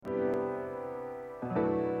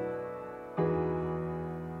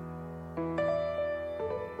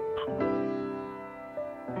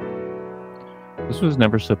This was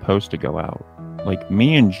never supposed to go out. Like,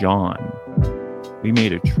 me and John, we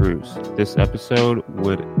made a truce. This episode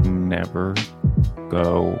would never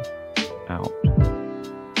go out.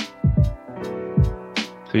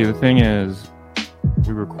 See, the thing is,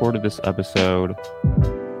 we recorded this episode.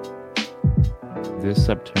 This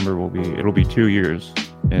September it'll be 2 years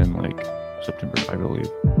in like September, I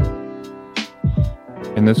believe.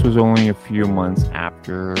 And this was only a few months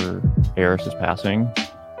after Eris's passing.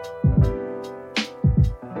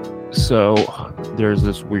 So there's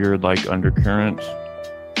this weird like undercurrent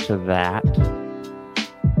to that.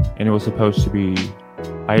 And it was supposed to be,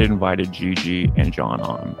 I had invited Gigi and John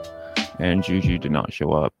on. And Gigi did not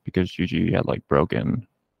show up because Gigi had like broken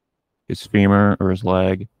his femur or his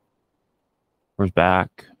leg or his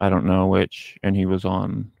back. I don't know which. And he was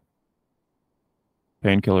on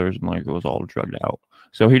painkillers and like it was all drugged out.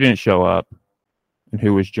 So he didn't show up. And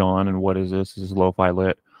who is John and what is this? This is Lo-Fi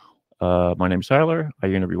Lit. My name's Tyler. I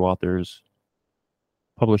interview authors,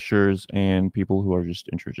 publishers, and people who are just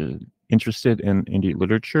interested in indie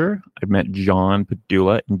literature. I met John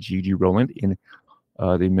Padula and Gigi Rowland in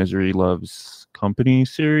the Misery Loves Company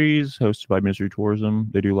series, hosted by Misery Tourism.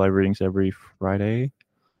 They do live readings every Friday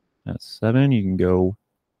at 7. You can go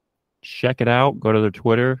check it out. Go to their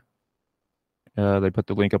Twitter. They put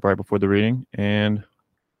the link up right before the reading. And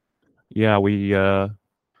yeah, we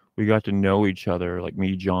got to know each other, like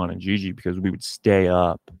me, John, and Gigi, because we would stay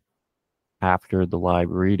up after the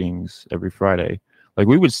live readings every Friday. Like,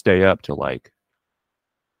 we would stay up till like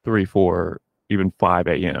 3, 4, even 5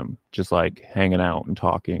 a.m., just like hanging out and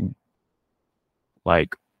talking.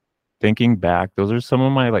 Like, thinking back, those are some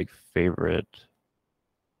of my like favorite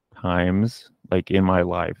times like in my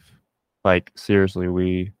life. Like, seriously,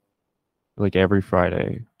 we like every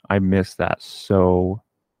Friday. I miss that so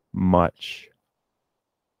much.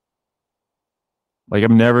 Like,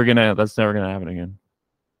 that's never gonna happen again.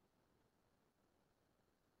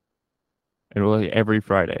 And like every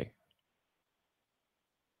Friday.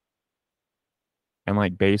 And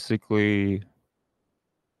like basically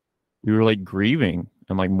we were like grieving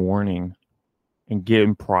and like mourning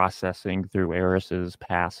and processing through Eris's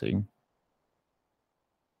passing.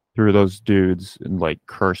 Through those dudes and like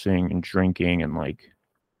cursing and drinking and like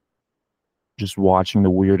just watching the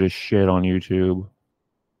weirdest shit on YouTube.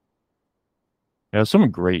 Yeah,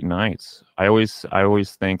 some great nights. I always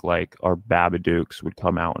think like our Babadooks would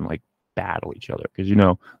come out and like battle each other, because you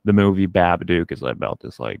know the movie Babadook is about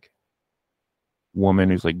this like woman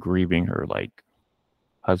who's like grieving her like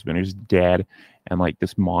husband who's dead, and like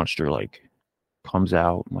this monster like comes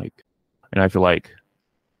out and like, and I feel like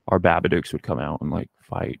our Babadooks would come out and like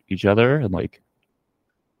fight each other, and like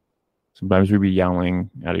sometimes we'd be yelling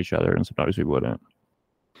at each other and sometimes we wouldn't.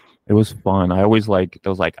 It was fun. I always like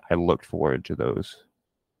those, like I looked forward to those,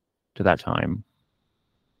 to that time.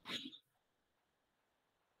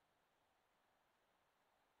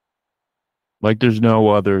 Like there's no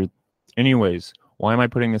other. Anyways, why am I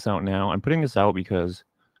putting this out now? I'm putting this out because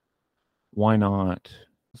why not?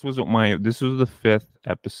 This was the 5th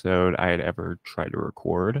episode I had ever tried to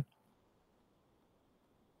record.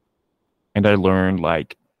 And I learned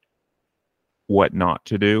like what not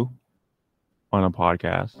to do on a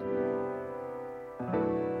podcast.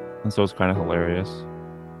 And so it's kind of hilarious.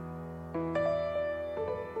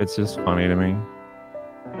 It's just funny to me.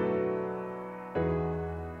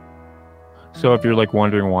 So if you're like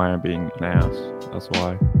wondering why I'm being an ass, that's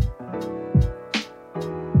why.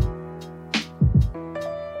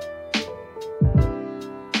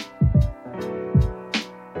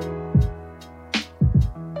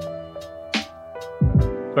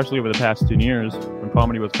 Especially over the past 10 years when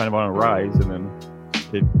comedy was kind of on a rise, and then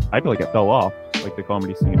I feel like it fell off, like the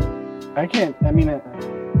comedy scene.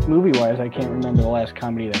 Movie-wise, I can't remember the last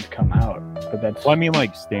comedy that's come out, but that's... Well, I mean,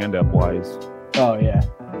 like, stand-up-wise. Oh, yeah.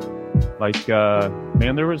 Like,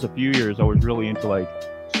 man, there was a few years I was really into, like,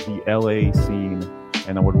 the LA scene,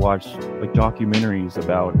 and I would watch, like, documentaries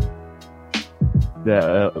about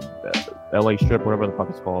the LA Strip, whatever the fuck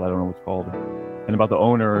it's called, I don't know what it's called, and about the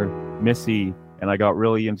owner, Missy, and I got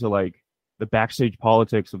really into, like, the backstage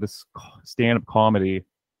politics of this stand-up comedy. It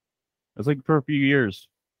was, like, for a few years.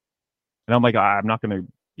 And I'm like, I'm not going to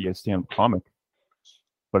be a stand-up comic.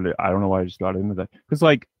 But I don't know why I just got into that. Because,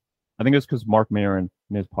 like, I think it's because Mark Maron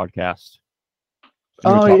in his podcast.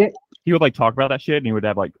 He would, like, talk about that shit, and he would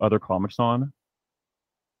have, like, other comics on.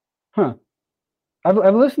 Huh.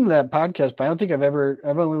 I've listened to that podcast, but I don't think I've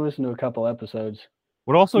only listened to a couple episodes.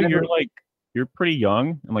 But also, you're pretty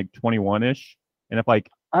young and, like, 21-ish. And if, like...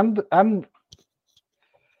 I'm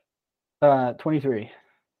 23.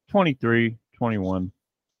 23, 21.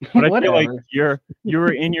 But I feel like Whatever. you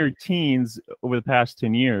were in your teens over the past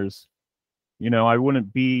 10 years. You know, I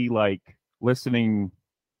wouldn't be like listening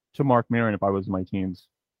to Mark Maron if I was in my teens.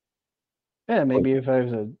 Yeah, Like, maybe if I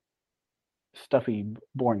was a stuffy,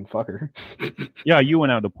 boring fucker. yeah, you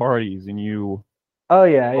went out to parties and you Oh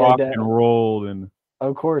yeah, yeah, rock and rolled, and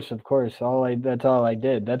of course, of course. That's all I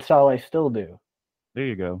did. That's all I still do. there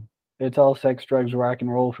you go. It's all sex, drugs, rock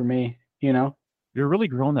and roll for me. You know. You're really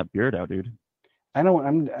growing that beard out, dude. I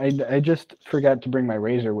don't. I just forgot to bring my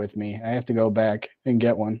razor with me. I have to go back and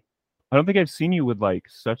get one. I don't think I've seen you with like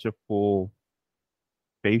such a full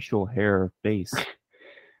facial hair face.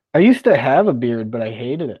 I used to have a beard, but I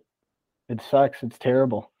hated it. It sucks. It's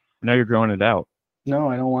terrible. Now you're growing it out. No,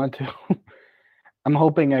 I don't want to. I'm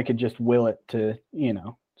hoping I could just will it to,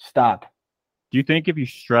 stop. Do you think if you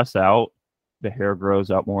stress out, the hair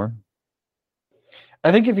grows out more?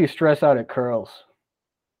 I think if you stress out, it curls.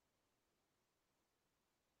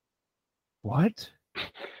 What?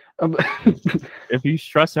 Um, If you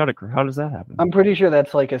stress out, how does that happen? I'm pretty sure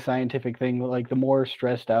that's like a scientific thing. Like the more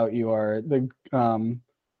stressed out you are,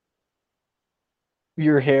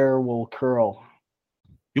 your hair will curl.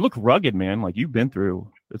 You look rugged, man. Like you've been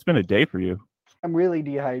through. It's been a day for you. I'm really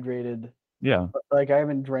dehydrated. Yeah. Like I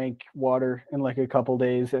haven't drank water in like a couple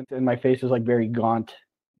days, and my face is like very gaunt.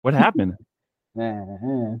 What happened?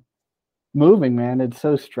 Moving, man. It's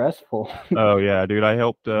so stressful. Oh yeah, dude. I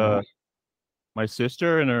helped my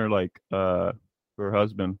sister and her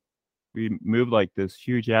husband. We moved like this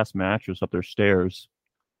huge ass mattress up their stairs.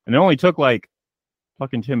 And it only took like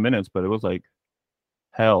fucking 10 minutes, but it was like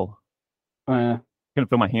hell. Couldn't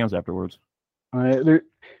feel my hands afterwards.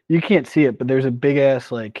 You can't see it, but there's a big ass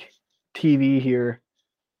like TV here,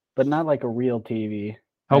 but not like a real TV.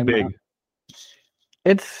 How big?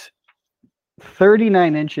 It's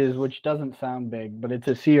 39 inches, which doesn't sound big, but it's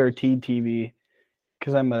a CRT TV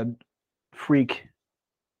because I'm a freak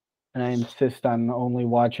and I insist on only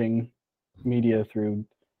watching media through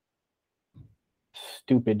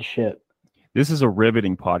stupid shit. This is a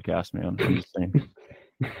riveting podcast, man. I'm just saying.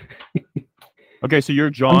 Okay, so you're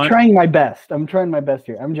John. I'm trying my best. I'm trying my best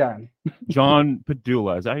here. I'm John. John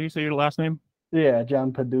Padula. Is that how you say your last name? Yeah,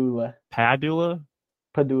 John Padula. Padula?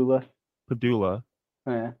 Padula. Padula.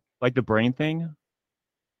 Yeah. Like the brain thing?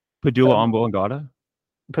 Padula oblongata?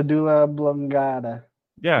 Padula oblongata.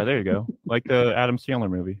 Yeah, there you go. Like the Adam Sandler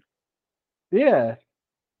movie. Yeah,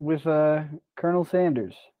 with Colonel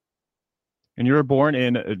Sanders. And you were born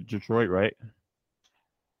in Detroit, right?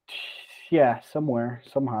 Yeah, somewhere,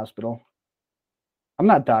 some hospital. I'm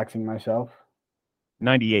not doxing myself.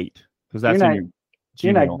 98, because that's in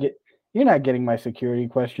your Gmail. You're not getting my security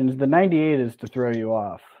questions. The 98 is to throw you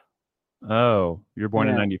off. Oh, you're born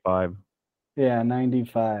in 95. Yeah,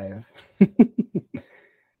 95.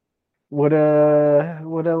 What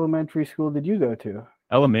elementary school did you go to?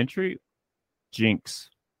 Elementary? Jinx.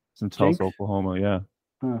 It's in Tulsa, Oklahoma, yeah.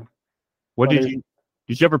 Huh. Did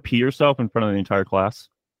you ever pee yourself in front of the entire class?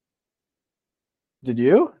 Did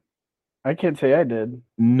you? I can't say I did.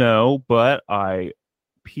 No, but I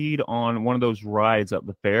peed on one of those rides at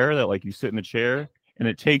the fair that like you sit in the chair and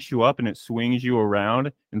it takes you up and it swings you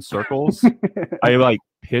around in circles. I like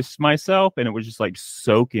pissed myself and it was just like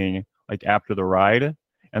soaking like after the ride.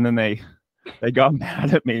 And then they got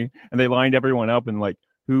mad at me and they lined everyone up and like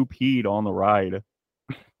who peed on the ride.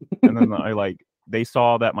 And then they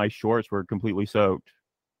saw that my shorts were completely soaked.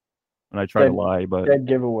 And I tried to lie, but that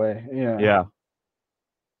giveaway. Yeah. Yeah.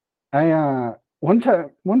 I one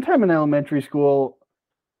time in elementary school,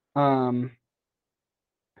 I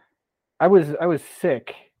was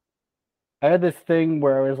sick. I had this thing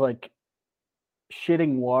where I was like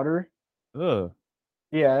shitting water. Ugh.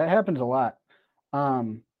 Yeah, it happens a lot.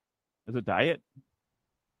 Is it diet?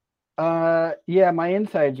 Yeah, my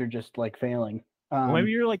insides are just like failing. Well,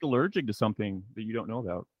 maybe you're like allergic to something that you don't know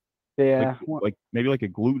about. Yeah. Like maybe like a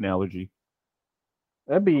gluten allergy.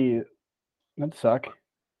 That'd suck.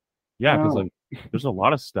 Yeah, because like there's a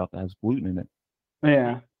lot of stuff that has gluten in it.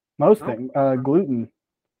 Yeah, most things. Gluten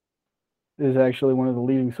is actually one of the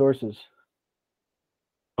leading sources.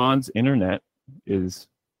 John's internet is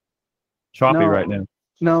choppy right now.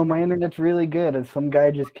 No, my internet's really good. Some guy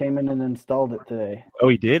just came in and installed it today. Oh,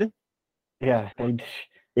 he did? Yeah.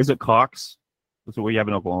 Is it Cox? That's what we have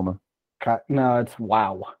in Oklahoma. No, it's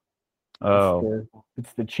Wow. Oh.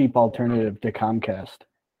 It's the cheap alternative to Comcast.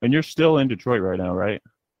 And you're still in Detroit right now, right?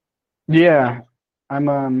 Yeah. I'm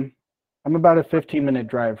about a 15-minute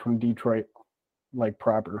drive from Detroit, like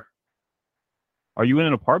proper. Are you in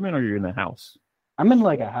an apartment or are you in a house? I'm in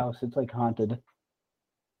like a house. It's like haunted.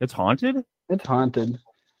 It's haunted? It's haunted.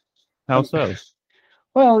 How so?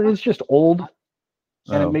 Well, it's just old.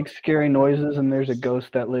 And it Oh, makes scary noises, and there's a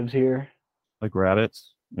ghost that lives here. like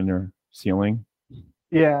rabbits in their ceiling.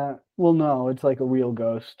 Yeah, well, no, it's like a real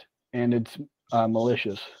ghost, and it's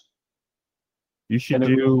malicious. You should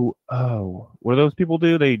And it, do. Oh, what do those people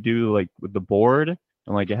do? They do like with the board,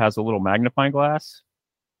 and like it has a little magnifying glass.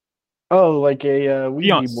 like a Ouija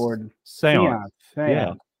Seance. board. Seance. Seance. Yeah.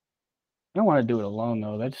 Seance. I don't want to do it alone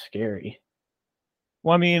though. That's scary.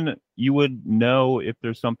 Well, I mean, you would know if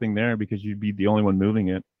there's something there because you'd be the only one moving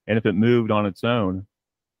it. And if it moved on its own,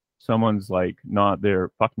 someone's like not there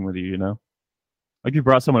fucking with you, you know? Like you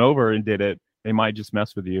brought someone over and did it, they might just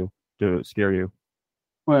mess with you to scare you.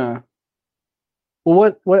 Well,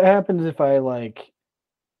 what happens if I'm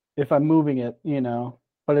moving it,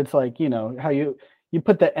 but it's like, how you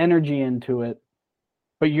put the energy into it,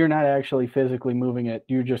 but you're not actually physically moving it.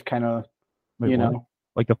 You're just kind of, Wait, what?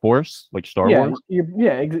 Like the Force? Like Star yeah, Wars?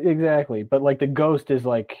 exactly. But like the ghost is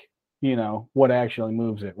like, what actually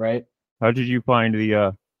moves it, right? How did you find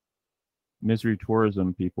the misery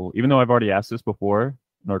tourism people? Even though I've already asked this before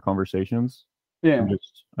in our conversations, Yeah.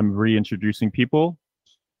 I'm reintroducing people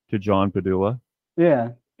to John Padula. Yeah.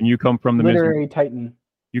 And you come from the literary titan.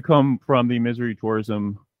 You come from the misery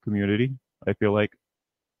tourism community, I feel like.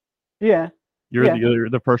 Yeah. You're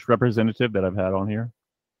the first representative that I've had on here.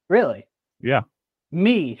 Really? Yeah.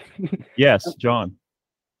 Me? Yes, John.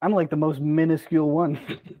 I'm like the most minuscule one.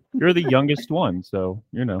 You're the youngest one, so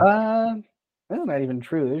you know. That's not even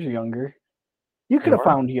true. There's younger. You could have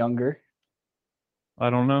found younger. I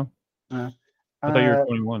don't know. I thought you were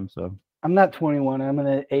 21, so. I'm not 21. I'm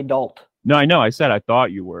an adult. No, I know. I said I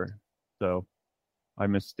thought you were, so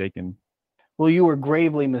I'm mistaken. Well, you were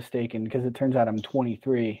gravely mistaken because it turns out I'm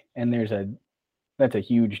 23, and that's a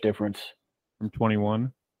huge difference. From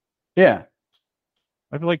 21? Yeah.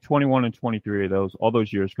 I feel like 21 and 23 of all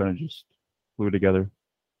those years kind of just flew together.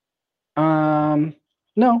 No.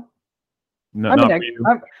 I'm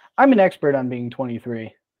an expert on being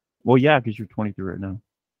 23. Well, yeah, because you're 23 right now.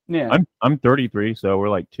 Yeah. I'm 33, so we're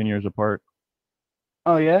like 10 years apart.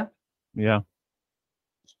 Oh yeah? Yeah.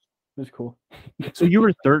 That's cool. So you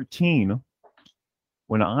were 13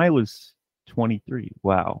 when I was 23.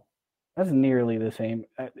 Wow. That's nearly the same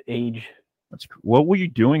age. What were you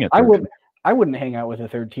doing at 13? I wouldn't hang out with a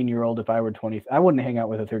 13-year-old if I were 20. I wouldn't hang out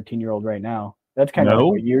with a 13-year-old right now. That's kind of like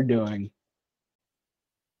what you're doing.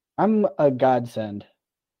 I'm a godsend.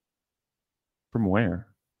 From where?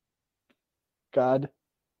 God.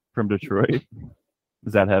 From Detroit?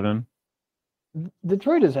 Is that heaven?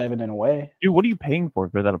 Detroit is heaven in a way. Dude, what are you paying for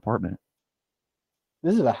that apartment?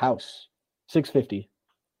 This is a house. $650.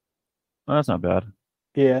 Oh, that's not bad.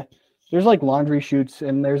 Yeah. There's like laundry chutes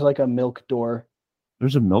and there's like a milk door.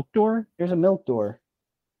 There's a milk door? There's a milk door.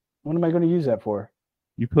 What am I going to use that for?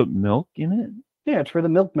 You put milk in it? Yeah, it's for the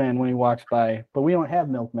milkman when he walks by. But we don't have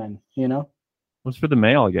milkmen, Well, it's for the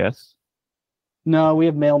mail, I guess. No, we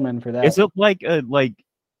have mailmen for that. Is it like I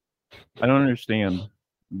don't understand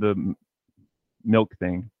the milk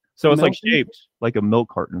thing. So it's like shaped like a milk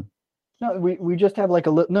carton. No, we just have like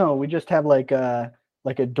we just have like a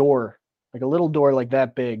door, like a little door like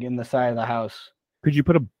that big in the side of the house. Could you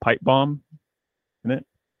put a pipe bomb in it?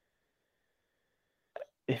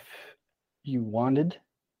 If you wanted.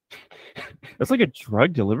 That's like a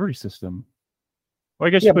drug delivery system. Well, I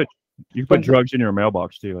guess you put drugs in your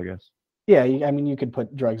mailbox too, I guess. Yeah, you could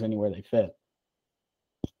put drugs anywhere they fit.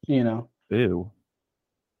 Ew.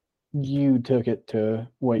 You took it to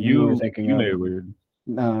what you were thinking of. You made it weird.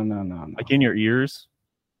 No. Like in your ears?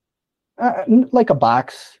 Like a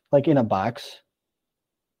box, like in a box.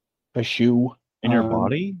 A shoe. In your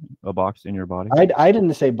body? A box in your body? I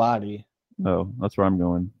didn't say body. Oh, that's where I'm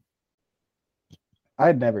going.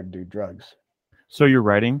 I'd never do drugs. So you're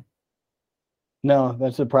writing? No,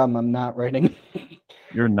 that's the problem. I'm not writing.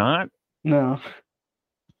 You're not? No.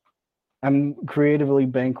 I'm creatively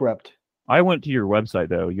bankrupt. I went to your website,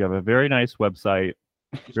 though. You have a very nice website.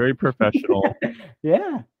 Very professional.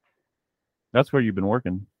 Yeah. That's where you've been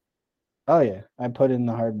working. Oh, yeah. I put in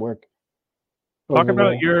the hard work. Talk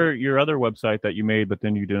about your other website that you made, but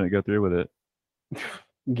then you didn't go through with it.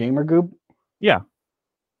 Gamer Goop? Yeah.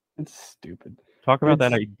 It's stupid. Talk about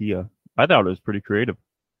that idea. I thought it was pretty creative.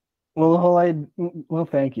 Well,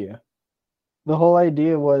 thank you. The whole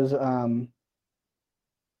idea was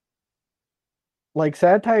like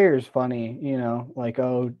satire is funny, like,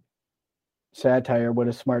 oh, satire, what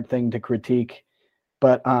a smart thing to critique.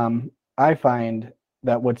 But I find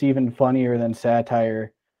that what's even funnier than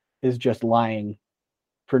satire is just lying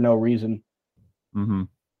for no reason. Mm-hmm.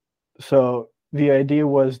 So the idea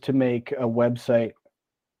was to make a website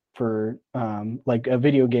for like a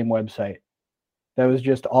video game website, that was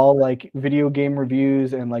just all like video game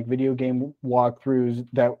reviews and like video game walkthroughs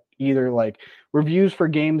that either like reviews for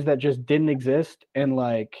games that just didn't exist and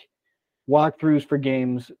like walkthroughs for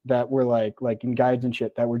games that were like in guides and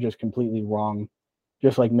shit that were just completely wrong,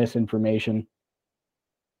 just like misinformation.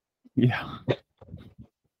 Yeah.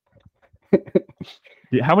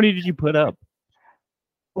 How many did you put up?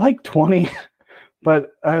 Like 20,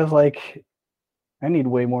 but I was like, I need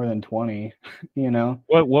way more than 20, you know?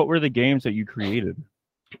 What were the games that you created?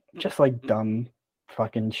 Just like dumb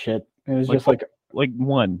fucking shit. It was Like just like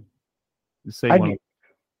one. Just say I one.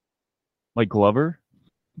 Like Glover?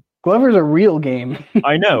 Glover's a real game.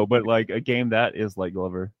 I know, but like a game that is like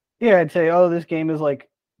Glover. Yeah, I'd say, oh, this game is like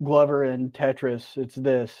Glover and Tetris. It's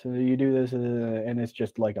this. You do this, and it's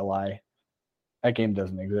just like a lie. That game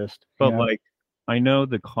doesn't exist. But like, I know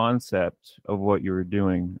the concept of what you were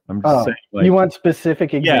doing. I'm just saying, like, you want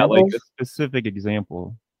specific examples? Yeah, like a specific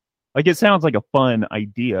example. Like, it sounds like a fun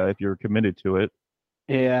idea if you're committed to it.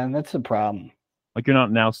 Yeah, and that's the problem. Like, you're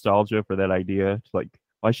not nostalgia for that idea. It's like,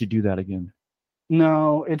 well, I should do that again.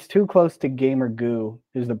 No, it's too close to gamer goo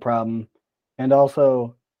is the problem. And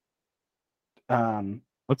also,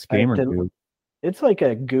 what's gamer goo? It's like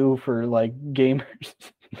a goo for like gamers.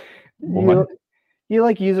 You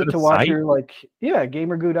like use it to watch your like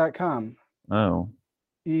gamergoo.com. Oh.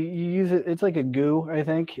 You use it, it's like a goo, I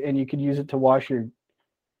think, and you could use it to wash your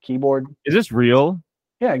keyboard. Is this real?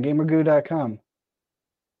 Yeah, gamergoo.com.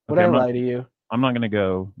 Would I lie to you? I'm not gonna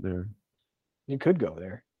go there. You could go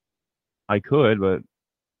there. I could, but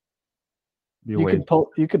you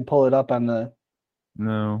could pull it up on the.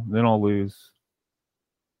 No, then I'll lose.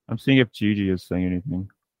 I'm seeing if Gigi is saying anything. Do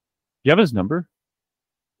you have his number?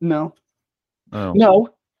 No. Oh. No.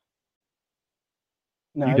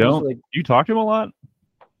 You don't? Do you talk to him a lot?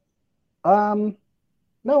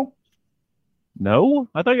 No. No?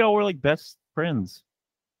 I thought y'all were like best friends.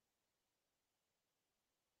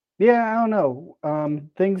 Yeah, I don't know.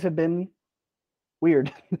 Things have been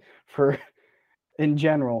weird for in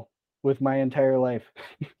general with my entire life.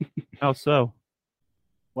 How so?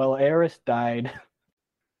 Well, Eris died,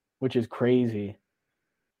 which is crazy.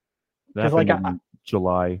 That happened in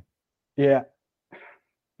July. Yeah.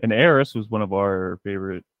 And Eris was one of our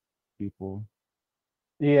favorite people.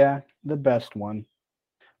 Yeah, the best one.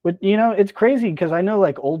 But it's crazy because I know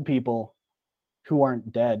like old people who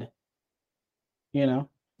aren't dead.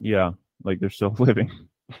 Yeah, like they're still living.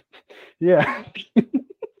 Yeah.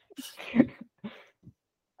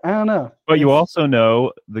 I don't know. But you also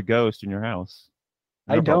know the ghost in your house.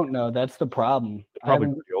 I don't know. That's the problem. Probably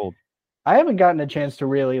pretty old. I haven't gotten a chance to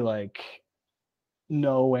really like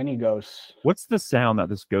know any ghosts. What's the sound that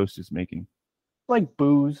this ghost is making? Like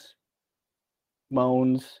boos,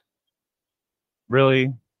 moans.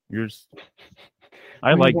 Really? You're just...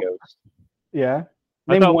 I like ghosts. Yeah.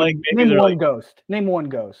 Name one ghost. Name one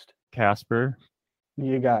ghost. Casper.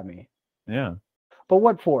 You got me. Yeah. But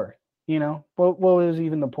what for? What was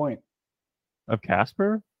even the point? Of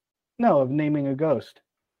Casper? No, of naming a ghost.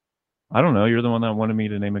 I don't know. You're the one that wanted me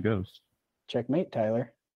to name a ghost. Checkmate,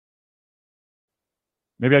 Tyler.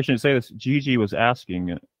 Maybe I shouldn't say this. Gigi was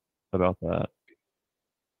asking about that.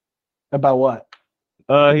 About what?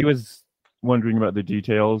 He was wondering about the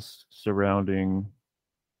details surrounding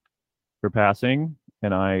her passing,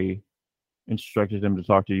 and I instructed him to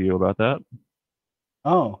talk to you about that.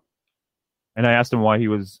 Oh. And I asked him why he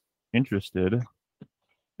was interested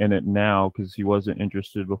in it now, because he wasn't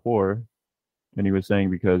interested before. And he was saying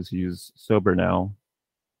because he's sober now.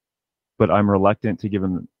 But I'm reluctant to give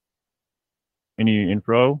him any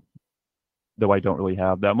info, though I don't really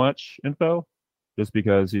have that much info, just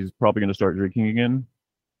because he's probably going to start drinking again.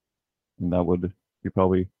 And that would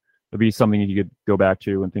be something he could go back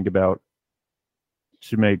to and think about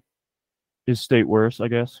to make his state worse, I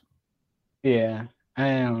guess. Yeah. I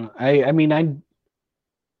don't know. I mean,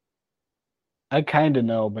 I kind of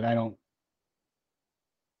know, but I don't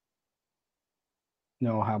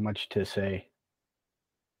know how much to say.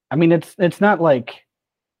 I mean, it's not like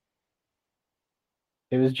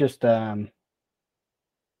it was just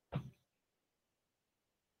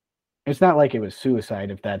it's not like it was suicide,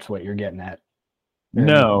 if that's what you're getting at.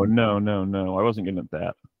 No. I wasn't getting at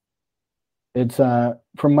that. It's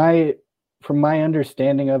from my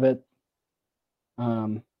understanding of it,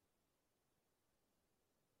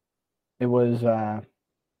 it was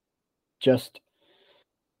just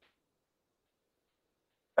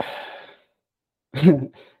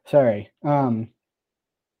sorry.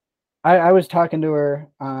 I was talking to her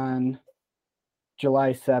on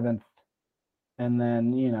July 7th, and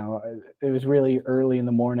then it was really early in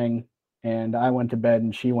the morning, and I went to bed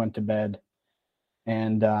and she went to bed,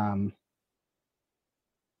 and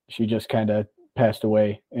she just kind of passed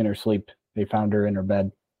away in her sleep. They found her in her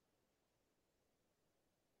bed.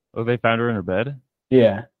 Oh, they found her in her bed?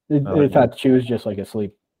 Yeah. Oh, They thought she was just like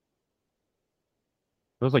asleep.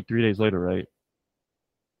 it was like 3 days later, right?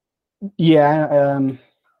 Yeah.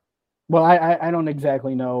 Well, I don't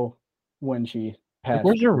exactly know when she passed. Like,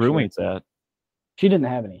 where's your for sure. roommates at? She didn't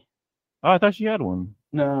have any. Oh, I thought she had one.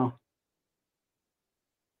 No.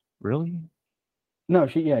 Really? No,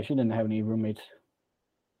 she didn't have any roommates.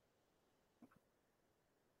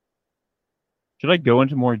 Should I go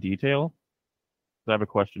into more detail? I have a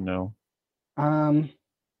question now. I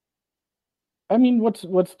mean, what's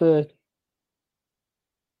the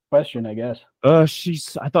question, I guess? I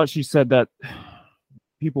thought she said that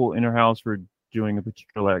people in her house were doing a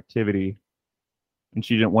particular activity, and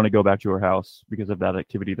she didn't want to go back to her house because of that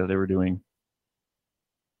activity that they were doing.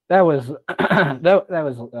 That was that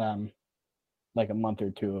was like a month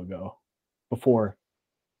or two ago, before,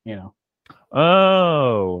 you know.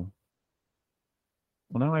 Oh.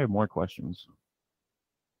 Well, now I have more questions.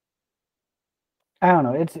 I don't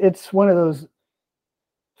know. It's one of those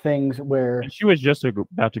things where And she was just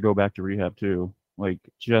about to go back to rehab too, like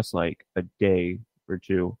just like a day or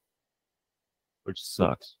two, which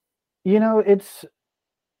sucks. it's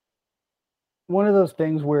one of those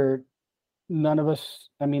things where none of us,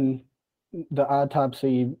 I mean, the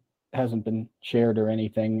autopsy hasn't been shared or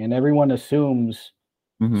anything, and everyone assumes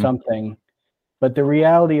something, but the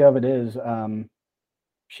reality of it is,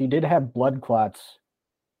 she did have blood clots.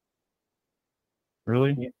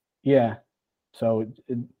 Really? Yeah. So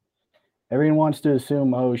everyone wants to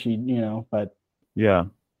assume, oh, she, but Yeah.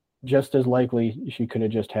 just as likely she could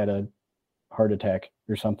have just had a heart attack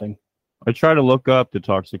or something. I tried to look up the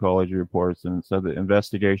toxicology reports, and it said the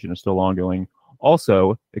investigation is still ongoing.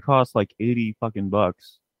 Also, it costs like 80 fucking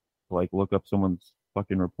bucks to like look up someone's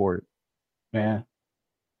fucking report. Yeah.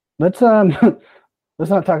 Let's let's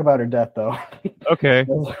not talk about her death though. Okay.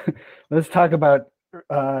 Let's talk about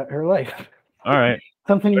her life. All right.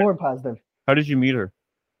 Something more positive. How did you meet her?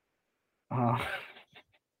 All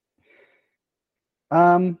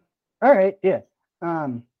right, yeah.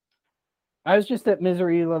 I was just at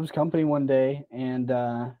Misery Loves Company one day, and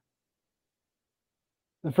the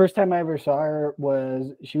first time I ever saw her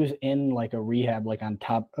was she was in like a rehab, like on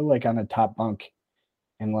a top bunk,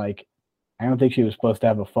 and like I don't think she was supposed to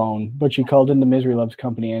have a phone, but she called into Misery Loves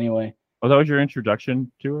Company anyway. Oh, that was your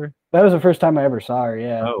introduction to her? That was the first time I ever saw her.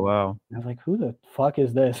 Yeah. Oh, wow. I was like, "Who the fuck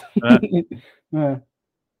is this?"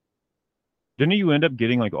 Didn't you end up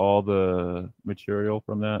getting like all the material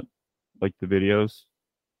from that, like the videos?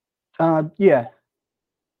 Yeah.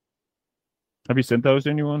 Have you sent those to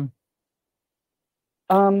anyone?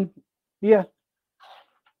 Yeah.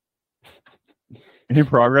 Any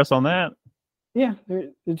progress on that? Yeah,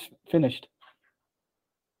 it's finished.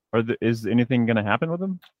 Is anything going to happen with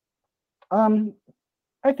them?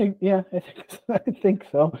 I think, yeah, I think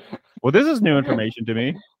so. Well, this is new information to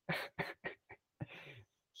me.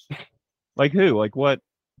 Like who? Like what?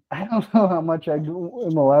 I don't know how much I am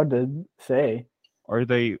allowed to say.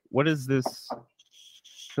 What is this?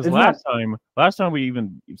 Because last time we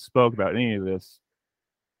even spoke about any of this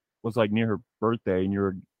was like near her birthday, and you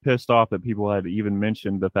were pissed off that people had even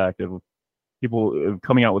mentioned the fact of people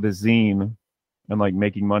coming out with a zine and like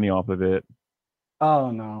making money off of it.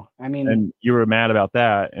 Oh no, I mean, and you were mad about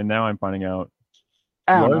that, and now I'm finding out.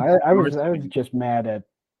 I don't know. I was just mad at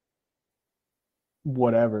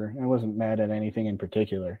whatever. I wasn't mad at anything in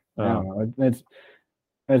particular. I don't know.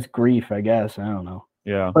 It's grief, I guess. I don't know.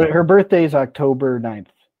 Yeah. But her birthday is October 9th,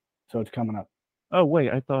 so it's coming up. Oh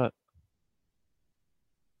wait, I thought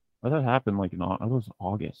that happened like it was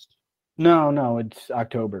August. No, it's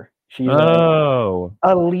October. She's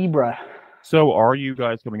a Libra. So are you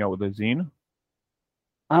guys coming out with a zine?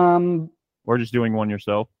 Or just doing one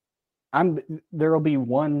yourself? There'll be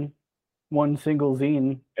one single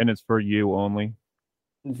zine. And it's for you only?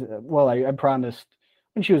 Well, I promised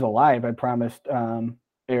when she was alive, I promised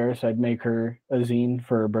Eris I'd make her a zine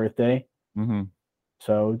for her birthday. Mm-hmm.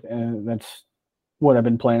 So that's what I've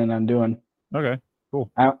been planning on doing. Okay,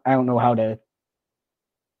 cool. I don't know how to,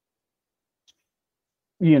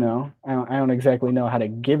 I don't exactly know how to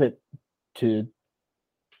give it to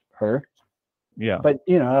her. Yeah. But,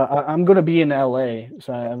 I'm going to be in LA,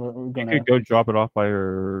 so I'm going to... You could go drop it off by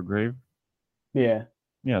her grave? Yeah.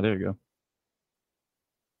 Yeah, there you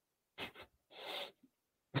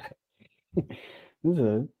go. This is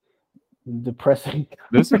a depressing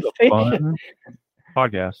This is a fun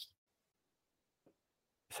podcast.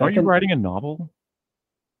 Are you writing a novel?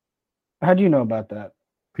 How do you know about that?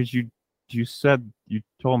 Because you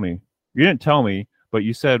told me. You didn't tell me, but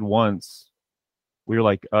you said once we were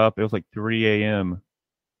like up. It was like 3 a.m.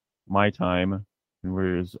 my time, and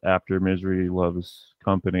we was after Misery Loves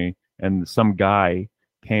Company, and some guy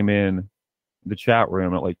came in the chat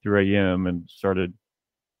room at like 3 a.m. and started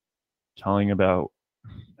telling about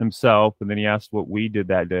himself, and then he asked what we did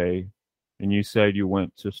that day, and you said you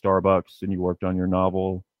went to Starbucks and you worked on your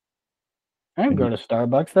novel. I didn't go to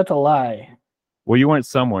Starbucks. That's a lie. Well, you went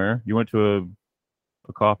somewhere. You went to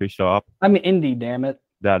a coffee shop. I'm indie, damn it.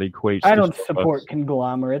 That equates. I to don't Starbucks. support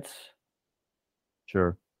conglomerates.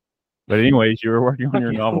 Sure. But anyways, you were working on Fuck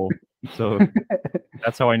your you. novel. So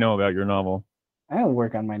that's how I know about your novel. I don't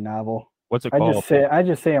work on my novel. What's it I called?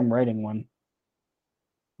 just say I'm writing one.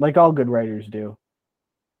 Like all good writers do.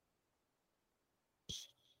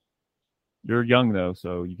 You're young though,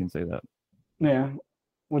 so you can say that. Yeah.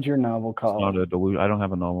 What's your novel It's called? not a delusion. I don't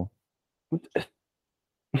have a novel. What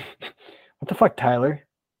the fuck, Tyler?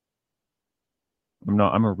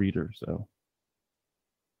 I'm a reader, so.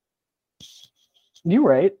 You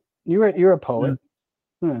write. You're a poet.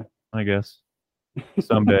 Huh. I guess.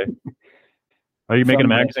 Someday. Are you making a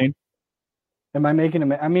magazine? Am I making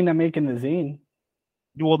I'm making the zine.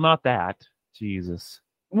 Well, not that. Jesus.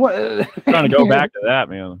 What? Trying to go back to that,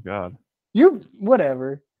 man. God. You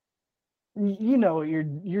whatever. You know,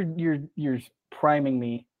 you're priming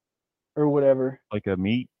me, or whatever. Like a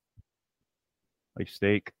meat, like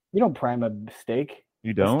steak. You don't prime a steak.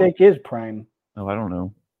 You don't? A steak is prime. Oh, I don't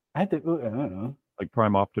know. I don't know. Like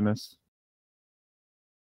Prime Optimus.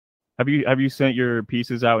 Have you sent your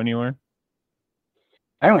pieces out anywhere?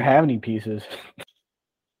 I don't have any pieces.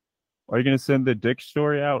 Are you gonna send the Dick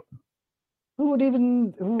story out? Who would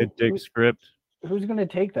even? The Dick script. Who's gonna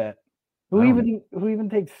take that? Who even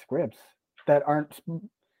takes scripts that aren't?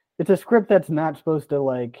 It's a script that's not supposed to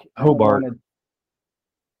like Hobart.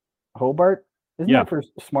 Hobart? Isn't Yeah. that for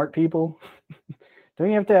smart people? Don't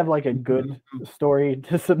you have to have like a good story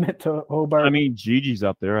to submit to Hobart? I mean, Gigi's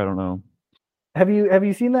up there. I don't know. Have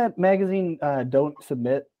you seen that magazine? Don't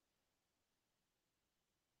Submit.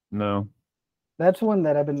 No. That's one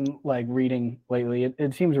that I've been like reading lately.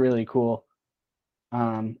 It seems really cool.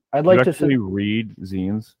 I'd like to read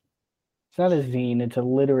zines. It's not a zine. It's a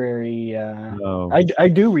literary. No. I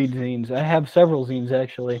do read zines. I have several zines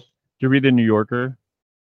actually. Do you read the New Yorker?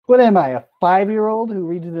 What am I, a 5-year-old who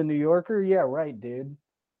reads the New Yorker? Yeah, right, dude.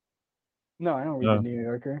 No, I don't read the New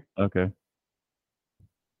Yorker. Okay.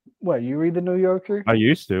 What, you read the New Yorker? I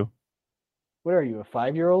used to. What are you, a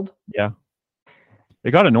 5-year-old? Yeah.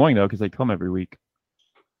 It got annoying though because they come every week.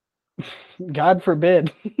 God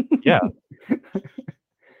forbid. Yeah.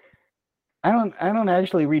 I don't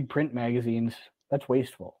actually read print magazines. That's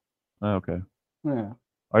wasteful. Oh, okay. Yeah.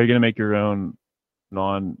 Are you gonna make your own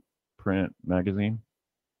non-print magazine?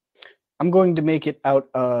 I'm going to make it out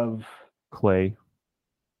of clay,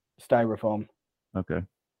 styrofoam. Okay.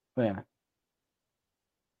 Yeah.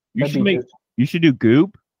 You should do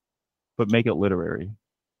goop, but make it literary.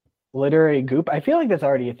 Literary goop? I feel like that's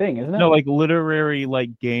already a thing, isn't it? No, like literary,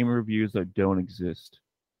 like game reviews that don't exist,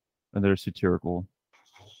 and they're satirical.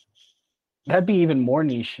 That'd be even more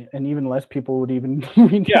niche, and even less people would even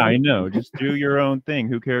read. Yeah, I know. Just do your own thing.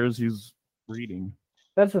 Who cares who's reading?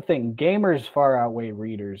 That's the thing. Gamers far outweigh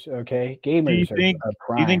readers. Okay, gamers are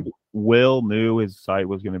prime. Do you think Will knew his site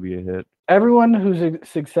was going to be a hit? Everyone who's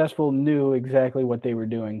successful knew exactly what they were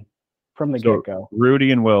doing from the get-go.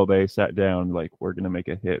 Rudy and Will, they sat down like, we're going to make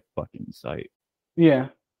a hit fucking site. Yeah.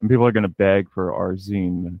 And people are going to beg for our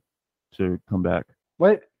zine to come back.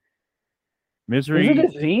 What? Misery? Is it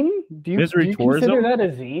a zine? Do you consider that a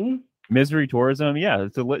zine? Misery Tourism? Yeah,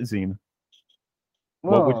 it's a lit zine.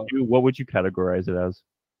 Whoa. What would you categorize it as?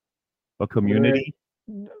 A community?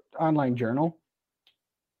 Online journal?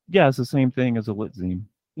 Yeah, it's the same thing as a lit zine.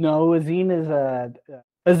 No, a zine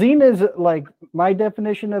is like, my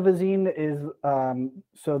definition of a zine is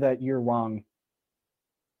so that you're wrong.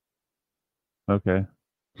 Okay.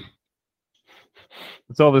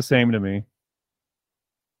 It's all the same to me.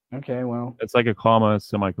 Okay, well. It's like a comma,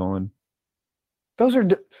 semicolon. Those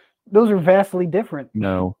are vastly different.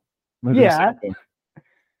 No. Yeah.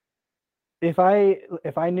 If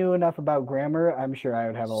I knew enough about grammar, I'm sure I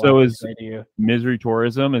would have a lot to say to you. Misery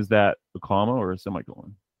tourism, is that a comma or a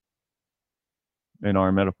semicolon? In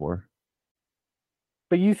our metaphor.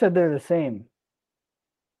 But you said they're the same.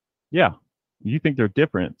 Yeah. You think they're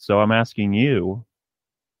different. So I'm asking you,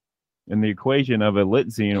 in the equation of a lit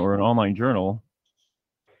zine or an online journal,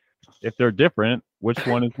 if they're different, which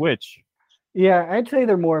one is which? Yeah, I'd say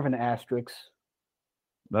they're more of an asterisk.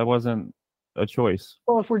 That wasn't a choice.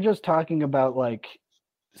 Well, if we're just talking about like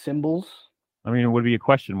symbols. I mean, it would be a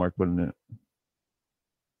question mark, wouldn't it?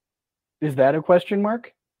 Is that a question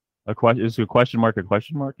mark? A question is a question mark a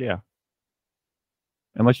question mark? Yeah.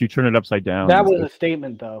 Unless you turn it upside down. That was a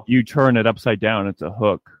statement, though. You turn it upside down, it's a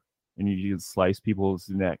hook, and you just slice people's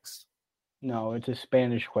necks. No, it's a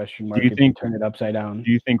Spanish question mark. You turn it upside down?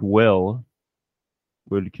 Do you think Will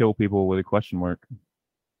would kill people with a question mark?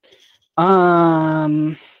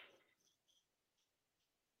 I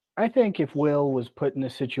think if Will was put in a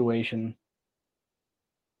situation,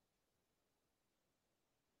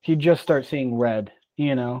 he'd just start seeing red,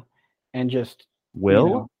 and just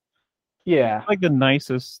Will? Yeah. Like the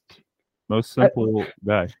nicest, most simple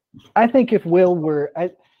guy. I think if Will were,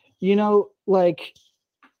 like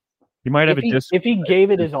he might have if he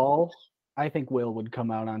gave it his all, I think Will would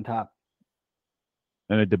come out on top.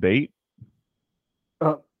 In a debate?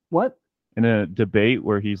 What? In a debate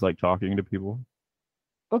where he's like talking to people?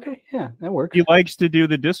 Okay, yeah, that works. He likes to do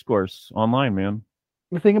the discourse online, man.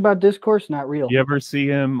 The thing about discourse, not real. You ever see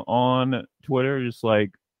him on Twitter just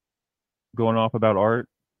like going off about art?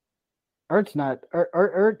 Art's not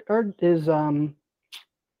art is all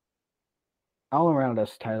around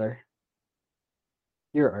us, Tyler.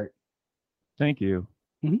 You're art. Thank you.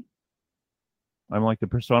 Mm-hmm. I'm like the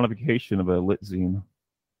personification of a lit zine.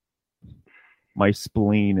 My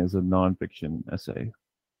spleen is a nonfiction essay.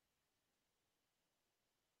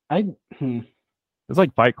 It's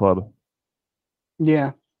like Fight Club.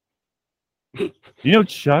 Yeah. You know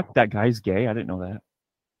Chuck, that guy's gay? I didn't know that.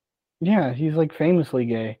 Yeah, he's like famously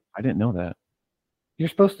gay. I didn't know that. You're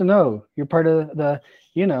supposed to know. You're part of the,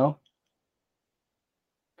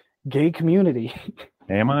 gay community.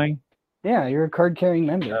 Am I? Yeah, you're a card-carrying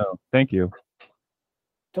member. Oh, thank you.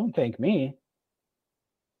 Don't thank me.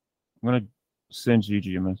 I'm going to send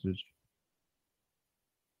Gigi a message.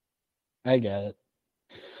 I got it.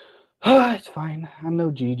 Oh, it's fine. I'm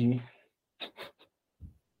no Gigi.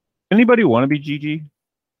 Anybody want to be Gigi?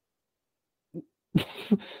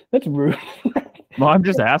 That's rude. No, I'm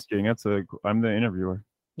just asking. I'm the interviewer.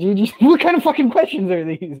 Gigi, what kind of fucking questions are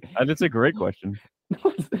these? That's a great question.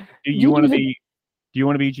 Do you want to be? Do you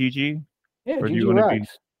want to be Gigi? Yeah, or Gigi do you want rocks. to be? Do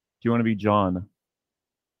you want to be John?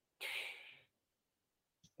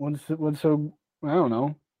 What's so? I don't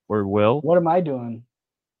know. Or Will? What am I doing?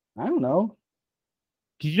 I don't know.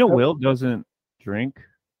 Did you know Will doesn't drink?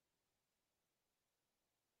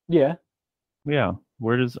 Yeah. Yeah.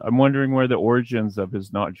 I'm wondering where the origins of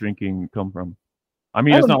his not drinking come from. I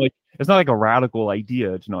mean, it's not like a radical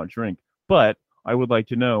idea to not drink, but I would like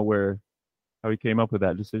to know how he came up with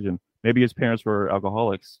that decision. Maybe his parents were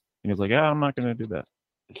alcoholics, and he was like, "Yeah, I'm not going to do that."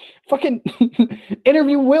 Fucking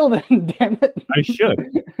interview Will then, damn it. I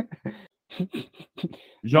should.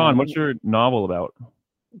 John, what's your novel about?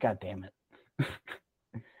 God damn it.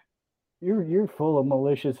 You're full of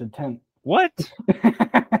malicious intent. What?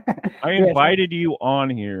 I invited you on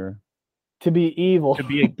here to be evil, to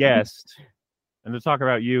be a guest, and to talk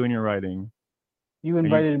about you and your writing. You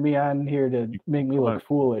invited me on here to make me look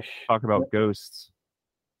foolish. Talk about ghosts.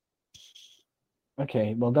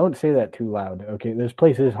 Okay, well, don't say that too loud. Okay, this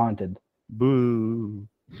place is haunted. Boo.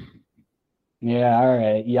 Yeah, all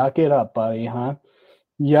right. Yuck it up, buddy, huh?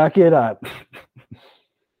 Yuck it up.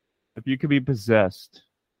 If you could be possessed,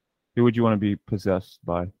 who would you want to be possessed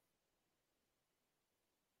by?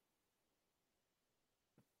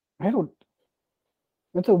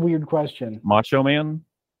 That's a weird question. Macho Man?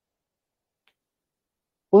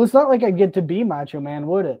 Well, it's not like I get to be Macho Man,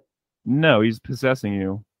 would it? No, he's possessing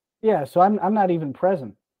you. Yeah, so I'm not even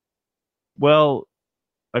present. Well,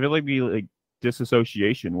 I feel like it'd be like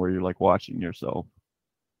disassociation where you're like watching yourself.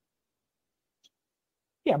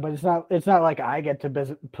 Yeah, but it's not like I get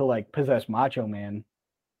to like possess Macho Man.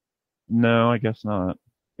 No, I guess not.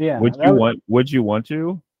 Yeah. Would you want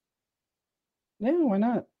to? Yeah, why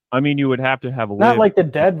not? I mean, you would have to have lived. Not like the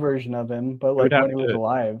dead version of him, but like when he was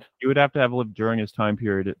alive. You would have to have lived during his time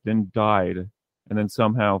period, then died, and then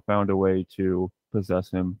somehow found a way to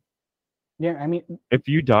possess him. Yeah, I mean, if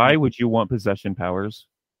you die, would you want possession powers?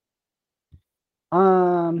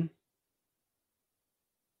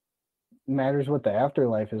 Matters what the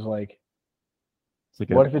afterlife is like.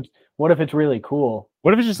 What if it's really cool?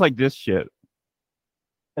 What if it's just like this shit?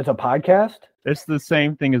 It's a podcast? It's the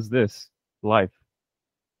same thing as this life.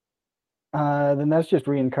 Then that's just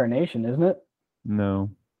reincarnation, isn't it? No.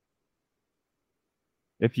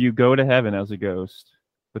 If you go to heaven as a ghost,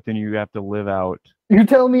 but then you have to live out. You're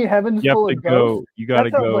telling me heaven's full of ghosts? You gotta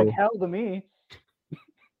go. That sounds like hell to me.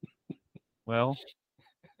 Well,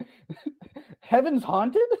 heaven's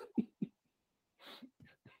haunted?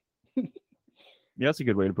 Yeah, that's a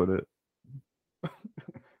good way to put it.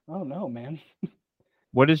 Oh no, man.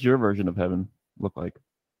 What does your version of heaven look like?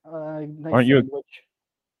 Nice Are you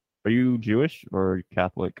Jewish Jewish or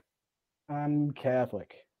Catholic? I'm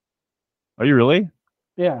Catholic. Are you really?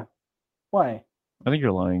 Yeah. Why? I think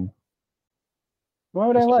you're lying. Why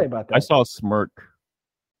would I lie about I that? saw a smirk.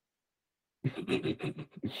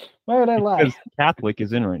 Why would I lie? Because Catholic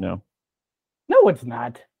is in right now. No, it's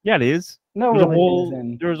not. Yeah, it is. No There's a religion is whole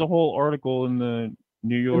in. there's a whole article in the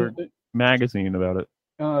New York magazine about it.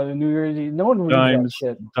 The New Year's Eve. No one reads that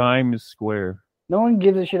shit. Times Square. No one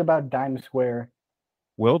gives a shit about Times Square.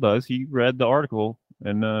 Will does. He read the article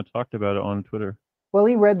and talked about it on Twitter. Well,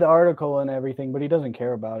 he read the article and everything, but he doesn't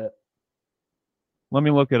care about it. Let me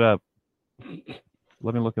look it up.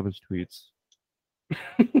 Let me look up his tweets.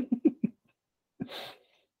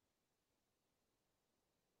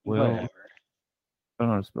 Will. Whatever. I don't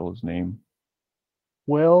know how to spell his name.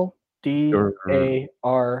 Will Daria.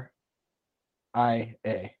 I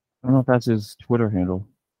don't know if that's his Twitter handle.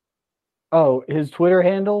 Oh, his Twitter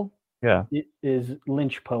handle? Yeah. Is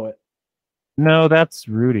Lynch Poet. No, that's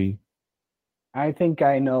Rudy. I think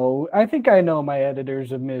I know my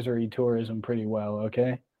editors of Misery Tourism pretty well,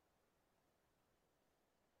 okay?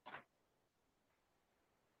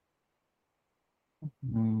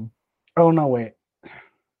 Oh no, wait.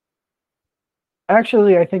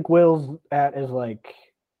 Actually, I think Will's at is like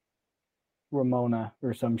Ramona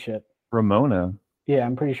or some shit. Ramona? Yeah,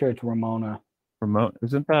 I'm pretty sure it's Ramona.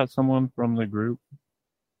 Isn't that someone from the group?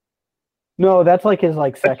 No, that's like his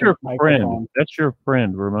like second microphone. That's your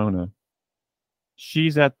friend, Ramona.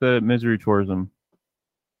 She's at the Misery Tourism.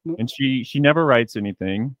 And she never writes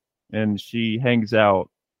anything, and she hangs out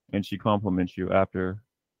and she compliments you after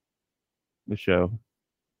the show.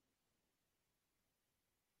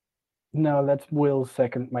 No, that's Will's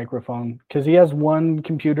second microphone because he has one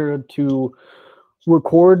computer to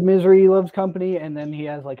record Misery Loves Company, and then he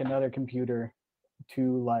has like another computer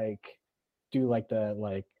to like do like the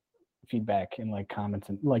like feedback and like comments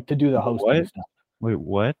and like to do the hosting stuff. Wait,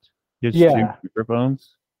 what? He has Yeah. 2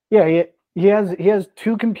 microphones? Yeah, he has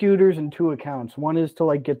 2 computers and 2 accounts. One is to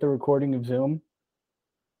like get the recording of Zoom,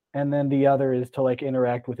 and then the other is to like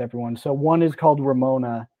interact with everyone. So one is called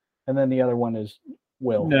Ramona, and then the other one is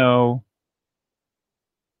Will. No.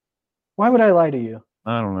 Why would I lie to you?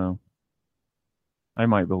 I don't know. I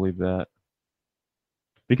might believe that.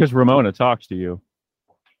 Because Ramona talks to you.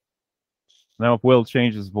 Now if Will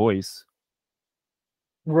changes his voice.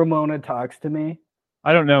 Ramona talks to me?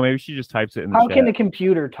 I don't know. Maybe she just types it in the chat. How can a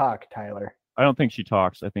computer talk, Tyler? I don't think she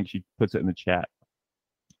talks. I think she puts it in the chat.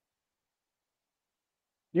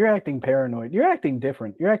 You're acting paranoid. You're acting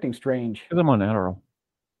different. You're acting strange. Because I'm on Adderall.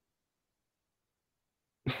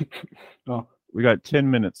 Oh. We got 10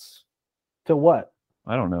 minutes. To what?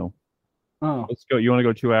 I don't know. Oh. Let's go. You want to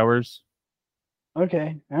go 2 hours?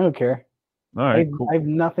 Okay. I don't care. All right, cool. I have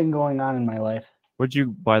nothing going on in my life. Where'd you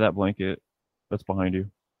buy that blanket that's behind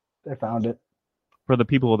you? I found it. For the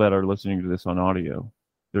people that are listening to this on audio,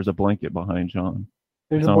 there's a blanket behind John.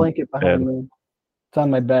 There's a blanket behind me. It's on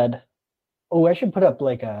my bed. Oh, I should put up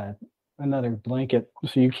like another blanket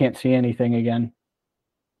so you can't see anything again.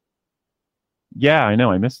 Yeah, I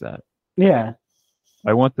know. I missed that. Yeah.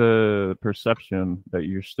 I want the perception that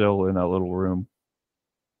you're still in that little room.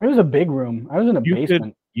 It was a big room. I was in a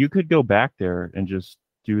basement. You could go back there and just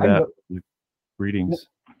do that with readings.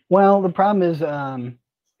 Well, the problem is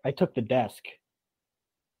I took the desk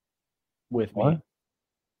with me.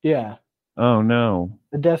 Yeah. Oh, no.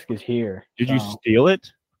 The desk is here. Did you steal it?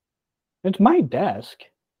 It's my desk.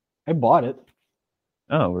 I bought it.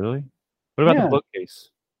 Oh, really? What about the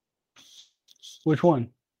bookcase? Which one?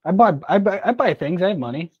 I buy things. I have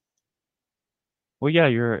money. Well, yeah,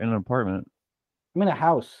 you're in an apartment. I'm in a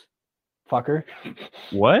house, fucker.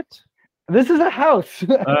 What? This is a house.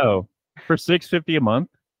 Oh, for $650 a month?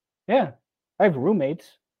 Yeah, I have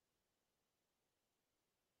roommates.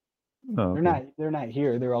 Oh, okay. They're not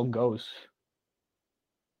here. They're all ghosts.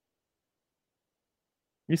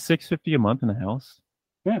 You're $650 a month in a house?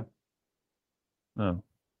 Yeah. Oh.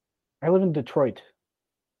 I live in Detroit.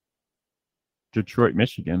 Detroit,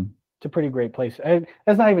 Michigan. It's a pretty great place.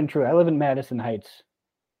 That's not even true. I live in Madison Heights.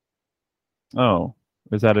 Oh,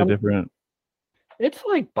 is that a different? It's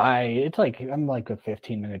like I'm like a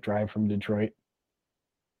 15-minute drive from Detroit.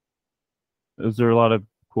 Is there a lot of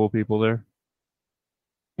cool people there?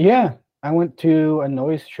 Yeah, I went to a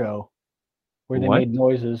noise show where they made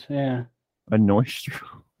noises. Yeah. A noise show?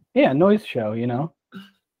 Yeah, noise show, you know.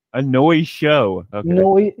 A noise show.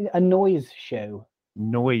 Okay. A noise show.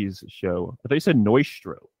 Noise show. I thought you said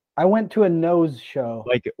noistro. I went to a nose show.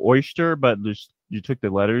 Like oyster, but just you took the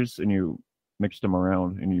letters and you mixed them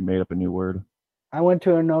around and you made up a new word. I went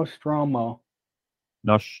to a Nostromo.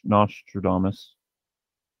 Nostradamus.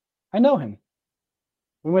 I know him.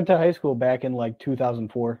 We went to high school back in like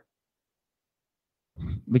 2004.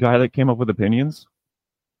 The guy that came up with opinions?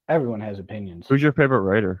 Everyone has opinions. Who's your favorite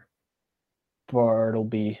writer?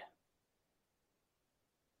 Bartleby.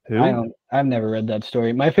 Who? I've never read that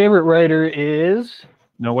story. My favorite writer is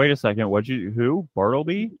No, wait a second. Who?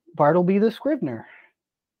 Bartleby? Bartleby the Scrivener.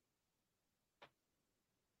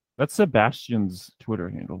 That's Sebastian's Twitter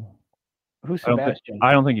handle. Who's Sebastian?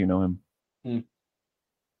 I don't think you know him.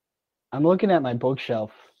 I'm looking at my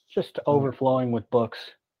bookshelf, just overflowing with books.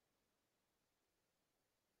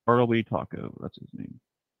 Bartleby Taco, that's his name.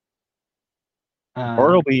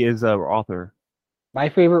 Bartleby is an author. My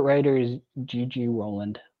favorite writer is G.G.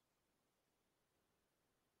 Rowland.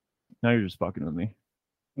 Now you're just fucking with me.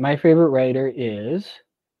 My favorite writer is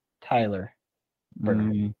Tyler.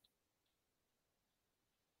 No,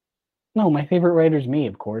 my favorite writer is me,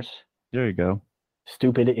 of course. There you go.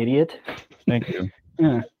 Stupid idiot. Thank you.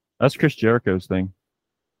 Yeah. That's Chris Jericho's thing.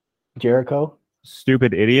 Jericho?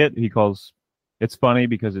 Stupid idiot. He calls. It's funny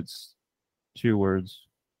because it's 2 words.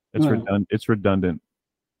 It's redundant.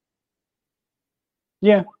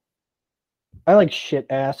 Yeah. I like shit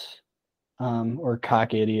ass, or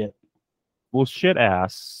cock idiot. Well, shit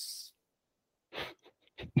ass.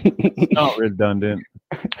 It's not redundant.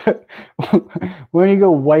 Why don't you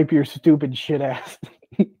go wipe your stupid shit ass?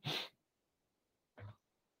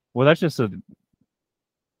 Well, that's just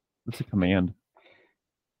it's a command.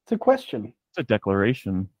 It's a question. It's a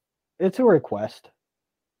declaration. It's a request.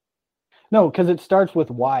 No, because it starts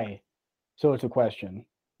with why. So it's a question.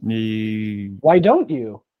 Why don't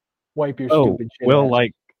you wipe your stupid shit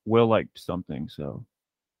ass? Will liked something, so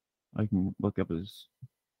I can look up his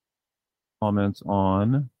comments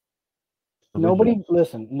on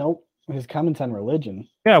religion. Nope. His comments on religion.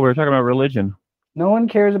 Yeah, we were talking about religion. No one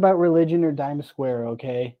cares about religion or Dime Square,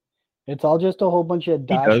 okay? It's all just a whole bunch of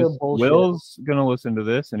Dasha bullshit. Will's gonna listen to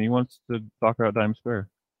this and he wants to talk about Dime Square.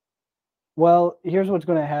 Well, here's what's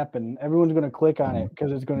gonna happen. Everyone's gonna click on it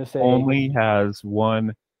because it's gonna say only has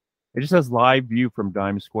one. It just says live view from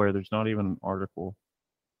Dime Square. There's not even an article.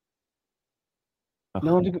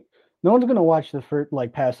 No one's gonna watch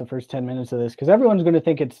past the first 10 minutes of this because everyone's gonna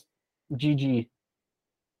think it's GG,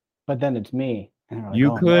 but then it's me. And like,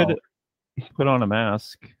 you could put on a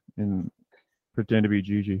mask and pretend to be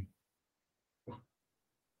GG.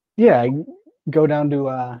 Yeah, go down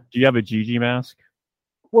to. Do you have a GG mask?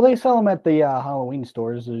 Well, they sell them at the Halloween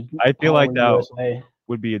stores. I feel like that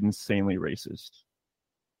would be insanely racist.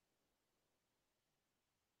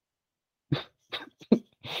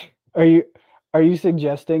 Are you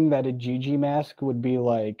suggesting that a GG mask would be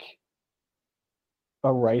like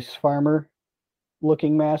a rice farmer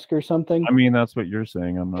looking mask or something? I mean, that's what you're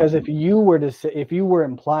saying. I'm not. Because if you were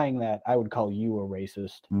implying that, I would call you a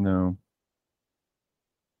racist. No.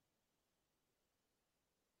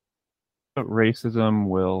 But racism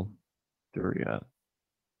will Duria.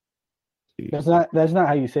 That's not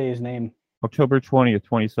how you say his name. October 20th,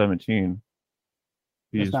 2017.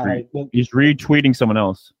 He's retweeting someone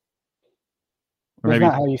else. That's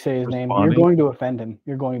not how you say his name. You're going to offend him.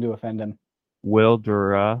 Will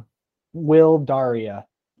Dura. Will Daria.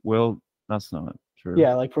 Will, that's not true.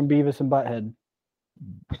 Yeah, like from Beavis and Butthead.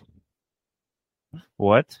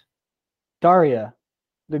 What? Daria,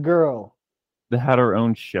 the girl. That had her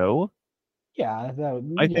own show? Yeah.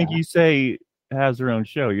 I think you say has her own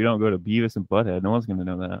show. You don't go to Beavis and Butthead. No one's going to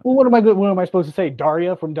know that. Well, what am I supposed to say?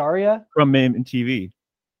 Daria from Daria? From TV.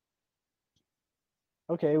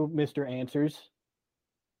 Okay, Mr. Answers.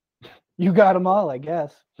 You got them all, I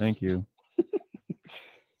guess. Thank you.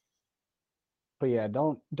 But yeah,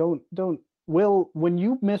 don't. Will, when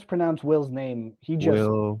you mispronounce Will's name, he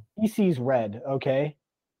sees red. Okay.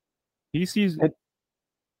 He sees.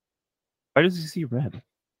 Why does he see red?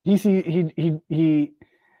 He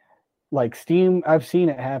like steam. I've seen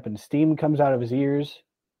it happen. Steam comes out of his ears.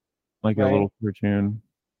 Like a little cartoon.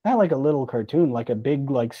 Not like a little cartoon, like a big,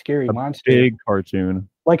 like scary monster. Big cartoon.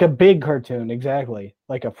 Like a big cartoon, exactly.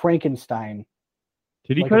 Like a Frankenstein.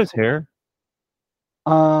 Did he cut his hair?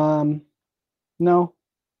 No.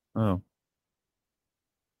 Oh.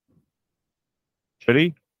 Should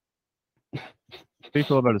he? How do you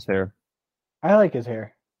feel about his hair? I like his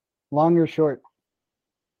hair. Long or short?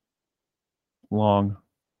 Long.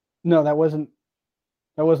 No, that wasn't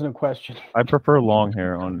a question. I prefer long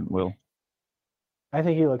hair on Will. I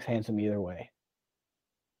think he looks handsome either way.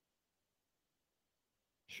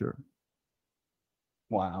 Sure.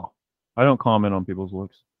 Wow. I don't comment on people's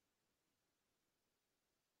looks.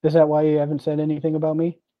 Is that why you haven't said anything about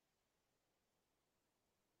me?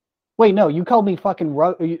 Wait, no, you called me fucking.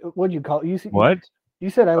 What'd you call you? What? You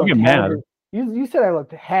said I looked mad. You said I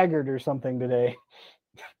looked haggard or something today.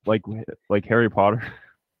 Like Harry Potter.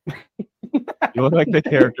 You look like the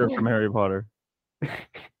character from Harry Potter.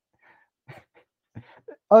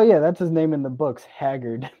 Oh yeah, that's his name in the books.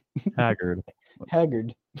 Haggard. Haggard.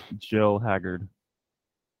 Haggard. Jill Haggard.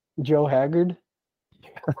 Joe Haggard.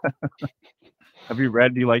 Do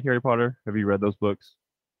you like Harry Potter? Have you read those books?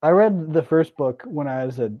 I read the first book when I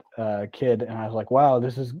was a kid, and I was like, "Wow,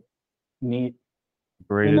 this is neat."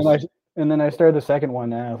 Greatest. And then I started the second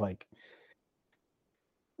one, and I was like,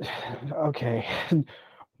 "Okay,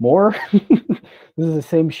 more? This is the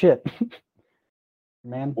same shit,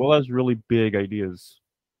 man." Will has really big ideas.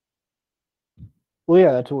 Well,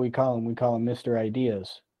 yeah, that's what we call him. We call him Mr.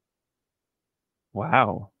 Ideas.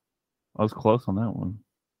 Wow. I was close on that one.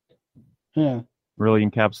 Yeah. Really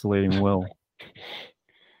encapsulating Will.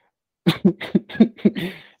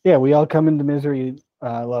 Yeah, we all come into Misery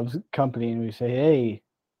Loves Company, and we say, "Hey,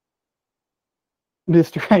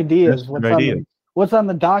 Mr. Ideas, Mr. what's on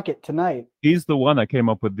the docket tonight?" He's the one that came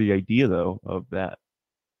up with the idea, though, of that.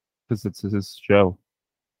 Because it's his show.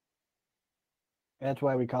 That's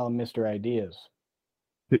why we call him Mr. Ideas.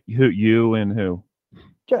 Who? You and who?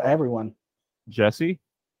 Everyone. Jesse?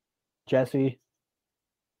 Jesse.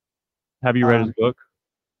 Have you read his book?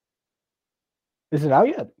 Is it out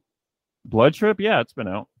yet? Blood Trip? Yeah, it's been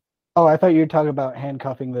out. Oh, I thought you were talking about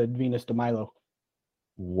handcuffing the Venus de Milo.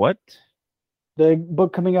 What? The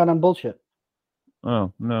book coming out on Bullshit.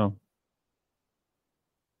 Oh, no.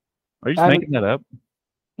 Are you just making that up?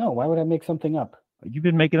 No, why would I make something up? You've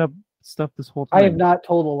been making up stuff this whole time. I have not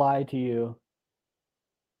told a lie to you.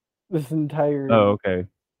 This entire... Oh, okay.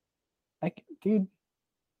 Dude.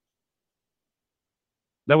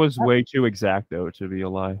 That was way too exact, though, to be a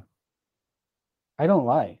lie. I don't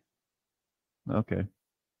lie. Okay.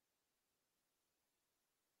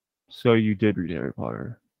 So you did read Harry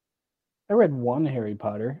Potter. I read one Harry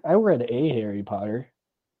Potter. I read a Harry Potter.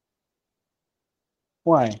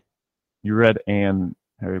 Why? You read an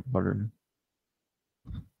Harry Potter.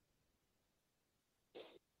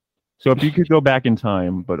 So if you could go back in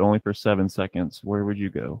time, but only for 7 seconds, where would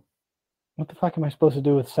you go? What the fuck am I supposed to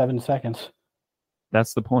do with 7 seconds?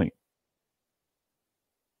 That's the point.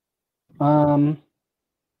 I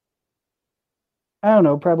don't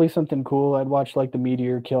know, probably something cool. I'd watch like the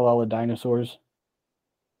meteor kill all the dinosaurs.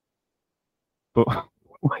 But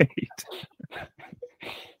wait.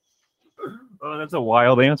 Oh, that's a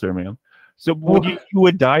wild answer, man. So you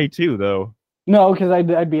would die too, though. No, because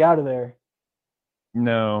I'd be out of there.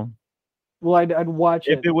 No. Well, I'd watch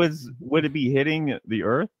it. If it was, would it be hitting the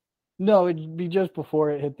Earth? No, it'd be just before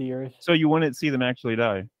it hit the Earth. So you wouldn't see them actually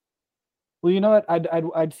die. Well, you know what?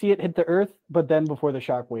 I'd see it hit the Earth, but then before the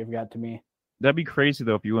shockwave got to me. That'd be crazy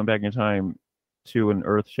though if you went back in time to an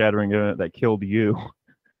Earth-shattering event that killed you.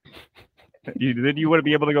 Then you wouldn't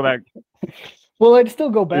be able to go back. Well, I'd still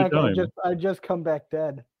go back. I'd just come back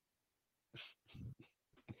dead.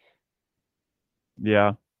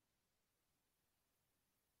 Yeah.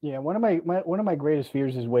 Yeah, one of my greatest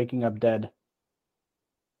fears is waking up dead.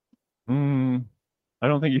 I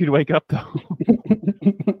don't think you'd wake up though.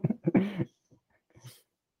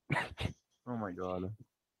 Oh my god.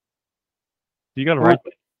 You gotta write.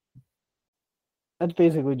 That's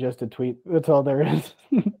basically just a tweet. That's all there is.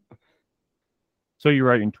 So you're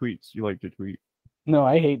writing tweets. You like to tweet. No,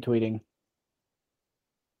 I hate tweeting.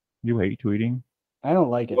 You hate tweeting? I don't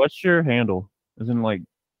like it. What's your handle? Isn't it like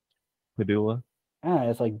Padula?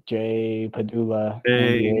 It's like J Padula.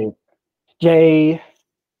 J. J.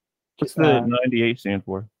 What's the 98 stand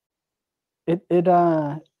for? It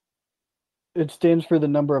stands for the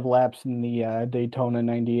number of laps in the Daytona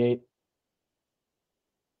 98.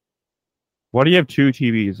 Why do you have two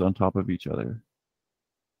TVs on top of each other?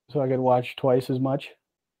 So I could watch twice as much.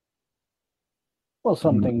 Well,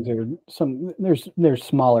 some things are there's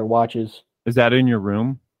smaller watches. Is that in your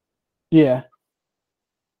room? Yeah.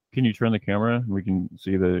 Can you turn the camera and we can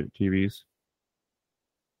see the TVs?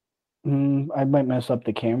 I might mess up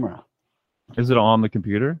the camera. Is it on the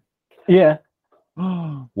computer? Yeah.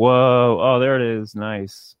 Whoa. Oh, there it is.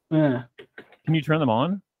 Nice. Yeah. Can you turn them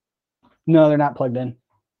on? No, they're not plugged in.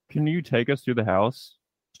 Can you take us through the house?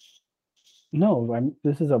 No,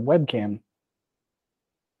 this is a webcam.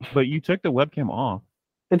 But you took the webcam off.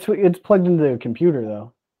 It's plugged into the computer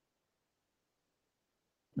though.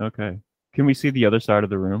 Okay. Can we see the other side of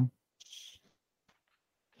the room?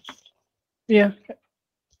 Yeah.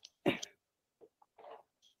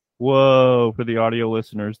 Whoa, for the audio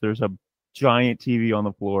listeners, there's a giant TV on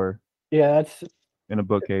the floor. Yeah, that's in a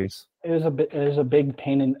bookcase. There's a big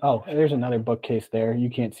pain in. Oh, there's another bookcase there. You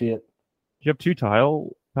can't see it. Do you have two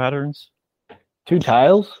tile patterns? Two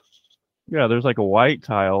tiles? Yeah, there's like a white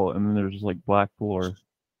tile and then there's like black floor.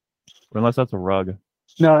 Unless that's a rug.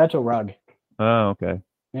 No, that's a rug. Oh, okay.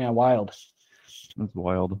 Yeah, wild. That's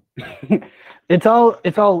wild. It's all.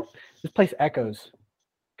 This place echoes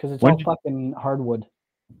because it's When all did, fucking hardwood.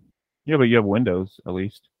 yeah, but you have windows at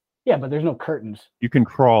least. Yeah, but there's no curtains. You can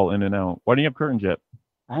crawl in and out. Why do you have curtains yet?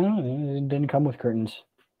 I don't know. It didn't come with curtains.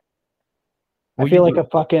 I Well, feel like a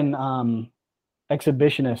fucking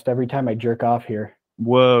exhibitionist every time I jerk off here.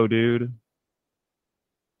 Whoa, dude.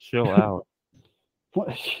 Chill out.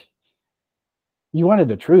 What? You wanted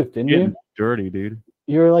the truth, didn't Getting you? dirty, dude.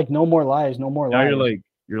 You were like, no more lies, no more Now lies.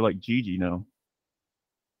 you're like Gigi now.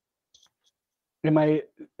 Am I?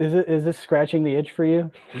 Is this scratching the itch for you?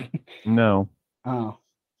 No. Oh.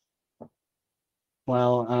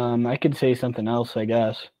 Well, I could say something else, I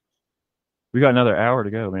guess. We got another hour to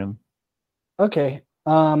go, man. Okay.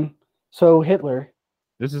 So Hitler.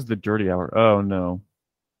 This is the dirty hour. Oh no.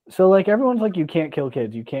 So like everyone's like, you can't kill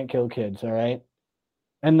kids. You can't kill kids. All right.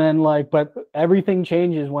 And then like, but everything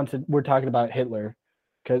changes once we're talking about Hitler,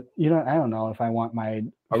 because I don't know if I want my.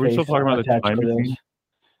 Are we still talking about the time machine?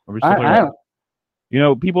 Are we still talking about?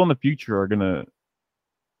 People in the future are gonna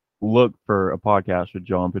look for a podcast with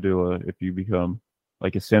John Padula if you become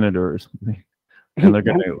like a senator or something, and they're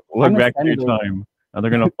gonna look back to your time and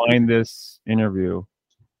they're gonna find this interview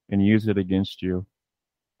and use it against you.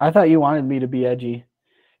 I thought you wanted me to be edgy.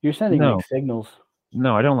 You're sending mixed signals.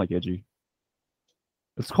 No, I don't like edgy.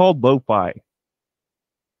 It's called lo-fi.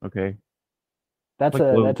 Okay. That's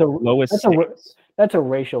like that's a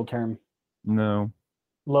racial term. No.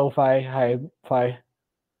 Lo-fi, hi-fi.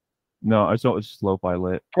 No, it's just lo-fi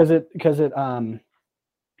lit. Because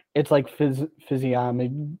it's like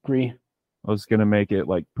physiognomy. I was gonna make it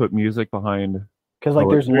like put music behind. Because like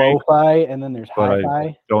there's lo-fi and then there's hi-fi.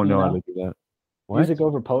 I don't know how to do that. What? Music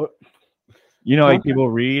over like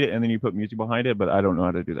people read and then you put music behind it, but I don't know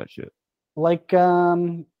how to do that shit. Like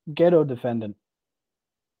Ghetto Defendant.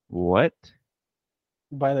 What?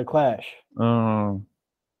 By The Clash. Oh. What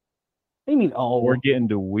do you mean, oh? We're getting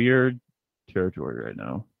to weird territory right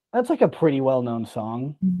now. That's like a pretty well-known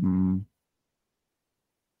song. Mm-hmm.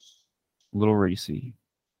 A little racy.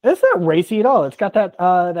 It's not racy at all. It's got that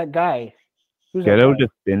guy. Who's Ghetto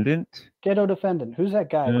Defendant? Ghetto Defendant. Who's that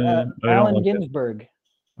guy? Allen Ginsberg.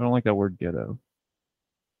 I don't like that word ghetto.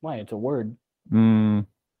 Why? It's a word. He's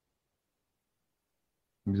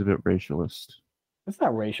a bit racialist. It's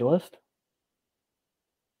not racialist.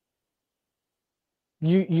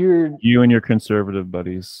 You and your conservative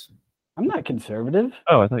buddies. I'm not conservative.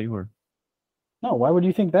 Oh, I thought you were. No, why would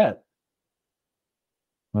you think that?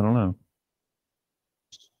 I don't know.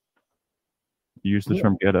 You used the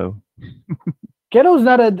term ghetto. Ghetto's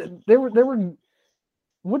not a. There were.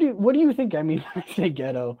 What do you think I mean when I say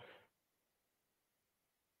ghetto?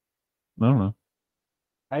 I don't know.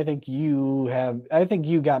 I think you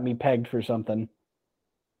got me pegged for something.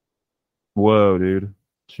 Whoa, dude.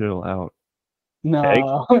 Chill out.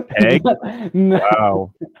 No. Peg? No.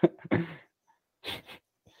 Wow.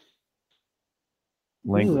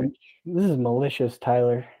 Language. This is malicious,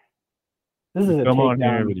 Tyler. This is a come on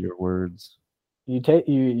here with your words. You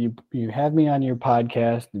have me on your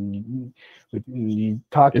podcast and you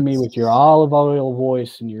talk to me with your olive oil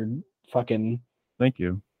voice and your fucking. Thank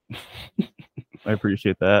you. I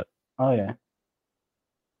appreciate that. Oh yeah.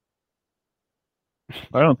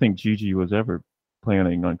 I don't think Gigi was ever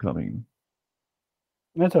planning on coming.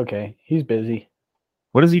 That's okay. He's busy.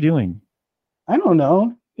 What is he doing? I don't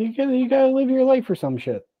know. You gotta live your life for some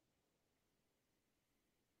shit.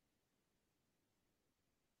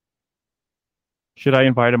 Should I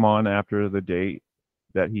invite him on after the date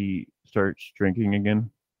that he starts drinking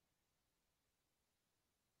again?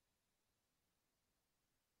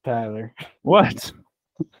 Tyler. What?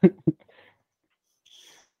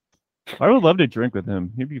 I would love to drink with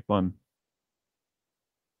him. He'd be fun.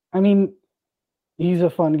 I mean, he's a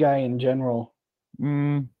fun guy in general.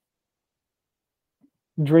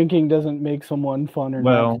 Drinking doesn't make someone fun or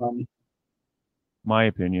not fun. My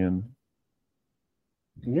opinion.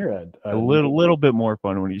 You're a little bit more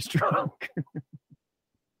fun when he's drunk.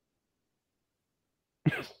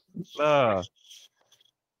 God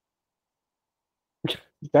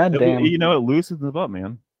damn. It loosens him up,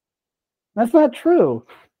 man. That's not true.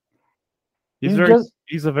 He's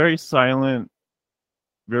a very silent,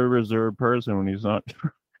 very reserved person when he's not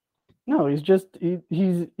drunk. No,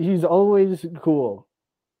 he's always cool.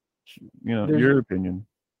 Your opinion.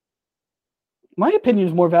 My opinion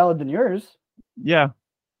is more valid than yours. Yeah,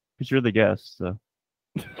 because you're the guest. So.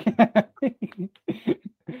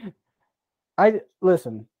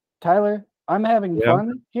 Listen, Tyler. I'm having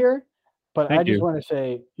fun here. But Thank I just you. want to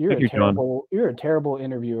say you're Thank a you, John. terrible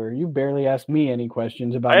interviewer. You barely asked me any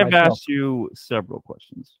questions about I have myself. asked you several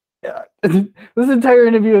questions. Yeah. This entire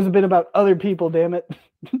interview has been about other people, damn it.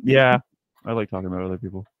 Yeah, I like talking about other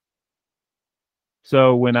people.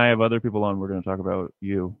 So when I have other people on, we're going to talk about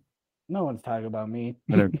you. No one's talking about me.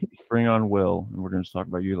 I'm going to bring on Will, and we're going to talk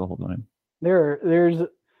about you the whole time. There's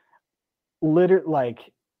like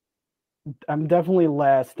I'm definitely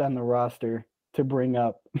last on the roster to bring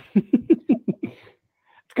up.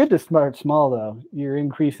 It's good to start small though. You're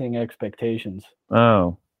increasing expectations.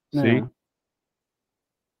 Oh, see? Yeah.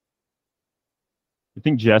 You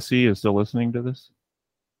think Jesse is still listening to this?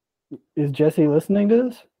 Is Jesse listening to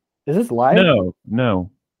this? Is this live?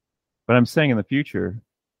 No. But I'm saying in the future,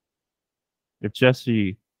 if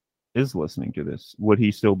Jesse is listening to this, would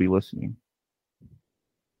he still be listening?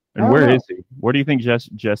 And where is he? Where do you think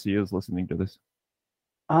Jesse is listening to this?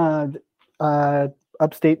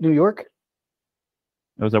 Upstate New York.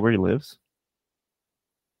 Oh, is that where he lives?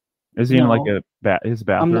 Is he in like his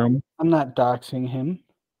bathroom? I'm not doxing him.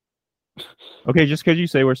 Okay, just because you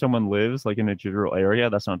say where someone lives, like in a general area,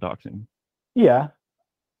 that's not doxing. Yeah.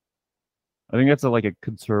 I think that's like a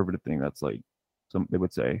conservative thing. That's like they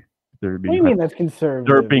would say. What do you mean that's conservative?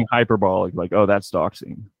 They're being hyperbolic, like, oh, that's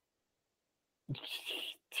doxing.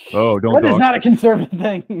 Oh, don't. That is not a conservative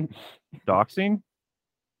thing. Doxing?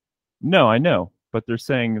 No, I know, but they're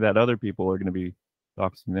saying that other people are going to be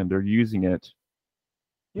doxing them. They're using it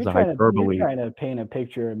as a hyperbole. You're trying to paint a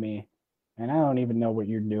picture of me, and I don't even know what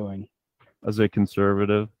you're doing. As a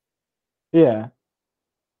conservative? Yeah.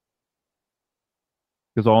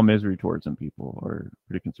 Because all misery tourism people are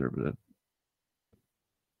pretty conservative.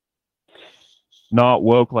 Not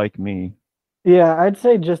woke like me. Yeah, I'd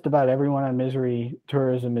say just about everyone on misery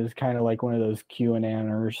tourism is kind of like one of those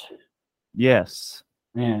QAners. Yes.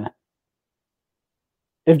 Yeah.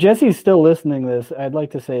 If Jesse's still listening to this, I'd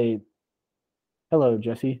like to say hello,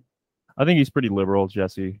 Jesse. I think he's pretty liberal,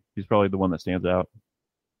 Jesse. He's probably the one that stands out.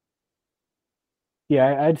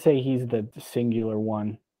 Yeah, I'd say he's the singular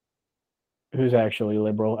one who's actually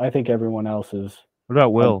liberal. I think everyone else is. What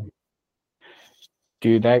about Will?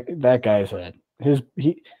 Dude, that guy's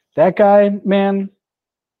that guy, man.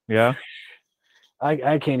 Yeah.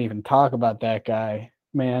 I can't even talk about that guy,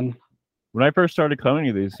 man. When I first started coming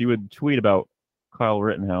to these, he would tweet about Kyle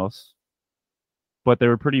Rittenhouse, but they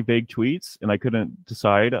were pretty vague tweets, and I couldn't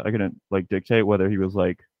decide. I couldn't like dictate whether he was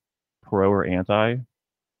like pro or anti.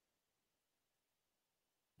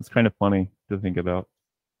 It's kind of funny to think about,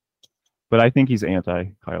 but I think he's anti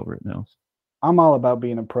Kyle Rittenhouse. I'm all about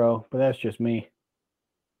being a pro, but that's just me.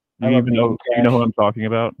 You know who I'm talking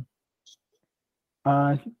about?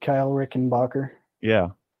 Kyle Rickenbacker. Yeah.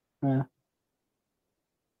 Yeah.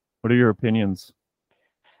 What are your opinions?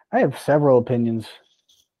 I have several opinions.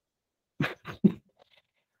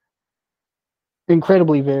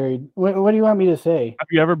 Incredibly varied. What do you want me to say? Have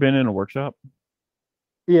you ever been in a workshop?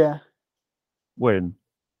 Yeah. When?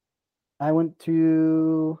 I went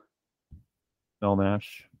to Mel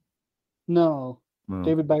Nash. No.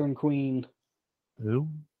 David Byron Queen. Who?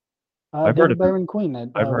 I've heard of Byron Queen at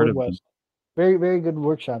I've heard Woodwest. Very, very good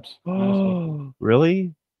workshops. Oh,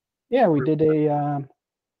 really? Yeah, we did it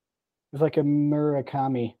was like a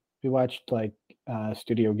Murakami. We watched like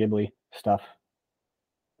Studio Ghibli stuff.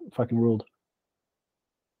 Fucking ruled.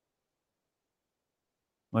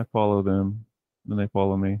 I follow them, then they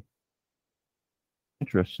follow me.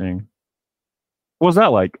 Interesting. What was that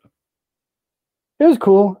like? It was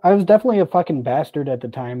cool. I was definitely a fucking bastard at the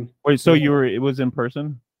time. Wait, so it was in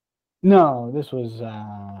person? No, this was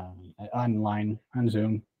online on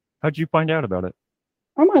Zoom. How'd you find out about it?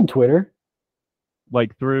 I'm on Twitter.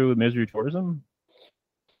 Like through Misery Tourism?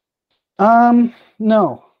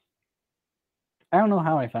 No. I don't know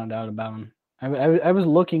how I found out about him. I was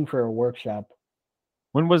looking for a workshop.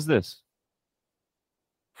 When was this?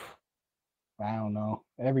 I don't know.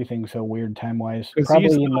 Everything's so weird time-wise.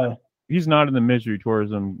 Probably he's not in the Misery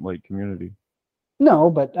Tourism like community. No,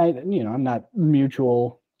 but I'm not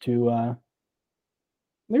mutual to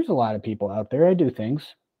there's a lot of people out there. I do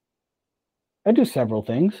things. I do several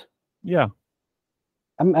things. Yeah.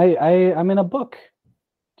 I'm in a book.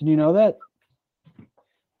 Did you know that?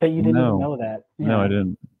 Bet you didn't even know that. Yeah. No, I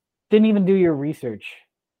didn't. Didn't even do your research.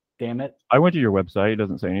 Damn it. I went to your website. It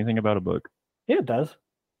doesn't say anything about a book. Yeah, it does.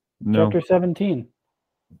 No. Chapter 17.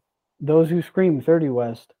 Those Who Scream, 30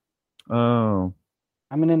 West. Oh.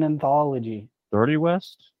 I'm in an anthology. 30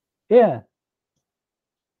 West? Yeah.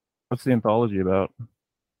 What's the anthology about?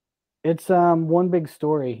 It's one big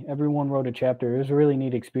story. Everyone wrote a chapter. It was a really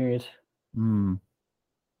neat experience.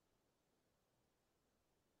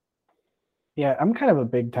 Yeah, I'm kind of a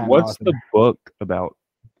big time What's author. the book about?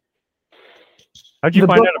 How'd you The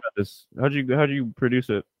find book out about this? How'd you produce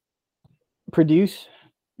it? produce.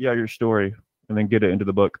 Yeah, your story, and then get it into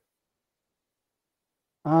the book.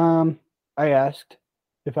 I asked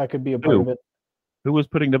if I could be a part Who? of it. Who was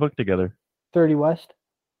putting the book together? 30 West.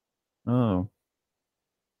 Oh,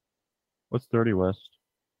 what's 30 West?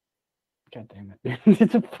 God damn it.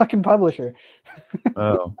 It's a fucking publisher.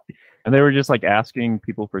 Oh, and they were just like asking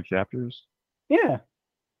people for chapters. Yeah.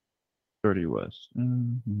 30 West.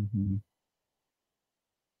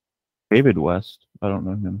 David West. I don't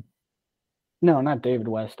know him. No, not David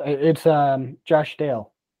West. It's Josh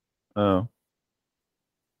Dale. Oh,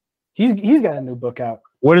 He's got a new book out.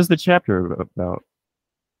 what is the chapter about?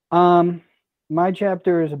 My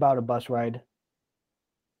chapter is about a bus ride.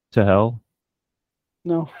 To hell?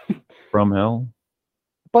 No, From hell?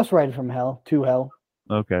 bus ride from hell to hell.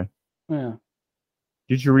 Okay. Yeah.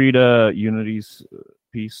 Did you read Unity's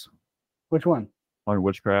piece Which one? on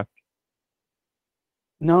witchcraft?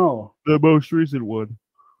 No, The most recent one.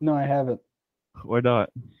 no, I haven't. Why not?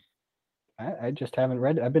 I just haven't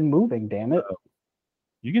read it. I've been moving. Damn it.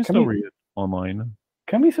 You can Come still here. read it online.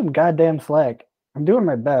 Cut me some goddamn slack. I'm doing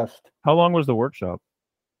my best. How long was the workshop?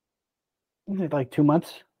 Like 2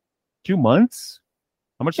 months. 2 months?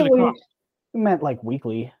 How much did it cost? We meant like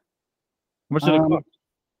weekly. How much did it cost?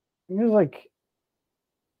 It was like,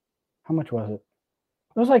 how much was it?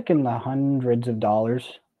 It was like in the hundreds of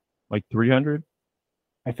dollars, Like 300?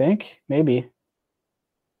 I think, maybe.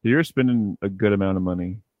 You're spending a good amount of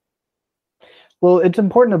money. Well, it's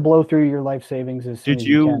important to blow through your life savings as soon as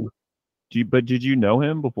you can. But did you know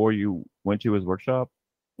him before you went to his workshop?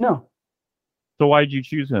 No, So why did you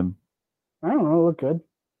choose him? I don't know. It looked good.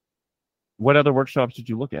 What other workshops did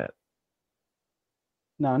you look at?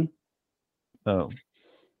 None. Oh.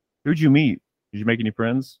 Who'd you meet? Did you make any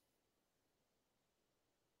friends?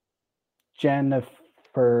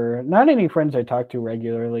 Jennifer. Not any friends I talk to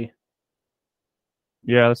regularly.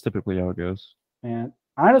 Yeah, that's typically how it goes. And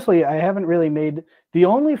honestly, I haven't really made. The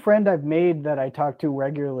only friend I've made that I talk to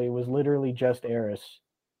regularly was literally just Eris.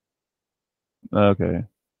 Okay.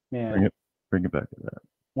 Yeah. Bring it back to that.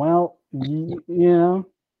 Well, you know,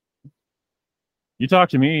 You talk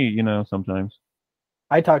to me, sometimes.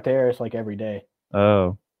 I talk to Eris like every day.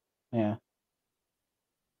 Oh. Yeah.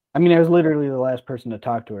 I mean, I was literally the last person to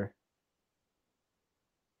talk to her.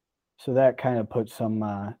 So that kind of put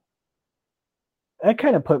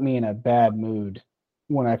me in a bad mood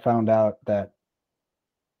when I found out that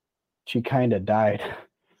she kind of died.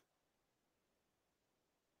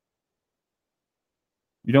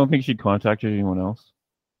 You don't think she'd contacted anyone else?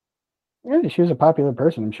 Yeah, she was a popular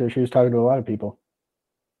person. I'm sure she was talking to a lot of people.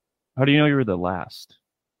 How do you know you were the last?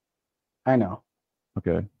 I know.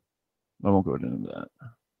 Okay. I won't go into that.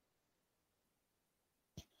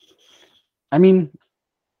 I mean,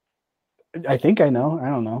 I think I know. I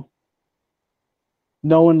don't know.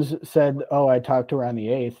 No one's said, oh, I talked to her on the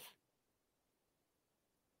 8th.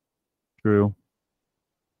 True.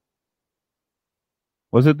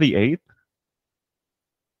 Was it the 8th?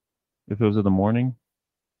 If it was in the morning?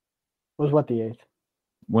 Was what, the 8th?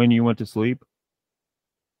 When you went to sleep?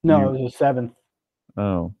 No, it was the 7th.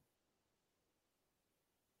 Oh.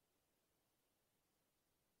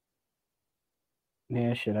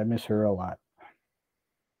 Yeah, shit, I miss her a lot.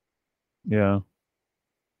 Yeah.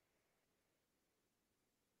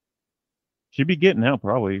 She'd be getting out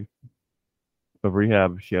probably of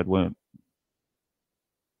rehab if she had went.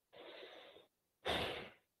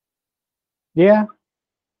 Yeah.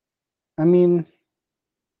 I mean,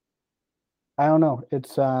 I don't know.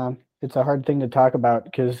 It's a hard thing to talk about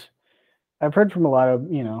because I've heard from a lot of,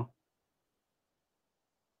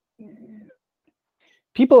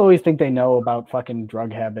 people always think they know about fucking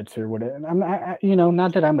drug habits or whatever.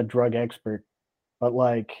 Not that I'm a drug expert, but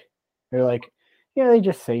like, they're like, yeah, they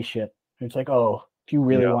just say shit. It's like, oh, if you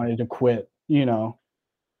really wanted to quit, Yeah.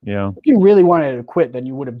 if you really wanted to quit, then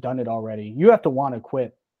you would have done it already. You have to want to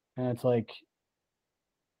quit. And it's like,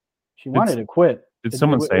 she wanted to quit. Did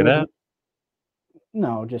someone say that?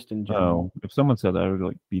 No, just in general. Oh, if someone said that, I would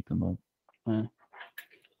like beat them up. Yeah.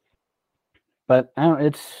 But I don't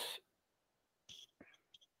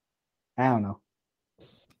know.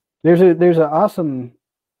 There's an awesome.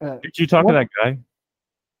 Did you talk to that guy?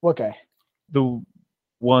 What guy? The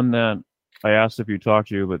one that I asked if you talked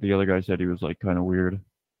to, but the other guy said he was like kind of weird.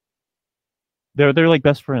 They're like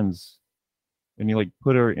best friends, and he like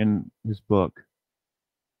put her in his book.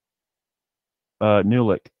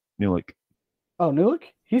 Newlick. Oh, Newlick?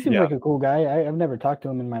 He seems Yeah. like a cool guy. I've never talked to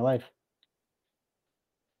him in my life.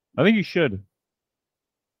 I think you should.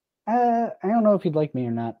 I don't know if he'd like me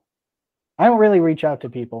or not. I don't really reach out to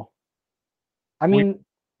people. I mean,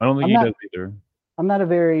 I don't think he does either. I'm not a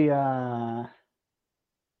very.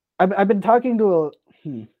 I've been talking to a.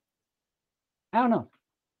 I don't know.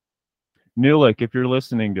 Nulik, if you're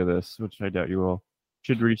listening to this, which I doubt you will,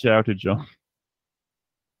 should reach out to John.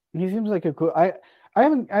 He seems like a cool. I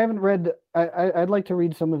haven't read. I'd like to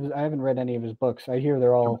read some of his. I haven't read any of his books. I hear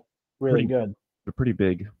they're all really good. They're pretty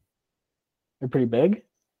big. They're pretty big.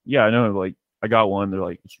 Yeah, I know. Like I got one. They're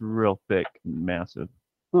like it's real thick and massive.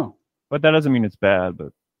 Oh, but that doesn't mean it's bad.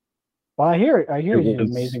 But well, I hear he's an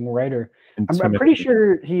amazing writer. I'm pretty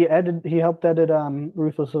sure he helped edit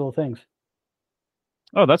Ruthless Little Things.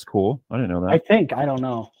 Oh, that's cool. I didn't know that. I think. I don't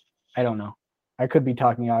know. I could be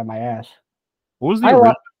talking out of my ass. What was the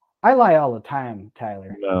original? I lie all the time,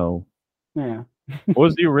 Tyler. No. Yeah. What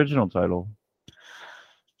was the original title?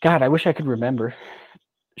 God, I wish I could remember.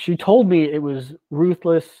 She told me it was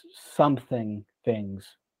Ruthless Something Things.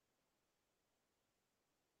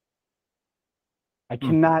 I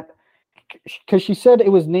cannot, because she said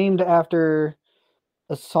it was named after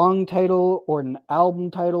a song title or an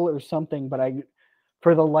album title or something, but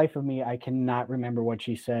for the life of me, I cannot remember what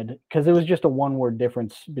she said because it was just a one-word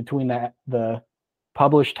difference between the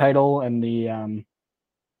published title and the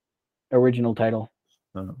original title.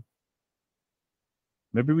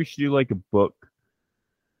 Maybe we should do like a book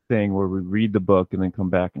thing where we read the book and then come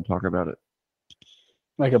back and talk about it.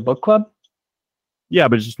 Like a book club? Yeah,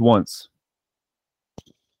 but just once.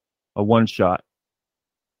 A one shot.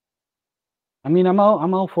 I mean, I'm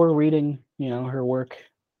all for reading, her work.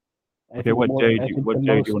 Okay, what day do you want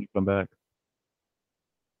to come back?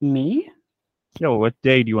 Me? Yeah, well, what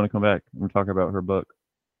day do you want to come back and talk about her book?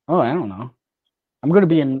 Oh, I don't know. I'm going to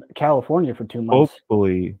be in California for 2 months.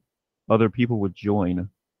 Hopefully, other people would join.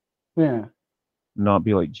 Yeah. Not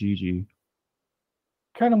be like Gigi.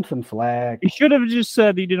 Cut him some slack. He should have just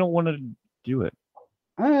said he didn't want to do it.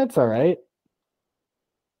 That's all right.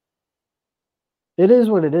 It is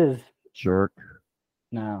what it is. Jerk.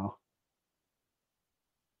 No.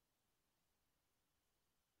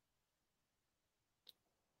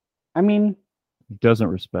 I mean, he doesn't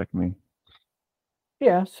respect me.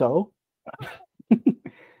 Yeah, so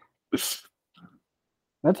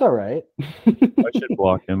that's all right. I should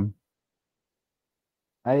block him.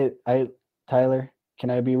 Tyler, can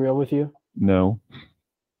I be real with you? No.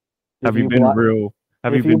 Have you been real?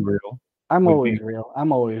 Have you been real? I'm always real.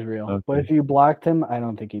 Okay. But if you blocked him, I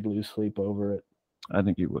don't think he'd lose sleep over it. I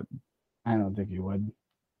think he would. I don't think he would.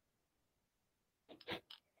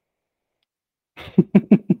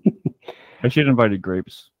 I should have invited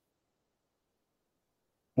Grapes.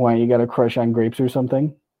 Why, you got a crush on Grapes or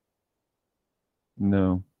something?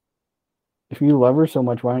 No. If you love her so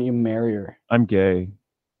much, why don't you marry her? I'm gay.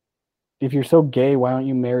 If you're so gay, why don't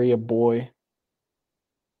you marry a boy?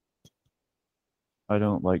 I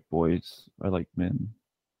don't like boys. I like men.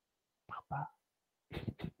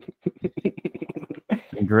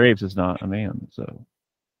 And Graves is not a man, so.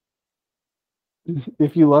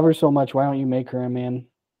 If you love her so much, why don't you make her a man?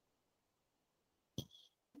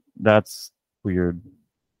 That's weird.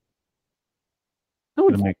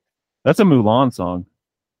 No, that's a Mulan song.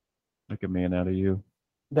 Make a man out of you.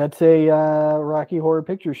 That's a Rocky Horror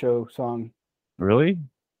Picture Show song. Really?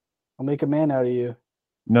 I'll make a man out of you.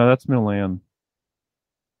 No, that's Mulan.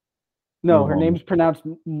 No, her name's pronounced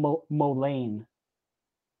Molane.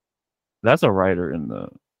 That's a writer in the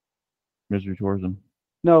Misery Tourism.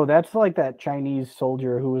 No, that's like that Chinese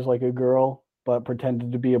soldier who was like a girl but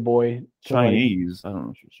pretended to be a boy. Chinese? I don't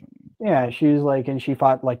know if she's Chinese. Yeah, she's like, and she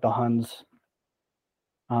fought like the Huns.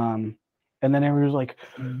 And then everyone was like,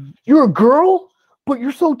 "You're a girl, but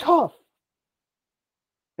you're so tough."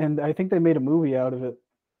 And I think they made a movie out of it.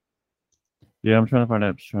 Yeah, I'm trying to find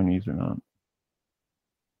out if it's Chinese or not.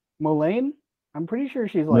 Molane? I'm pretty sure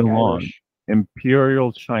she's like Mulan. Irish.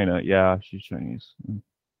 Imperial China. Yeah, she's Chinese.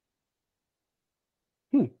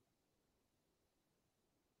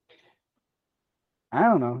 I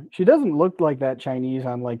don't know. She doesn't look like that Chinese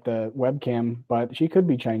on like the webcam, but she could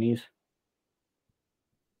be Chinese.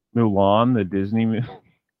 Mulan, the Disney movie.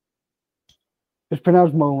 It's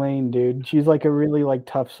pronounced Molane, dude. She's like a really like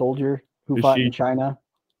tough soldier who fought in China.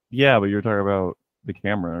 Yeah, but you're talking about the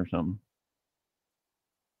camera or something.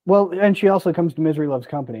 Well, and she also comes to Misery Loves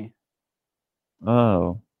Company.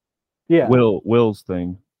 Oh. Yeah. Will's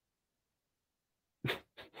thing. Do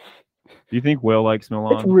you think Will likes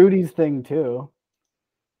Mulan? It's Rudy's thing too.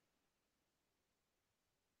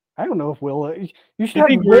 I don't know if Will. You should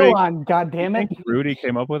have Will on. God damn it! Rudy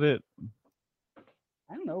came up with it.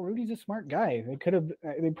 I don't know. Rudy's a smart guy. They could have.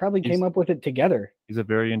 They probably came up with it together. He's a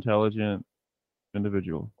very intelligent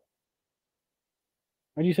individual.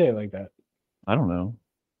 Why'd you say it like that? I don't know.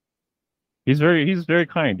 He's very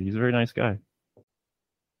kind. He's a very nice guy.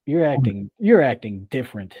 You're acting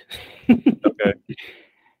different. Okay.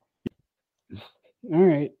 All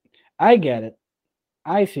right. I get it.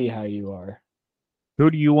 I see how you are. Who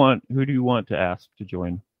do you want to ask to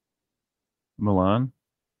join? Mulan?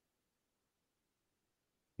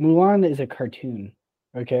 Mulan is a cartoon.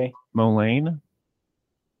 Okay. Mulane?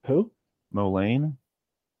 Who? Mulane?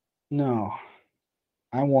 No.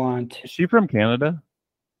 I want Is she from Canada?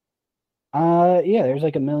 yeah, there's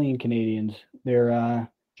like a million Canadians. They're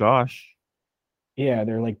Josh. yeah,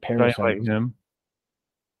 they're like Should I invite parasites. him?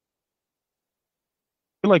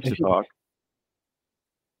 He likes to If you- talk.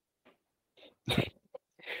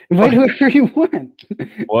 Invite whoever you want.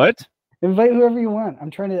 What? Invite whoever you want.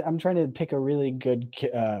 I'm trying to pick a really good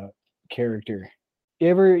character. You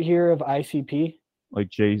ever hear of ICP? Like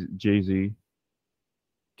Jay-Z.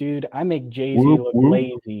 Dude, I make Jay-Z Whoop, look whoop.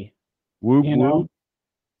 lazy. Whoop You know? whoop.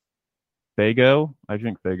 Fago? I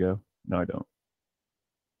drink Fago. No, I don't.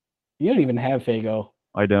 You don't even have Fago.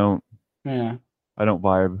 I don't. Yeah. I don't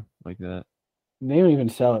vibe like that. They don't even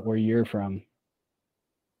sell it where you're from.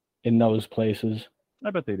 In those places. I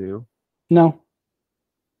bet they do. No.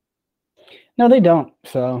 No, they don't.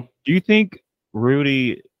 So Do you think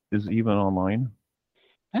Rudy is even online?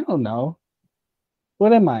 I don't know.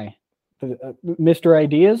 What am I? Mr.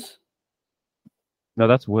 Ideas? No,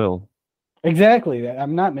 that's Will. Exactly.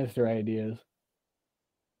 I'm not Mr. Ideas.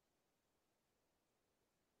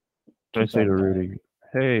 I say to Rudy,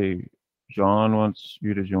 hey, John wants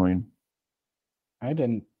you to join. I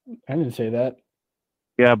didn't say that.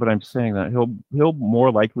 Yeah, but I'm saying that he'll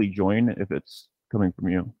more likely join if it's coming from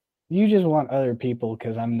you. You just want other people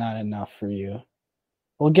because I'm not enough for you.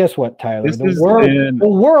 Well, guess what, Tyler? This The has world, been- the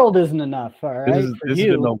world isn't enough. All right, This for has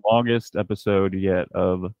you. been the longest episode yet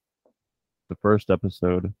of the first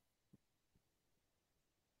episode.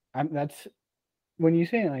 That's when you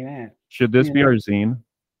say it like that. Should this be our zine?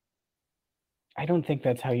 I don't think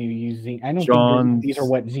that's how you use zine. I don't John's- think these are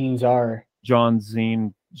what zines are. John's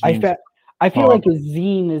zine. I feel like a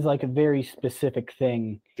zine is like a very specific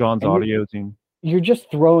thing. John's And audio zine. You're just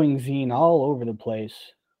throwing zine all over the place.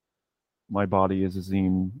 My body is a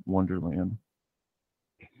zine wonderland.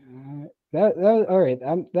 That all right.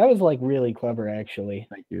 That was like really clever, actually.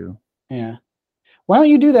 Thank you. Yeah. Why don't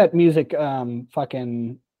you do that music,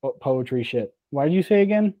 fucking poetry shit? Why did you say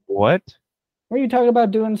again? What? Were you talking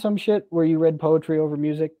about doing some shit where you read poetry over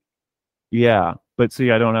music? Yeah, but see,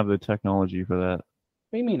 I don't have the technology for that.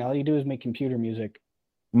 What do you mean? All you do is make computer music.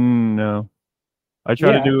 No. I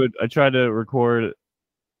tried Yeah. to do it. I tried to record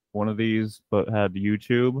one of these, but had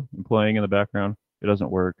YouTube playing in the background. It doesn't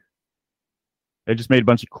work. It just made a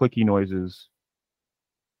bunch of clicky noises.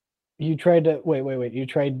 You tried to wait. You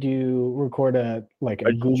tried to record a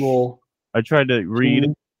Google. I tried to read.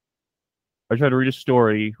 Zoom? I tried to read a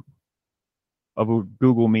story of a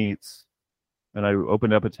Google Meets, and I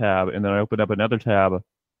opened up a tab, and then I opened up another tab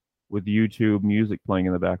with YouTube music playing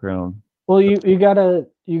in the background. Well, you gotta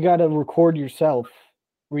record yourself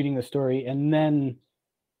reading the story, and then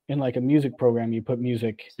in like a music program you put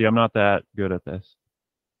music. See, I'm not that good at this.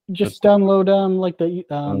 Just download like the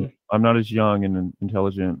I'm not as young and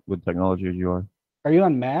intelligent with technology as you are. Are you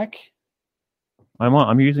on Mac?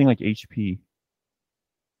 I'm using like HP.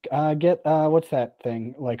 Get what's that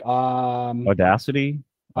thing like Audacity.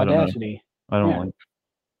 Audacity. I don't Yeah. like.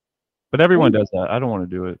 But everyone does that. I don't want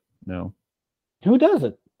to do it. No. Who does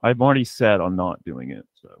it? I've already said I'm not doing it.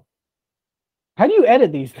 So How do you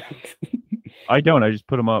edit these things? I don't. I just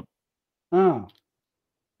put them up Oh,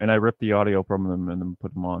 and I rip the audio from them and then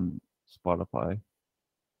put them on Spotify.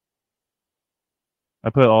 I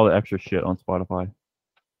put all the extra shit on Spotify,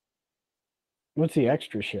 what's the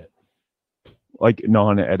extra shit? like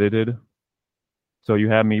non-edited. So you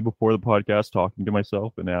have me before the podcast talking to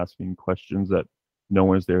myself and asking questions that no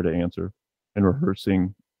one is there to answer and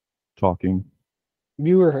rehearsing talking.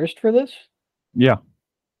 You rehearsed for this? Yeah.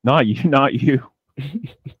 Not you, not you.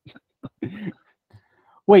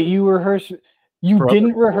 Wait, you rehearsed? You For didn't other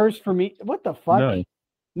people. rehearse for me? What the fuck? No.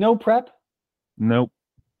 No prep? Nope.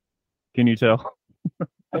 Can you tell?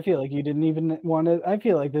 I feel like you didn't even want to. I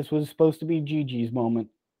feel like this was supposed to be Gigi's moment.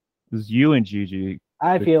 This is you and Gigi.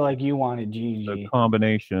 I feel like you wanted The Gigi.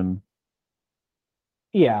 combination.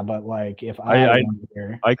 Yeah, but like if I wanted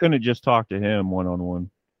her I couldn't just talk to him one-on-one.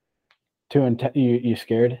 you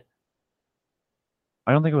scared?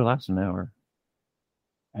 I don't think it would last an hour.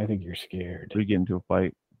 I think you're scared. We get into a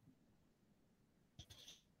fight.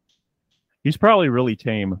 He's probably really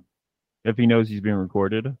tame if he knows he's being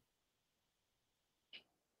recorded.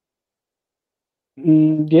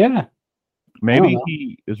 Yeah. Maybe know.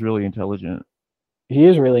 he is really intelligent He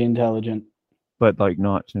is really intelligent. but like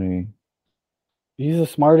not to me. He's the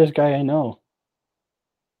smartest guy I know.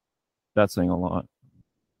 That's saying a lot.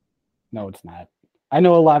 No, it's not. I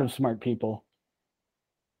know a lot of smart people.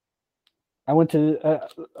 I went to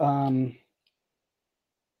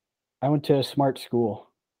a smart school.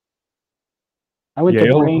 I went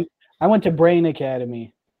Yale? to Brain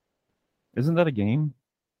Academy. Isn't that a game?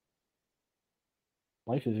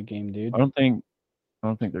 Life is a game, dude. I don't think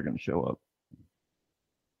they're gonna show up.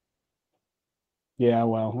 Yeah,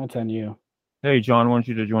 well, that's on you. Hey, John, I want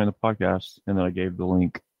you to join the podcast, and then I gave the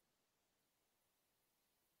link.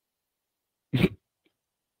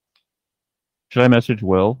 Should I message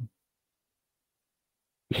Will?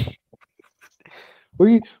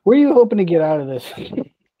 Where you hoping to get out of this? I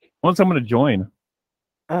want someone to join.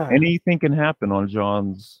 Anything can happen on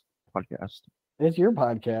John's podcast. It's your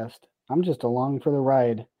podcast. I'm just along for the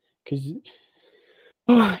ride. Cause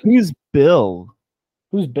who's Bill?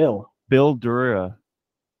 Who's Bill? Bill Dura.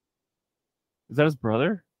 Is that his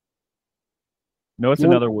brother? No, it's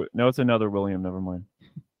another. No, it's another William. Never mind.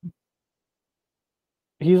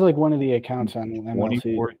 He's like one of the accounts on MLC.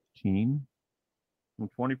 2014. From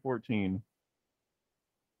 2014.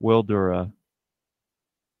 Will Dura.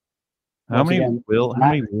 How many Will?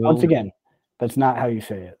 Once again, that's not how you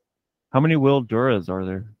say it. How many Will Duras are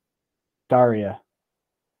there? Daria.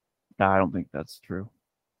 I don't think that's true.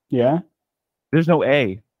 Yeah. There's no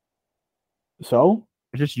A. So?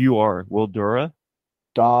 It's just UR. Will Dura?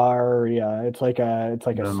 Daria. It's like a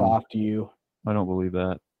soft U. I don't believe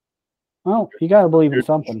that. Well, you gotta believe in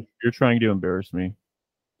something. You're trying to embarrass me.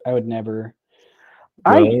 I would never.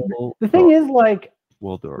 The thing is, like,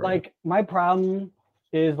 Will Dura. Like, my problem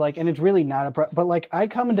is, like, and it's really not a problem, but, like, I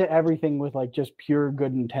come into everything with, like, just pure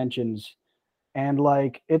good intentions. And,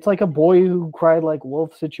 like, it's like a boy who cried like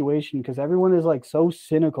wolf situation, because everyone is, like, so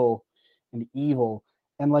cynical and evil.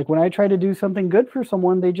 And, like, when I try to do something good for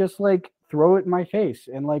someone, they just, like, throw it in my face.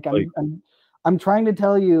 And, like, I'm trying to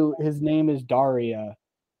tell you his name is Daria.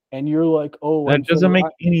 And you're like, oh, that doesn't make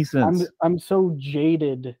any sense. I'm so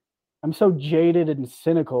jaded. I'm so jaded and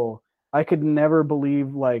cynical. I could never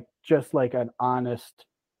believe like just like an honest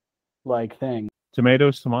like thing.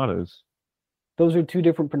 Tomatoes. Those are two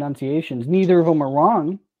different pronunciations. Neither of them are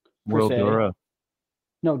wrong. Will Dura.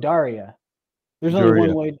 No, Daria. There's only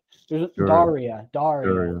one way. There's Daria.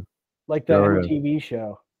 Like the MTV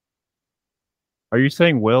show. Are you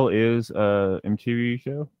saying Will is a MTV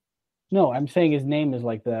show? No, I'm saying his name is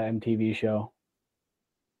like the MTV show.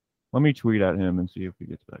 Let me tweet at him and see if he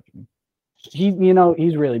gets back to me.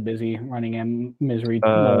 He's really busy running misery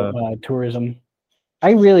tourism.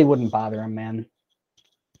 I really wouldn't bother him, man.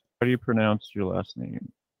 How do you pronounce your last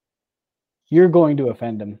name? You're going to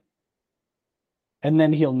offend him. And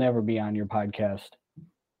then he'll never be on your podcast.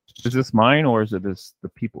 Is this mine or is it the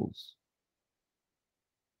people's?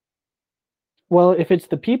 Well, if it's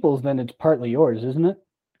the people's, then it's partly yours, isn't it?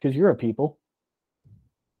 Because you're a people.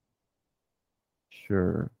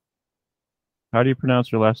 Sure. How do you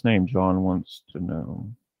pronounce your last name? John wants to know.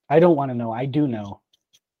 I don't want to know. I do know.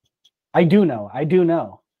 I do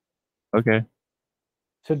know. Okay.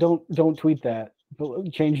 So don't tweet that.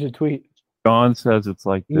 Change the tweet. John says it's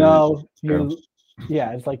like it's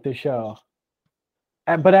like the show.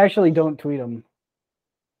 But actually, don't tweet him.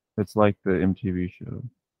 It's like the MTV show.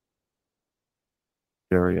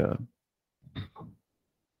 Daria.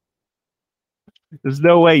 There's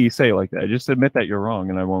no way you say it like that. Just admit that you're wrong,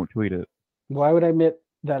 and I won't tweet it. Why would I admit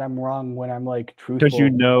that I'm wrong when I'm like truthful? Because you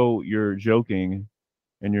know you're joking,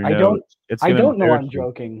 and I don't know I'm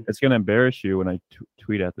joking. It's gonna embarrass you when I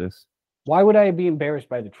tweet at this. Why would I be embarrassed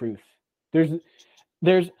by the truth? There's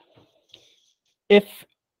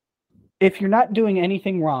if you're not doing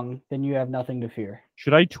anything wrong, then you have nothing to fear.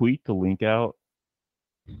 Should I tweet the link out?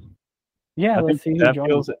 Yeah, let's see.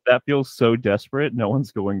 That feels so desperate. No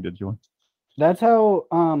one's going to join. That's how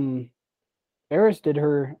Eris did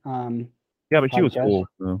her yeah, but podcast. She was cool.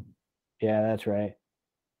 So. Yeah, that's right.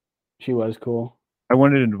 She was cool. I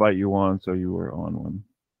wanted to invite you on, so you were on one.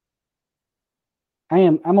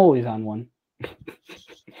 I'm always on one.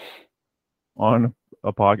 On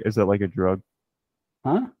a podcast? Is that like a drug?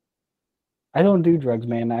 Huh? I don't do drugs,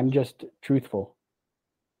 man. I'm just truthful.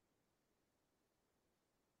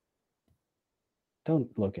 Don't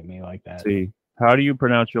look at me like that. See, how do you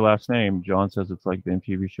pronounce your last name? John says it's like the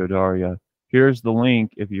MTV show Daria. Here's the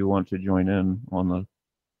link if you want to join in on the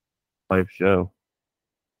live show.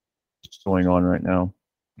 It's going on right now.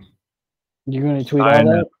 You're going to tweet all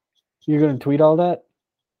that? You're going to tweet all that?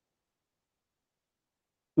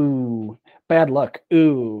 Ooh, bad luck.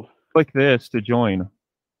 Ooh. Click this to join.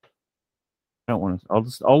 I don't want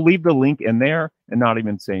to. I'll leave the link in there and not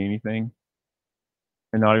even say anything,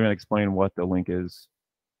 and not even explain what the link is.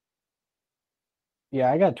 Yeah,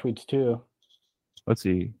 I got tweets too. Let's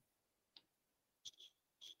see.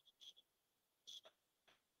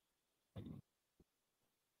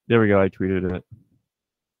 There we go. I tweeted it.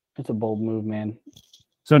 It's a bold move, man.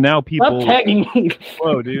 So now people. Stop tagging me.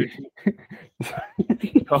 Whoa, dude.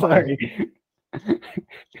 Sorry.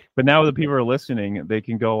 But now the people are listening, they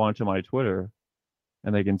can go onto my Twitter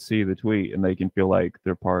and they can see the tweet and they can feel like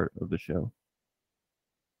they're part of the show.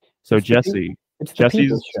 So It's the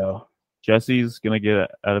people's show. Jesse's gonna get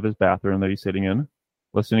out of his bathroom that he's sitting in,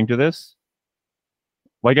 listening to this.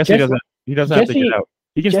 Well, I guess he doesn't have to get out.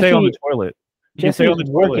 He can stay on the toilet. He can stay on the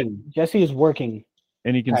toilet. Jesse is working.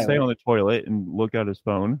 And he can stay on the toilet and look at his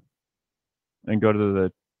phone and go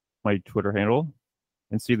to my Twitter handle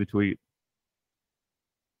and see the tweet.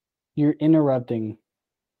 You're interrupting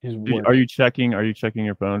his work. Are you checking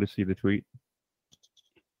your phone to see the tweet?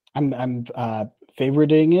 I'm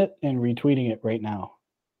favoriting it and retweeting it right now.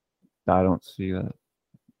 I don't see that.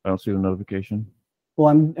 I don't see the notification.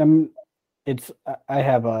 Well, I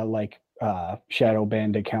have a shadow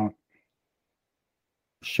banned account.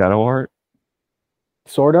 Shadow art?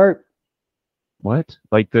 Sword art? What?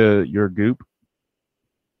 Like your goop?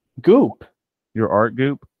 Goop. Your art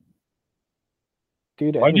goop?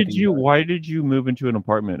 Dude, why did you move into an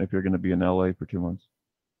apartment if you're going to be in LA for 2 months?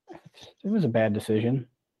 It was a bad decision.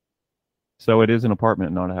 So it is an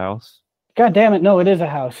apartment, not a house? God damn it, no, it is a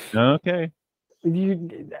house. Okay.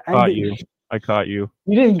 I caught you.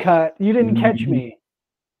 You didn't catch me.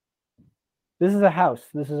 This is a house.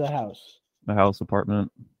 A house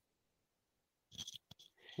apartment.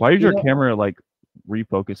 Why is your camera like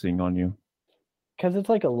refocusing on you? Because it's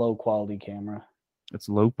like a low quality camera. It's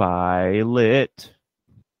lo-fi lit.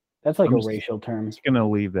 That's like a racial term. I'm just gonna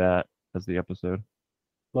leave that as the episode.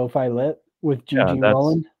 Lo-fi lit with Gigi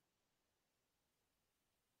Rowland.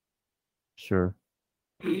 Sure.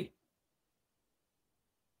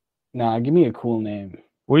 Nah, give me a cool name.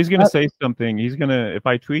 Well, he's gonna say something. If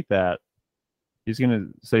I tweet that, he's gonna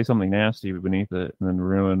say something nasty beneath it and then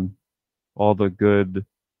ruin all the good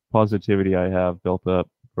positivity I have built up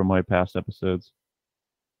from my past episodes.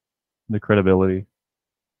 The credibility.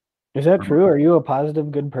 Is that true? Are you a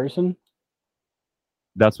positive, good person?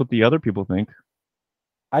 That's what the other people think.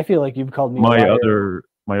 I feel like you've called me my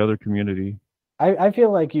other community. I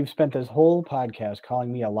feel like you've spent this whole podcast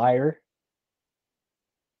calling me a liar.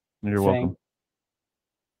 You're welcome.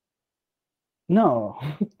 No.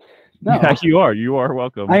 Yeah, you are. You are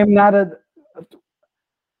welcome. I am not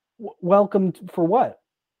welcome for what?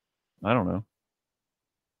 I don't know.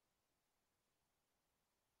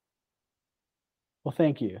 Well,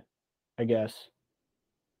 thank you, I guess.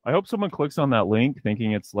 I hope someone clicks on that link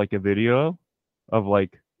thinking it's like a video of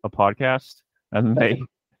like a podcast, and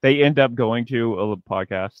they end up going to a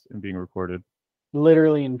podcast and being recorded.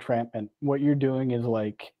 Literally entrapment. What you're doing is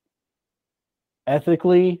like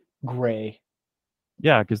ethically gray.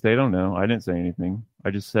 Yeah, because they don't know. I didn't say anything. I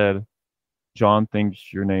just said, John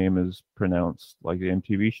thinks your name is pronounced like the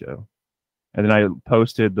MTV show. And then I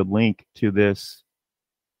posted the link to this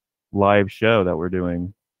live show that we're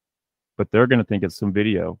doing. But they're going to think it's some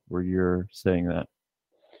video where you're saying that.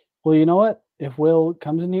 Well, you know what? If Will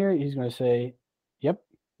comes in here, he's going to say, yep.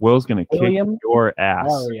 Will's going to kick your ass.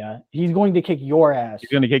 Oh, yeah. He's going to kick your ass. He's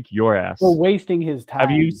going to kick your ass. For wasting his time.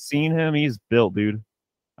 Have you seen him? He's built, dude.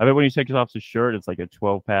 I bet when he takes off his shirt, it's like a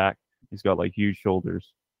 12-pack. He's got like huge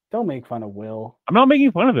shoulders. Don't make fun of Will. I'm not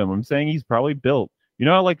making fun of him. I'm saying he's probably built. You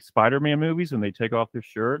know how like Spider-Man movies when they take off their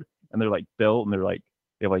shirt and they're like built and they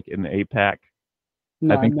have like an 8-pack?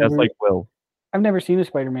 No, I think that's like Will. I've never seen a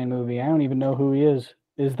Spider-Man movie. I don't even know who he is.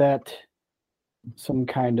 Is that some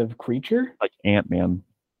kind of creature? Like Ant-Man.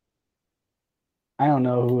 I don't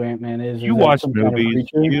know who Ant-Man is. You watch movies.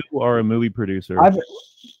 You are a movie producer.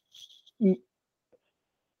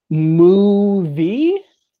 Movie?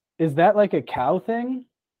 Is that like a cow thing?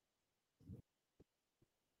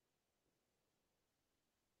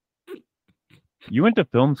 You went to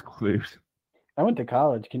film school. I went to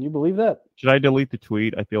college. Can you believe that? Should I delete the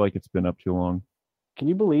tweet? I feel like it's been up too long. Can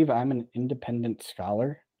you believe I'm an independent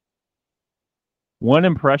scholar? One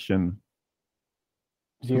impression.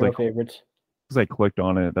 0 favorites. Because I clicked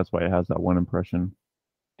on it. That's why it has that one impression.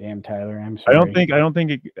 Damn, Tyler, I'm sorry. I don't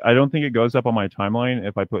think it goes up on my timeline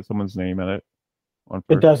if I put someone's name in it.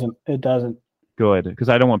 It doesn't. It doesn't. Good, because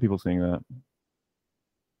I don't want people seeing that.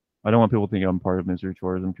 I don't want people thinking I'm part of Misery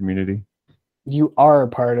Tourism community. You are a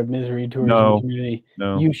part of Misery Tourism community.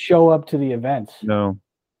 No. You show up to the events. No.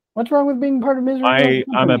 What's wrong with being part of Misery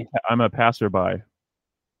Tourism? I'm a passerby.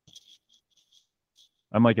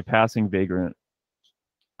 I'm like a passing vagrant.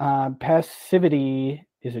 Passivity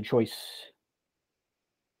is a choice.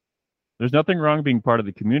 There's nothing wrong being part of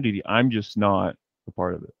the community. I'm just not a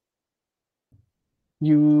part of it.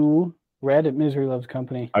 You read at Misery Loves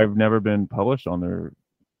Company. I've never been published on their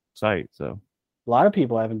site, so. A lot of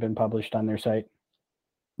people haven't been published on their site.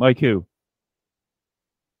 Like who?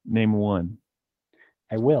 Name one.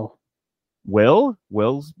 I will. Will?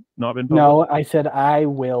 Will's not been published? No, I said I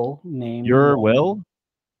will name Your one. Will?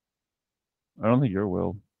 I don't think your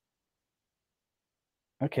Will.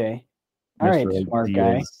 Okay. All right, Mr. smart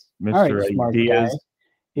Ideas. guy. Mr. All right, smart guy. Ideas.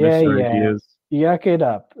 Yeah, Mr. yeah. Ideas. Yuck it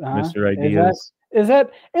up. Mr. Ideas. Is that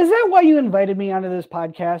why you invited me onto this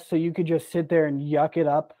podcast? So you could just sit there and yuck it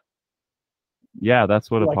up Yeah,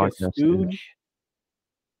 that's what like a a podcast stooge?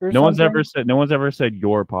 is. No one's ever said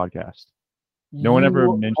your podcast. No one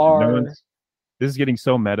ever mentioned. This is getting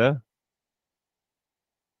so meta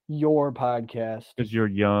your podcast. because you're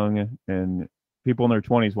young and people in their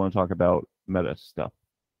 20s want to talk about meta stuff.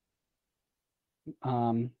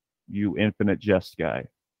 You Infinite Jest guy.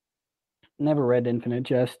 Never read Infinite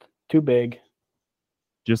Jest. Too big.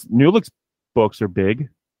 Just New Look's books are big.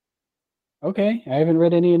 Okay, I haven't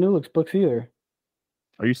read any of New Look's books either.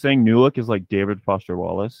 Are you saying New Look is like David Foster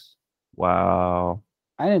Wallace? Wow.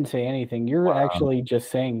 I didn't say anything. You're actually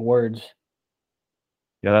just saying words.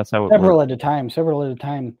 Yeah, that's how it Several works. at a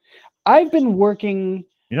time. I've been working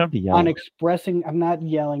You don't have to yell. on expressing. I'm not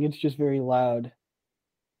yelling. It's just very loud,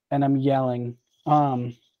 and I'm yelling.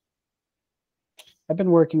 I've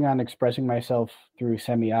been working on expressing myself through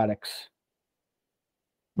semiotics.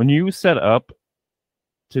 When you set up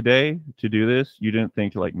today to do this, you didn't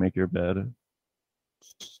think to like make your bed.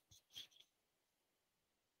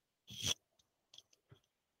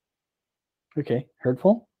 Okay,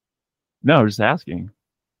 hurtful? No, just asking.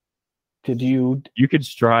 Did you? You could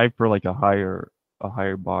strive for like a higher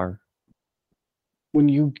bar. When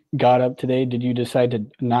you got up today, did you decide to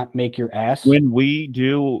not make your ass? When we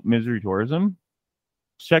do misery tourism,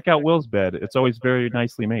 check out Will's bed. It's always very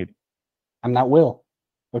nicely made. I'm not Will.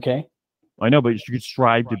 Okay. I know, but you could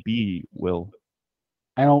strive to be Will.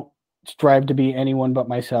 I don't strive to be anyone but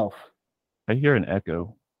myself. I hear an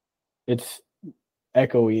echo. It's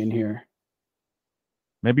echoey in here.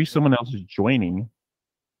 Maybe someone else is joining.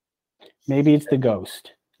 Maybe it's the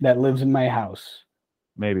ghost that lives in my house.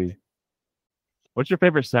 Maybe. What's your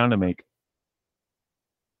favorite sound to make?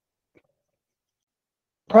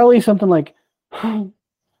 Probably something like,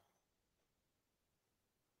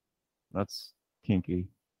 That's kinky.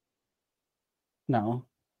 no.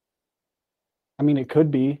 I mean, it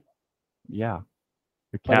could be, Yeah.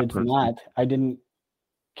 The but cat it's person. not. I didn't.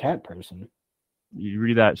 Cat person. You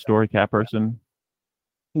read that story, Cat Person?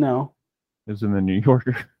 No. Is in the New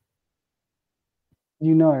Yorker.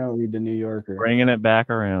 You know I don't read the New Yorker. Bringing it back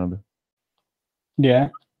around. Yeah.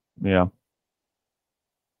 Yeah.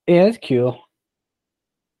 Yeah, it's cool.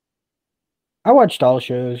 I watched all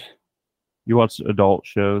shows. You watch adult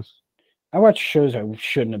shows? I watched shows I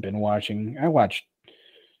shouldn't have been watching. I watched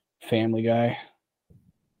Family Guy.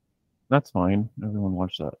 That's fine. Everyone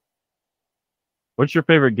watch that. What's your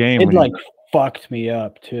favorite game? It like fucked me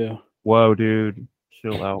up too. Whoa, dude.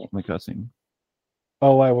 Chill out with the cussing.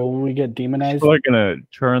 Oh, why will we get demonized? We're gonna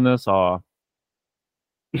turn this off.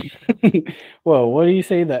 Whoa, what do you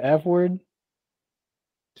say? The F word?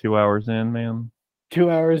 2 hours in, man. 2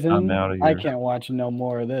 hours in? I'm out of here. I can't watch no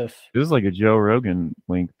more of this. This is like a Joe Rogan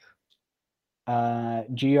length.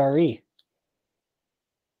 GRE.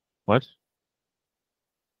 What?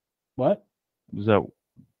 What? Is that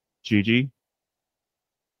Gigi?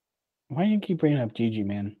 Why do you keep bringing up Gigi,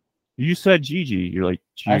 man? You said Gigi. You're like,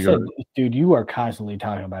 I said, dude, you are constantly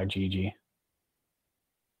talking about Gigi.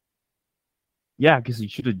 yeah, because he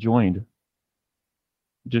should have joined.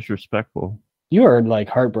 Disrespectful. You are like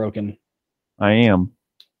heartbroken. I am.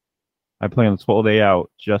 I planned this whole day out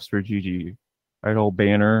just for Gigi. I had a whole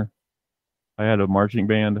banner. I had a marching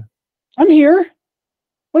band. I'm here.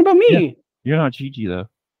 What about me? Yeah. You're not Gigi though.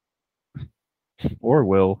 Or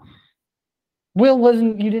Will. Will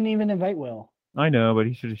wasn't. You didn't even invite Will. I know, but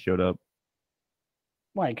he should have showed up.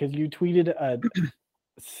 Why? Because you tweeted a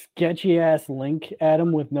sketchy ass link at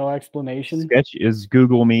him with no explanation. Sketchy is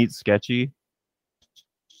Google Meet sketchy?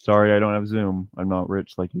 Sorry, I don't have Zoom. I'm not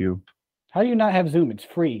rich like you. How do you not have Zoom? It's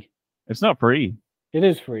free. It's not free. It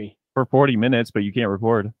is free. For 40 minutes, but you can't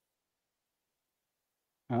record.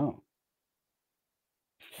 Oh.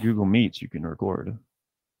 Google Meets, you can record.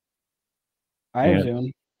 I have Yeah,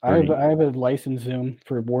 Zoom. free. I have a licensed Zoom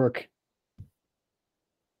for work.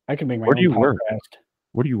 I can make my Where own do you work? podcast.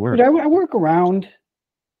 Where do you work? Dude, I work around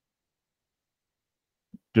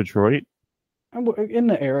Detroit? I'm in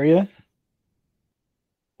the area.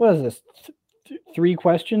 What is this? 3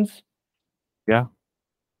 questions? Yeah.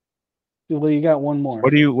 Well, you got one more.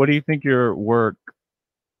 What do you think your work?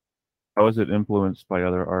 How is it influenced by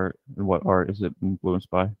other art? And what art is it influenced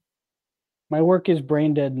by? My work is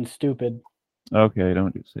brain dead and stupid. Okay,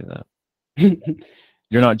 don't say that.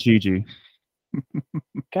 You're not Gigi.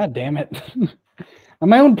 God damn it. I'm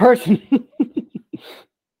my own person.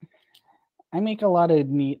 I make a lot of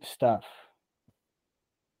neat stuff.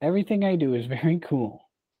 Everything I do is very cool.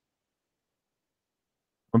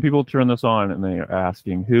 When people turn this on and they're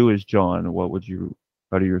asking, "Who is John?"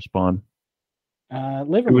 How do you respond?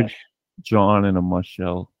 Liver Who is mush. John in a mush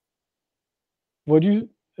shell? Would you?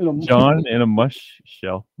 John in a mush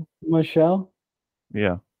shell. Mush shell?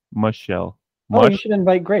 Yeah, mush shell. Oh, you Mush should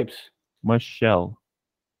invite grapes. mush shell.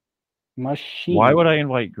 Mushy. Why would I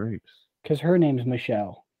invite grapes? Because her name's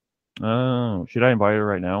Michelle. Oh, should I invite her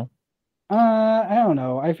right now? I don't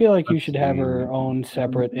know. I feel like you Let's should have see. her own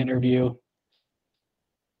separate interview.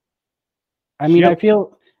 I She mean, has- I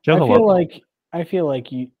feel she has a lot- you I feel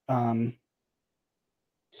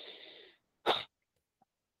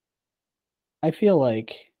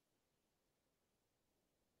like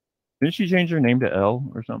Didn't she change her name to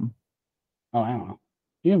L or something? I don't know.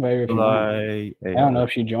 You invite her if you want. I don't know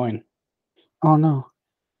if she'd join. Oh no.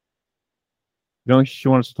 You know, she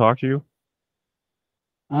wants to talk to you.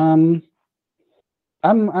 I'm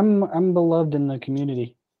beloved in the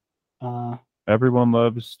community. Everyone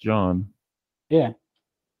loves John. Yeah.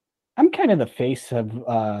 I'm kind of the face of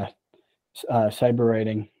cyber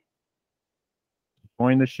writing.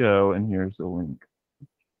 Join the show, and here's the link.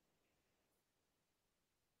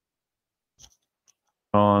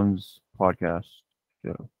 John's podcast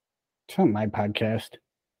show. It's not my podcast.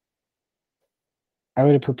 I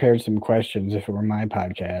would have prepared some questions if it were my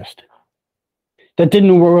podcast. That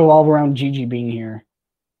didn't revolve around Gigi being here.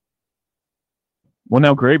 Well,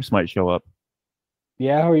 now Grapes might show up.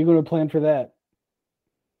 Yeah, how are you going to plan for that?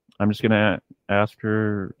 I'm just gonna ask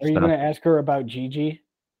her. Are you going to ask her about Gigi?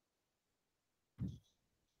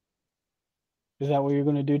 Is that what you're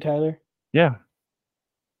going to do, Tyler? Yeah.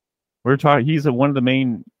 We're talking. He's one of the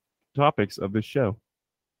main topics of this show.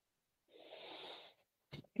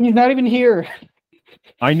 He's not even here.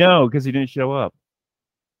 I know, because he didn't show up.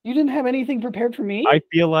 You didn't have anything prepared for me? I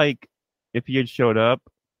feel like if he had showed up,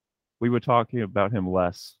 we would talk about him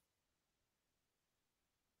less.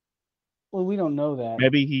 Well, we don't know that.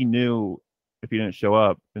 Maybe he knew if he didn't show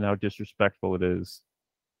up and how disrespectful it is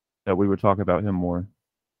that we would talk about him more.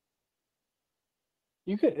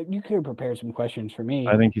 You could prepare some questions for me.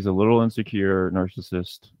 I think he's a little insecure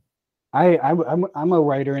narcissist. I'm a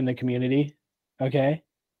writer in the community. Okay.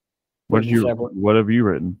 What have you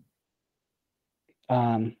written?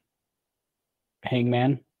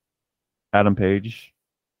 Hangman. Adam Page.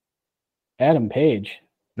 Adam Page.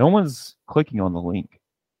 No one's clicking on the link.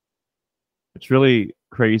 It's really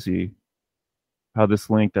crazy how this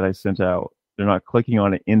link that I sent out, they're not clicking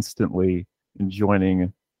on it instantly and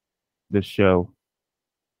joining this show.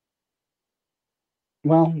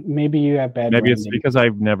 Well, maybe you have bad Maybe branding. it's because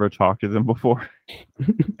I've never talked to them before.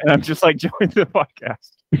 And I'm just like, join the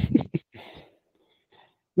podcast.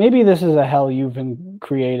 Maybe this is a hell you've been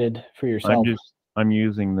created for yourself. I'm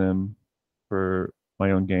using them for my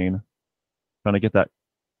own gain. Trying to get that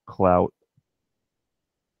clout.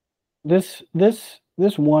 This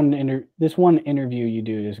one interview you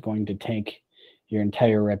do is going to tank your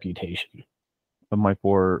entire reputation. Of my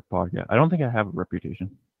 4 podcast. I don't think I have a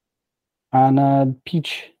reputation. On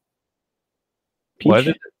Peach. What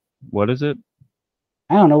is it?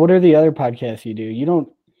 I don't know. What are the other podcasts you do?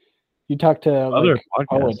 You talk to Other like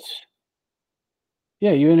podcasts. poets.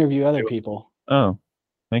 Yeah, you interview other people. Oh,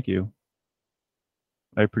 thank you.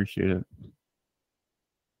 I appreciate it.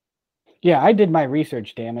 Yeah, I did my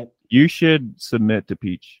research, damn it. You should submit to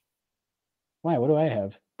Peach. Why? What do I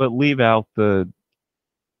have? But leave out the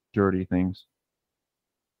dirty things.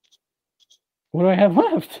 What do I have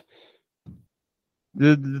left?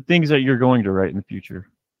 The things that you're going to write in the future.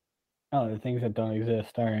 Oh, the things that don't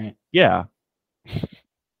exist. All right. Yeah.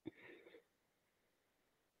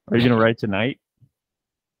 Are you going to write tonight?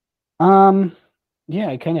 Yeah,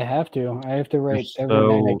 I kind of have to. I have to write You're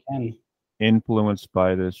every night so I can. influenced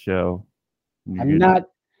by this show. I'm not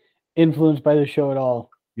influenced by the show at all.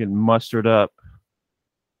 Getting mustered up.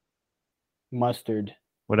 Mustard.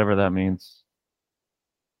 Whatever that means.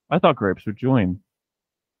 I thought Grapes would join.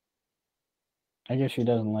 I guess she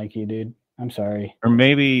doesn't like you, dude. I'm sorry. Or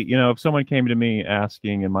maybe, if someone came to me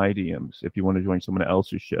asking in my DMs if you want to join someone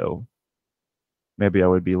else's show, maybe I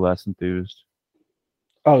would be less enthused.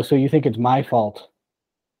 Oh, so you think it's my fault?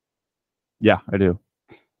 Yeah, I do.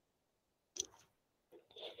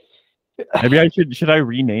 Maybe I should I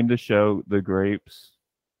rename the show The Grapes?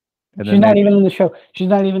 And she's not even in the show. She's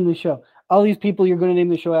not even in the show. All these people you're going to name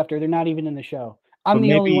the show after, they're not even in the show. I'm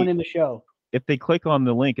the only one in the show. If they click on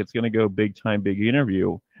the link, it's going to go big time, big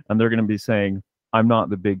interview. And they're going to be saying, I'm not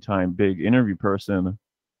the big time, big interview person.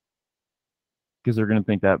 Because they're going to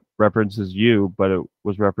think that references you, but it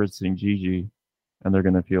was referencing Gigi. And they're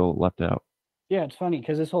going to feel left out. Yeah, it's funny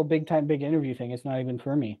because this whole big time, big interview thing, it's not even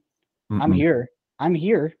for me. I'm here.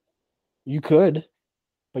 You could,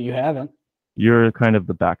 but you haven't. You're kind of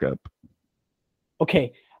the backup.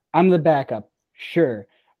 Okay, I'm the backup, sure.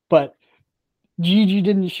 But Gigi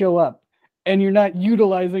didn't show up, and you're not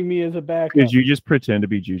utilizing me as a backup. Because you just pretend to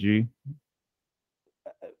be Gigi.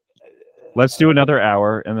 Let's do another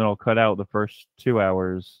hour, and then I'll cut out the first 2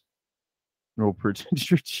 hours. And we'll pretend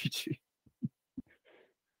you're Gigi.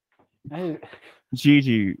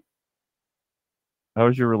 Gigi, how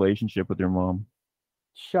was your relationship with your mom?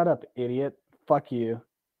 Shut up, idiot. Fuck you.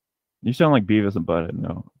 You sound like Beavis and Butthead.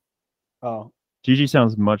 No. Oh. Gigi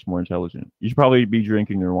sounds much more intelligent. You should probably be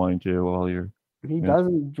drinking your wine too while you're. He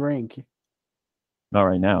doesn't drink. Not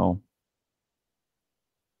right now.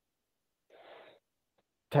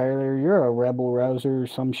 Tyler, you're a rebel rouser or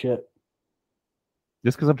some shit.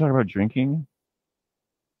 Just because I'm talking about drinking?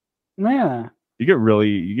 Yeah. You get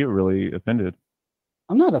really offended.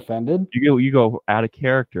 I'm not offended. You go out of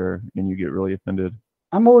character and you get really offended.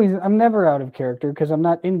 I'm never out of character because I'm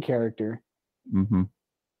not in character. Mm-hmm.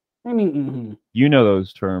 I mean, You know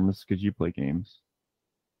those terms because you play games.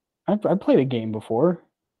 I played a game before.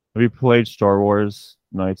 Have you played Star Wars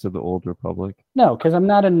Knights of the Old Republic? No, because I'm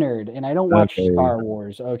not a nerd and I don't watch Star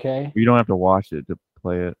Wars, okay? You don't have to watch it to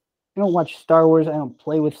play it. I don't watch Star Wars. I don't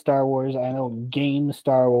play with Star Wars. I don't game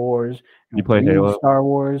Star Wars. You play Halo? Star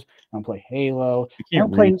Wars. I don't play Halo. You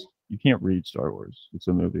can't read Star Wars. It's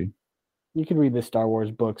a movie. You can read the Star Wars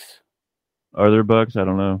books. Are there books? I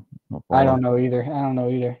don't know. I don't know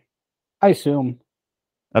either. I assume.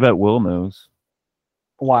 I bet Will knows.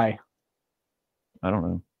 Why? I don't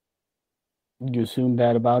know. You assume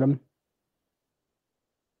that about him?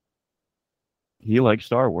 He likes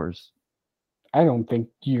Star Wars. I don't think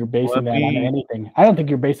you're basing that on anything. I don't think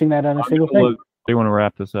you're basing that on a single thing. Do you want to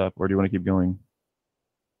wrap this up or do you want to keep going?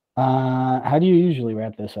 How do you usually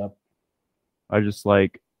wrap this up? I just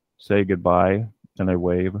say goodbye and I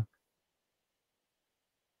wave.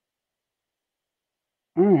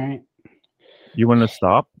 All right. You want to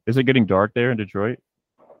stop? Is it getting dark there in Detroit?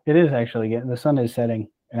 It is actually getting. The sun is setting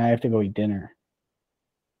and I have to go eat dinner.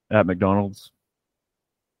 At McDonald's?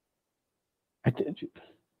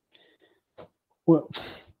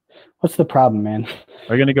 What's the problem, man?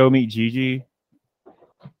 Are you going to go meet Gigi?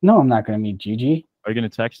 No, I'm not going to meet Gigi. Are you going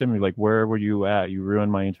to text him? You're like, where were you at? You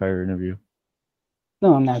ruined my entire interview.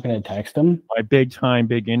 No, I'm not going to text him. My big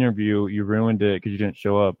interview, you ruined it because you didn't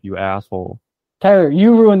show up, you asshole. Tyler,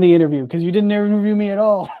 you ruined the interview because you didn't interview me at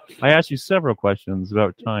all. I asked you several questions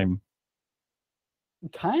about time.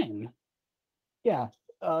 Time? Yeah.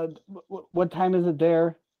 What time is it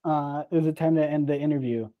there? Is it time to end the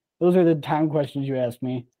interview? Those are the time questions you asked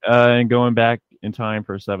me. And going back in time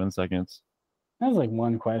for 7 seconds. That was like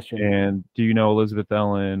one question. And do you know Elizabeth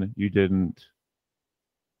Ellen? You didn't.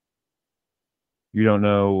 You don't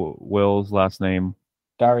know Will's last name?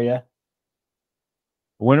 Daria.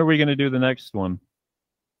 When are we going to do the next one?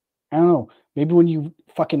 I don't know. Maybe when you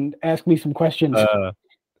fucking ask me some questions. Well,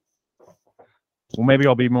 maybe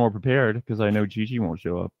I'll be more prepared because I know Gigi won't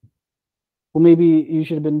show up. Well, maybe you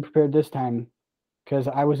should have been prepared this time because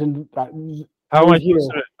I was in. How am I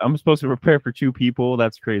supposed to? I'm supposed to prepare for 2 people?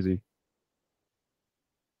 That's crazy.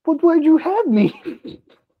 But why'd you have me?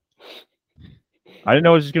 I didn't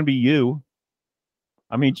know it was just going to be you.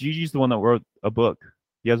 I mean, Gigi's the one that wrote a book.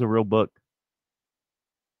 He has a real book.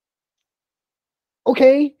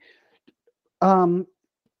 Okay. You're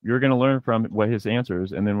going to learn from what his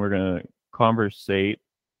answers, and then we're going to conversate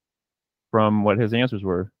from what his answers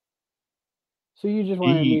were. So you just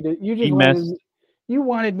wanted me to. You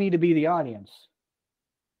wanted me to be the audience.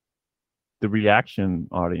 The reaction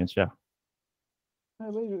audience, yeah.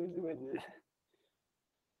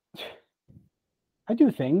 I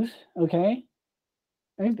do things, okay?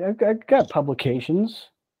 I've got publications.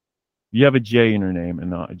 You have a J in your name and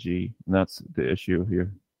not a G, and that's the issue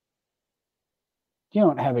here. You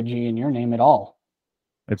don't have a G in your name at all.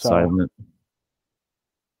 It's silent.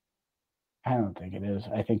 I don't think it is.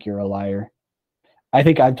 I think you're a liar. I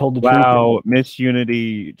think I've told the truth. Wow, Miss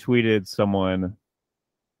Unity tweeted someone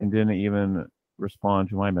and didn't even respond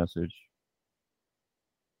to my message.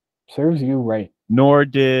 Serves you right. Nor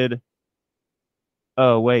did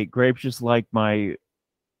Oh wait, Grape's just like my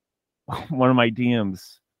one of my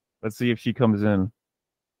DMs. Let's see if she comes in.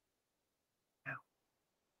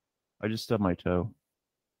 I just stubbed my toe.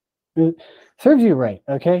 Serves you right,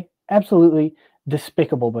 okay? Absolutely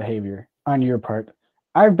despicable behavior on your part.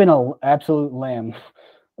 I've been an absolute lamb,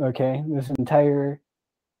 okay? This entire.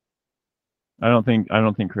 I don't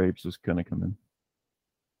think Grapes is gonna come in.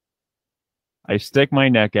 I stick my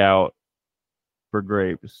neck out for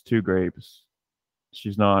Grapes, 2 Grapes.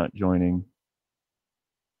 She's not joining.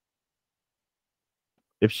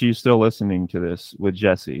 If she's still listening to this with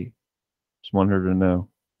Jesse, just want her to know.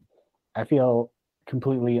 I feel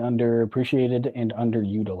completely underappreciated and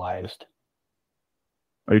underutilized.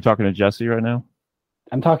 Are you talking to Jesse right now?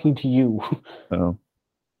 I'm talking to you. Oh.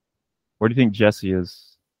 Where do you think Jesse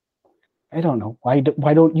is? I don't know. Why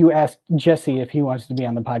don't you ask Jesse if he wants to be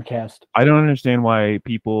on the podcast? I don't understand why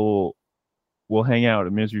people will hang out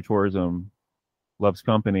at Misery Tourism, Loves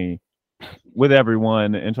Company, with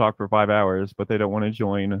everyone and talk for 5 hours, but they don't want to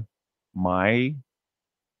join my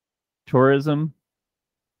tourism.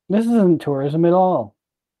 This isn't tourism at all.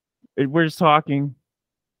 We're just talking.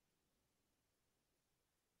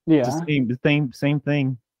 Yeah. The same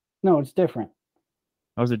thing. No, it's different.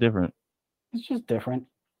 How's it different? It's just different.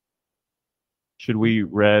 Should we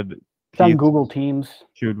read It's on Google Teams.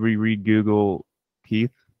 Should we read Google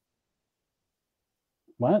Keith?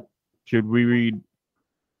 What? Should we read?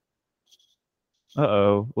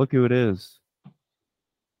 Uh-oh, look who it is.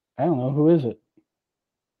 I don't know. Who is it?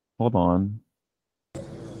 Hold on.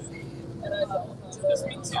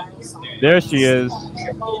 There she is.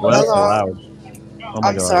 Well, that's so loud. Oh my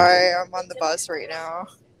I'm God. sorry, I'm on the bus right now.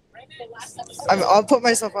 I'll put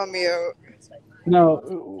myself on mute.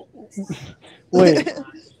 No. Wait.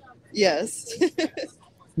 Yes.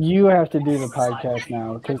 You have to do the podcast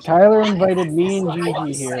now because Tyler invited me and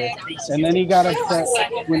Gigi here, and then he got upset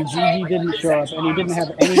when Gigi didn't show up, and he didn't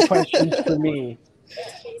have any questions for me.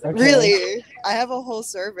 Okay? Really? I have a whole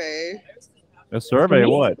survey. A survey?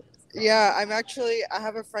 What? Yeah, I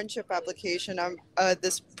have a friendship application. I'm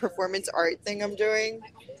this performance art thing I'm doing,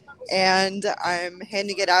 and I'm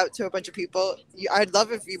handing it out to a bunch of people. I'd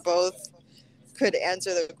love if you both could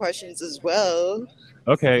answer the questions as well.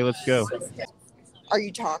 Okay, let's go. Are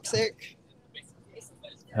you toxic?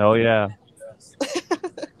 Hell yeah.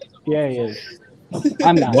 Yeah, he is.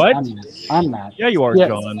 I'm not. What? I'm not. Yeah, you are, Yeah,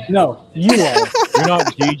 John. No, you are. You're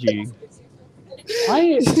not Gigi.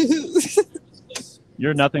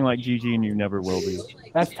 You're nothing like Gigi, and you never will be.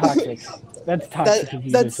 That's toxic. That's toxic.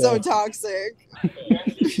 That's so toxic.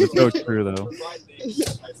 It's so true, though.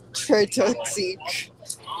 Très toxic.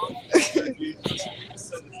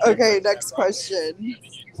 Okay, next question.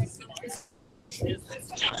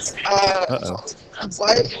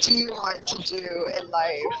 What do you want to do in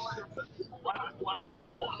life?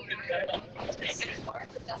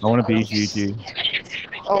 I want to be Gigi.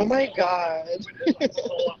 Oh my God.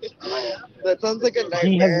 That sounds like a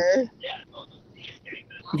nightmare.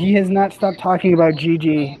 He has not stopped talking about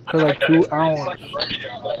Gigi for like 2 hours.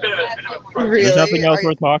 Really? There's nothing else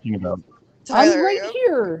we're talking about. Tyler, I'm right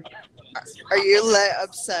here. Are you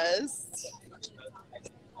obsessed?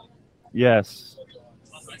 Yes.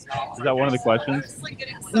 Is that one of the questions?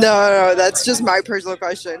 No, that's just my personal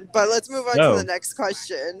question. But let's move on No. to the next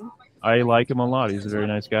question. I like him a lot. He's a very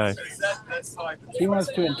nice guy. He wants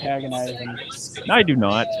to antagonize him. I do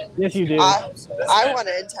not. Yes, you do. I want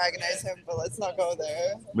to antagonize him, but let's not go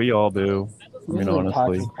there. We all do. I mean, This is a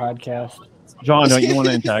honestly. toxic podcast. John, don't you want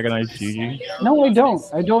to antagonize Gigi? No, I don't.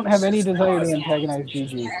 I don't have any desire to antagonize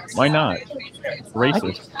Gigi. Why not?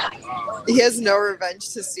 Racist. He has no revenge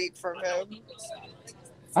to seek from him.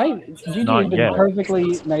 Gigi Not has been yet.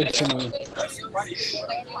 perfectly nice to me.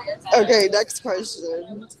 Okay, next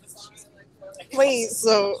question. Wait,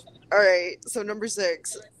 all right, so number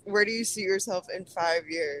 6. Where do you see yourself in 5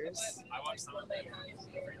 years?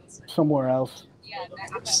 Somewhere else.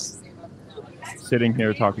 Sitting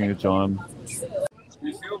here talking to John.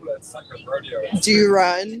 Do you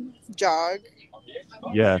run, jog?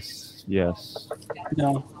 Yes.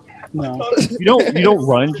 No. You don't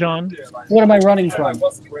run, John? What am I running from?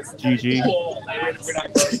 Gigi.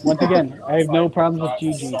 Once again, I have no problems with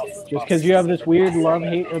Gigi. Just because you have this weird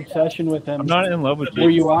love-hate obsession with him, I'm not in love with where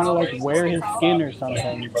Gigi. you want to like wear his skin or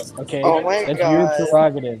something. Okay, Oh my that's God. your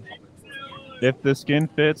prerogative. If the skin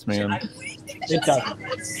fits, man. It doesn't.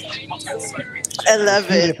 I love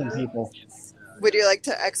Two it. different people. Would you like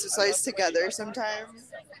to exercise together sometime?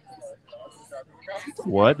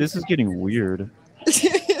 What? This is getting weird.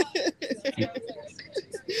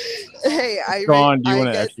 Hey, John, do you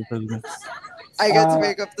want to exercise? I get to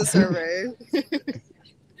make up the survey.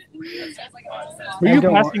 Who are you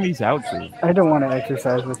passing these out to? I don't want to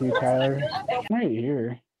exercise with you, Tyler. Right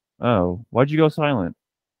here. Oh, why'd you go silent?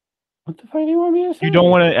 What the fuck do you want me to say? You don't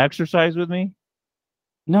want to exercise with me?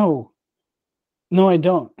 No. No, I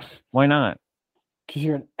don't. Why not? Because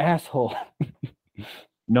you're an asshole.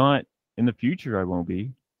 Not in the future, I won't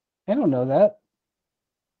be. I don't know that.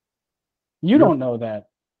 You don't know that.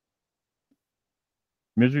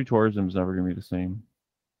 Misery tourism is never going to be the same.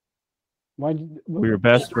 We're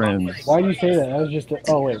best friends. Why do you say that? That was just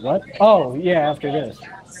oh, wait, what? Oh, yeah, after this.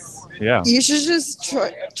 Yeah. You should just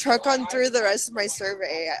truck on through the rest of my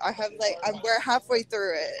survey. We're halfway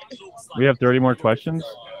through it. We have 30 more questions.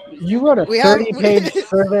 You wrote a 30-page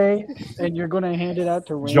survey, and you're going to hand it out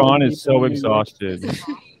to random John is people so in New York? exhausted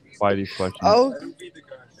by these questions. Oh,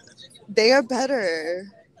 they are better.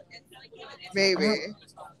 Maybe.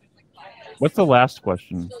 What's the last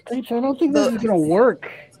question? I don't think this is going to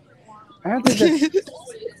work. I don't think that...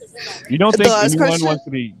 You don't think anyone question? wants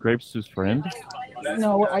to be Grapes' friend?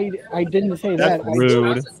 No, I didn't say That's that.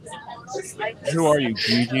 rude. Who are you,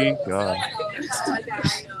 Gigi? God.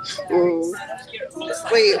 Ooh.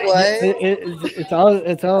 Wait, what? It's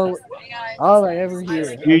all I ever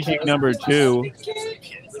hear. Gigi number 2.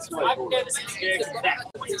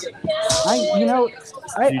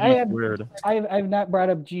 I've not brought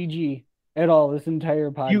up GG at all this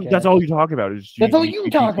entire podcast. That's all you talk about is GG. That's all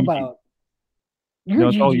you talk about.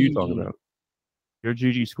 That's all you talk about. You're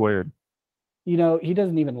GG squared. You know, he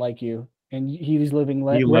doesn't even like you, and he's living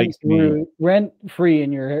rent free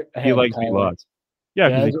in your head. He likes me lots.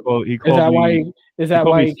 Yeah, because he called me. Is that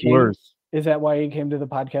why he came to the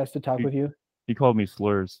podcast to talk with you? He called me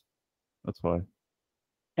slurs. That's why.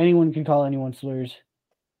 Anyone can call anyone slurs.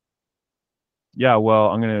 Yeah, well,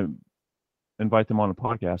 I'm gonna invite them on a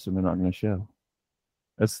podcast, and they're not gonna show.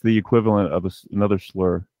 That's the equivalent of another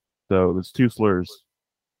slur. So it's 2 slurs.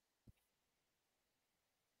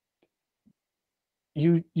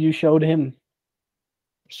 You showed him.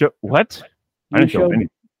 What? I didn't show him anything.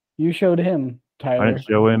 You showed him, Tyler. I didn't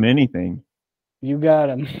show him anything. You got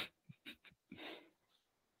him.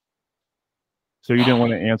 So you didn't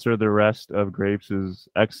want to answer the rest of Grapes'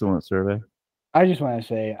 excellent survey? I just want to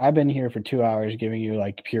say I've been here for 2 hours giving you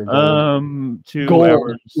like pure gold. 2 gold,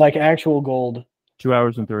 hours. Like actual gold. 2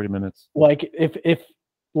 hours and 30 minutes. Like if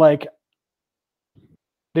like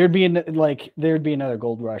there'd be another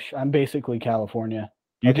gold rush. I'm basically California.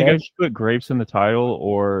 Do you think I should put Grapes in the title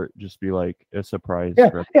or just be like a surprise?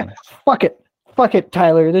 Yeah. Fuck it,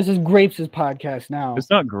 Tyler. This is Grapes' podcast now. It's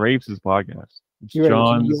not Grapes' podcast. It's your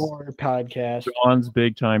podcast. John's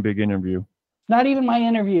big interview. It's not even my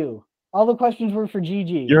interview. All the questions were for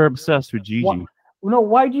Gigi. You're obsessed with Gigi.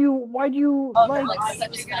 Why do you like?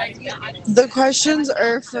 The questions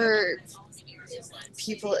are for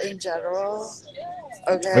people in general.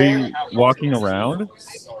 Okay. Are you walking around?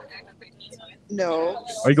 No.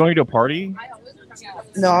 Are you going to a party?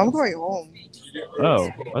 No, I'm going home. Oh, I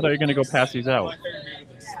thought you were going to go pass these out.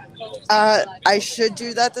 I should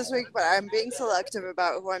do that this week, but I'm being selective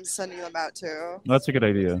about who I'm sending them out to. That's a good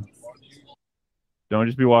idea. Don't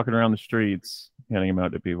just be walking around the streets handing them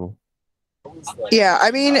out to people. Yeah, I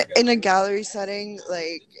mean, in a gallery setting,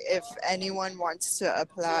 like, if anyone wants to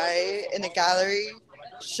apply in a gallery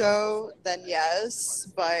show, then yes,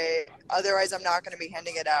 but otherwise I'm not going to be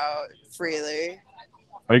handing it out freely.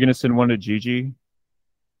 Are you going to send one to Gigi?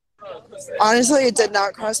 Honestly, it did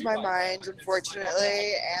not cross my mind,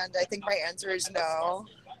 unfortunately, and I think my answer is no.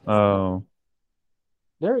 Oh.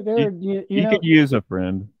 You could use a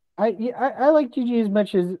friend. I like Gigi as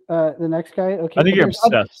much as the next guy. Okay, I think you're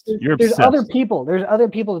obsessed. There's other people. There's other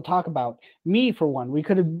people to talk about. Me, for one. We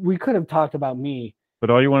could have talked about me.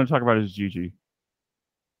 But all you want to talk about is Gigi.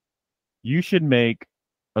 You should make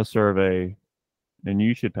a survey, and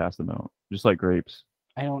you should pass them out, just like Grapes.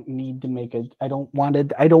 I don't need to make it. I don't want to.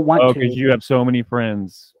 Oh, because you have so many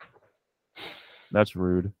friends. That's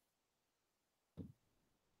rude.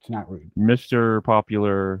 It's not rude. Mr.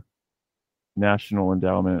 Popular National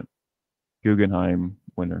Endowment Guggenheim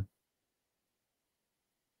winner.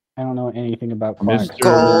 I don't know anything about goals.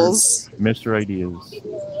 Mr. Ideas.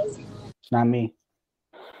 It's not me.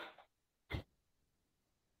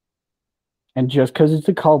 And just because it's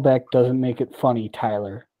a callback doesn't make it funny,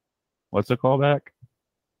 Tyler. What's a callback?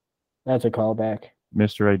 That's a callback.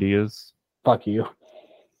 Mr. Ideas. Fuck you.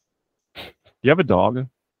 Do you have a dog?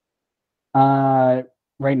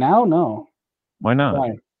 Right now, no. Why not?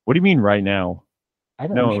 Why? What do you mean right now? I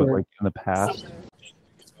don't know. Like in the past.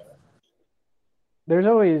 There's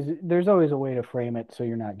always a way to frame it so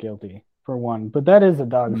you're not guilty, for one. But that is the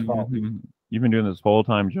dog's fault. You've been doing this whole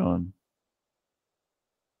time, John.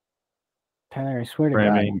 Tyler, I swear to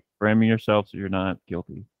God, framing yourself so you're not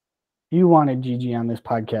guilty. you wanted Gigi on this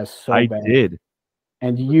podcast so I bad. did.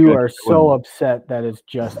 And you are so upset that it's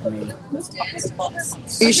just me.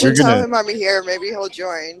 You should tell him I'm here. Maybe he'll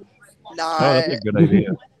join. Nah. Oh, that's a good idea.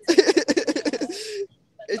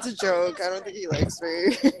 It's a joke. I don't think he likes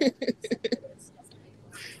me.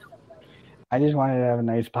 I just wanted to have a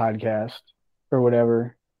nice podcast or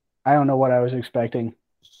whatever. I don't know what I was expecting.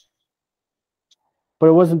 But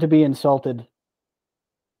it wasn't to be insulted.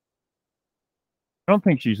 I don't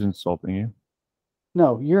think she's insulting you.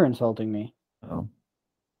 No, you're insulting me. Oh.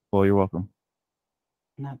 Well, you're welcome.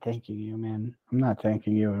 I'm not thanking you, man. I'm not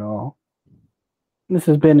thanking you at all. This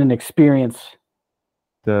has been an experience.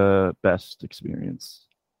 The best experience.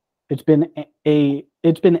 It's been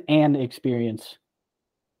an experience.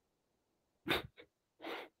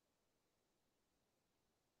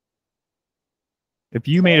 If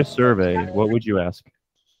you made a survey, what would you ask?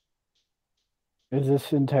 Is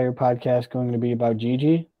this entire podcast going to be about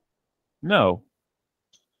Gigi? No.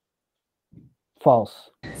 False.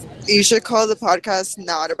 You should call the podcast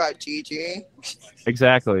not about Gigi.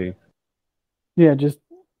 Exactly. Yeah, just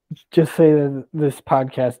say that this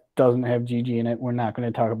podcast doesn't have Gigi in it. We're not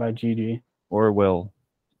going to talk about Gigi. Or Will.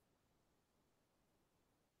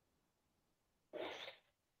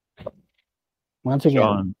 Once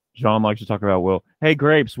again. John likes to talk about Will. Hey,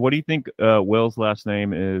 Grapes, what do you think Will's last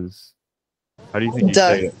name is? How do you think you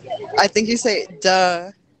say it? I think you say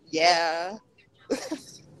duh. Yeah.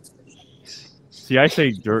 See, I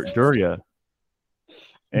say Duria.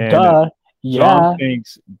 And duh. Yeah.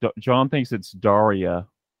 John thinks it's Daria.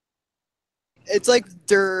 It's like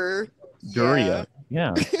Duria.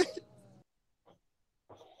 Yeah.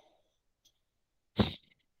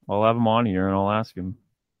 I'll have him on here and I'll ask him.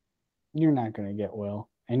 You're not going to get Will.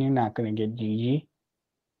 And you're not going to get Gigi.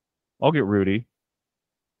 I'll get Rudy.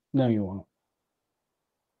 No, you won't.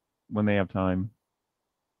 When they have time.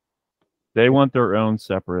 They want their own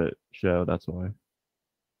separate show, that's why.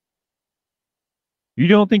 You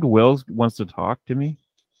don't think Will wants to talk to me?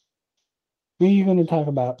 Who are you going to talk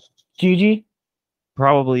about? Gigi?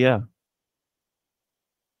 Probably, yeah.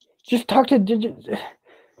 Just talk to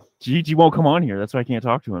Gigi won't come on here. That's why I can't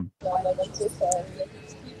talk to him.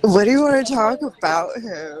 What do you want to talk about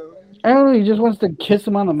him? I don't know. He just wants to kiss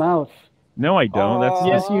him on the mouth. No, I don't.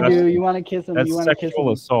 Yes, you do. You want to kiss him. That's you want to kiss him.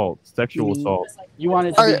 assault. Sexual assault. You want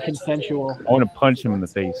it to be consensual. I want to punch him in the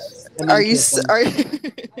face. Are you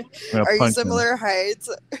similar heights?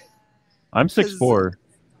 I'm 6'4".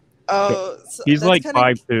 Oh, so he's like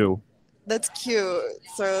 5'2". That's cute.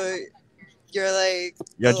 So you're like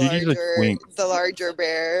Gigi's a twink. The larger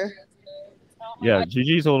bear. Yeah,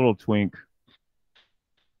 Gigi's a little twink.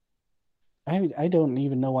 I don't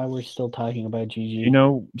even know why we're still talking about Gigi. You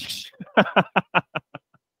know,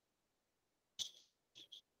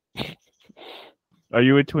 are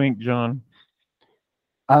you a twink, John?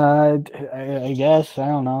 I guess. I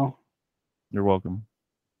don't know. You're welcome.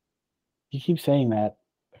 You keep saying that.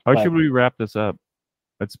 How should we wrap this up?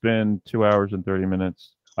 It's been 2 hours and 30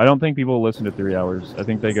 minutes. I don't think people listen to 3 hours. I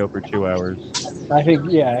think they go for 2 hours. I think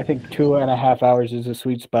 2.5 hours is a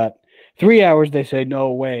sweet spot. 3 hours, they say,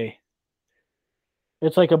 no way.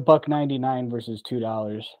 It's like $1.99 versus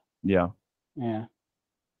 $2. Yeah. Yeah.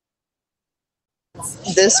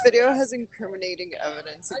 This video has incriminating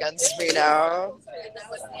evidence against me now.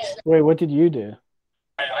 Wait, what did you do?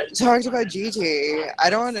 Talked about Gigi. I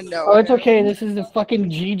don't want to know. Oh, it's okay. This is the fucking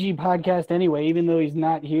Gigi podcast anyway, even though he's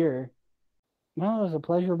not here. Well, it was a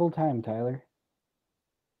pleasurable time, Tyler.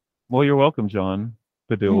 Well, you're welcome, John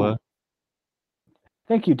Padula.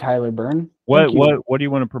 Thank you, Tyler Byrne. What do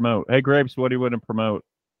you want to promote? Hey, Grapes, what do you want to promote?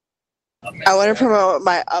 I want to promote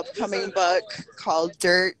my upcoming book called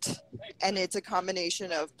Dirt, and it's a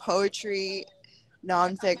combination of poetry,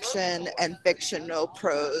 nonfiction, and fictional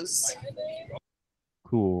prose.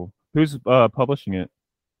 Cool. Who's publishing it?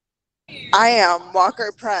 I am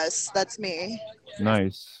Walker Press. That's me.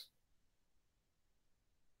 Nice.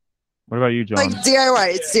 What about you, John? Like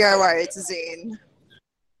DIY. It's DIY. It's a zine.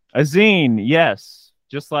 A zine, yes.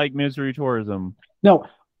 Just like Misery Tourism. No.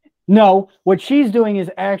 What she's doing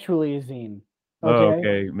is actually a zine. Okay? Oh,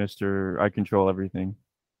 okay, Mr. I Control Everything.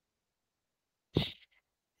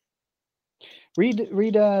 Read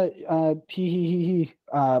P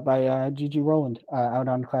by Gigi Rowland out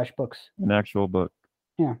on Clash Books. An actual book.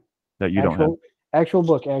 Yeah. That you don't have. Actual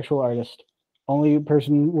book, actual artist. Only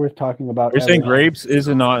person worth talking about. You're saying Grapes is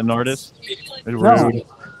not an artist?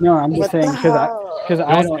 No, I'm just saying because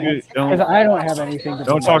I don't have anything to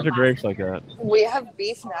Don't talk to Grapes like that. We have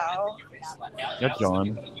beef now. Yeah,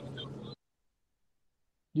 John.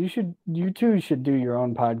 You two should do your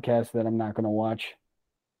own podcast that I'm not going to watch.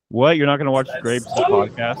 What? You're not going to watch Grapes the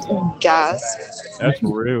podcast? Gas. That's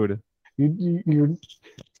rude. You're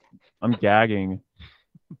I'm gagging.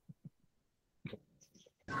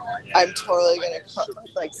 I'm totally gonna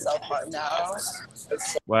like self-harm now.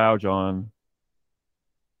 Wow, John.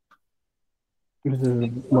 this is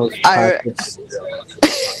the most I- toxic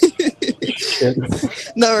shit.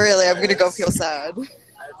 No, really, I'm gonna go feel sad.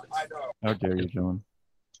 How dare you, John?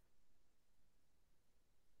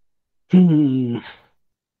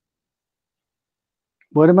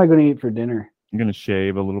 What am I going to eat for dinner? I'm going to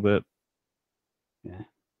shave a little bit. Yeah.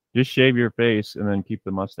 Just shave your face and then keep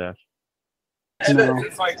the mustache. No.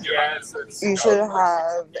 You should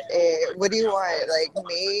have a. What do you want? Like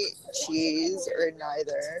meat, cheese, or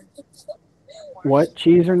neither? What?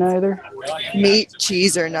 Cheese or neither? Meat,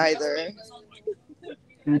 cheese, or neither?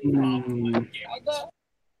 Mm.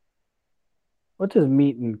 What does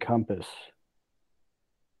meat encompass?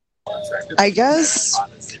 I guess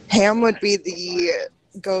ham would be the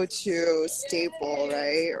go-to staple,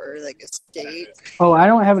 right? Or like a steak. Oh, I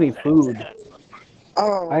don't have any food.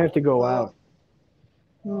 Oh, I have to go well, out.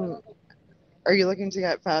 Are you looking to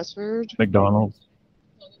get fast food? McDonald's.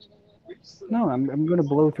 No, I'm going to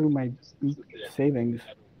blow through my savings,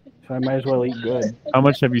 so I might as well eat good. How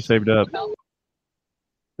much have you saved up?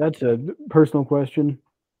 That's a personal question.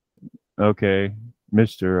 Okay,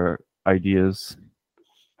 Mr. Ideas.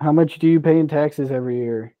 How much do you pay in taxes every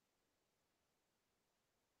year?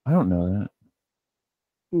 I don't know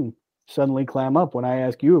that. Suddenly clam up when I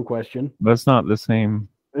ask you a question. That's not the same.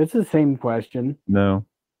 It's the same question. No.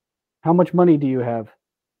 How much money do you have?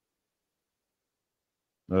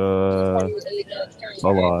 A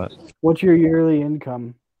lot. What's your yearly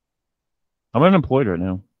income? I'm unemployed right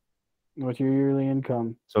now, What's your yearly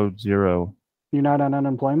income? so 0. You're not on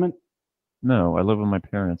unemployment? No, I live with my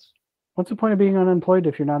parents What's the point of being unemployed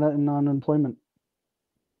if you're not in unemployment?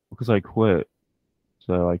 because I quit,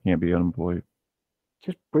 so I can't be unemployed.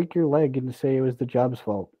 Just break your leg and say it was the job's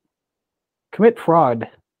fault. Commit fraud.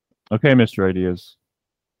 Okay, Mr. Ideas.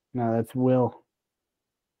 No, that's Will.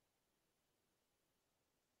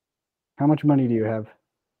 How much money do you have?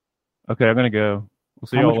 Okay, I'm gonna go. We'll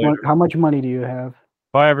see y'all later. How much money do you have?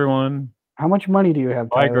 Bye, everyone. How much money do you have,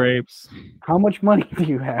 Bye, Tyler? Grapes. How much money do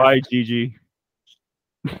you have? Bye, Gigi.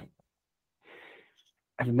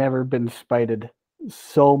 I've never been spited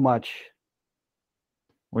so much.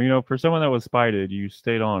 Well, you know, for someone that was spited, you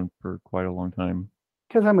stayed on for quite a long time.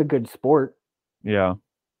 Because I'm a good sport. Yeah.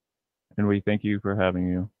 And we thank you for having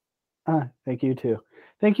you. Thank you too.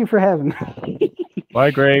 Thank you for having me.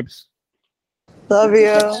 Bye, Grapes. Love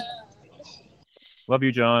you. Love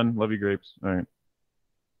you, John. Love you, Grapes. All right.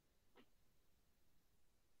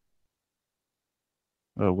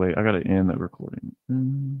 Oh, wait. I got to end that recording.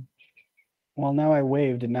 Well, now I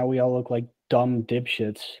waved, and now we all look like dumb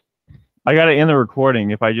dipshits. I got to end the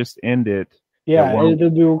recording. If I just end it. Yeah, won't- the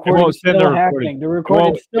recording's send still the recording. happening. The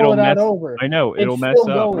recording's it'll still not mess- over. I know. It'll It's mess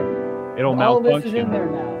still up. going. It'll All of this is in malfunction. there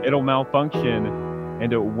now. It'll malfunction,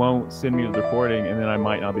 and it won't send me the recording, and then I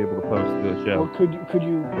might not be able to post the show. Well, could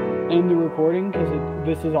you end the recording? Because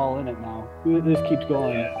this is all in it now. This keeps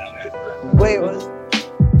going. Wait, was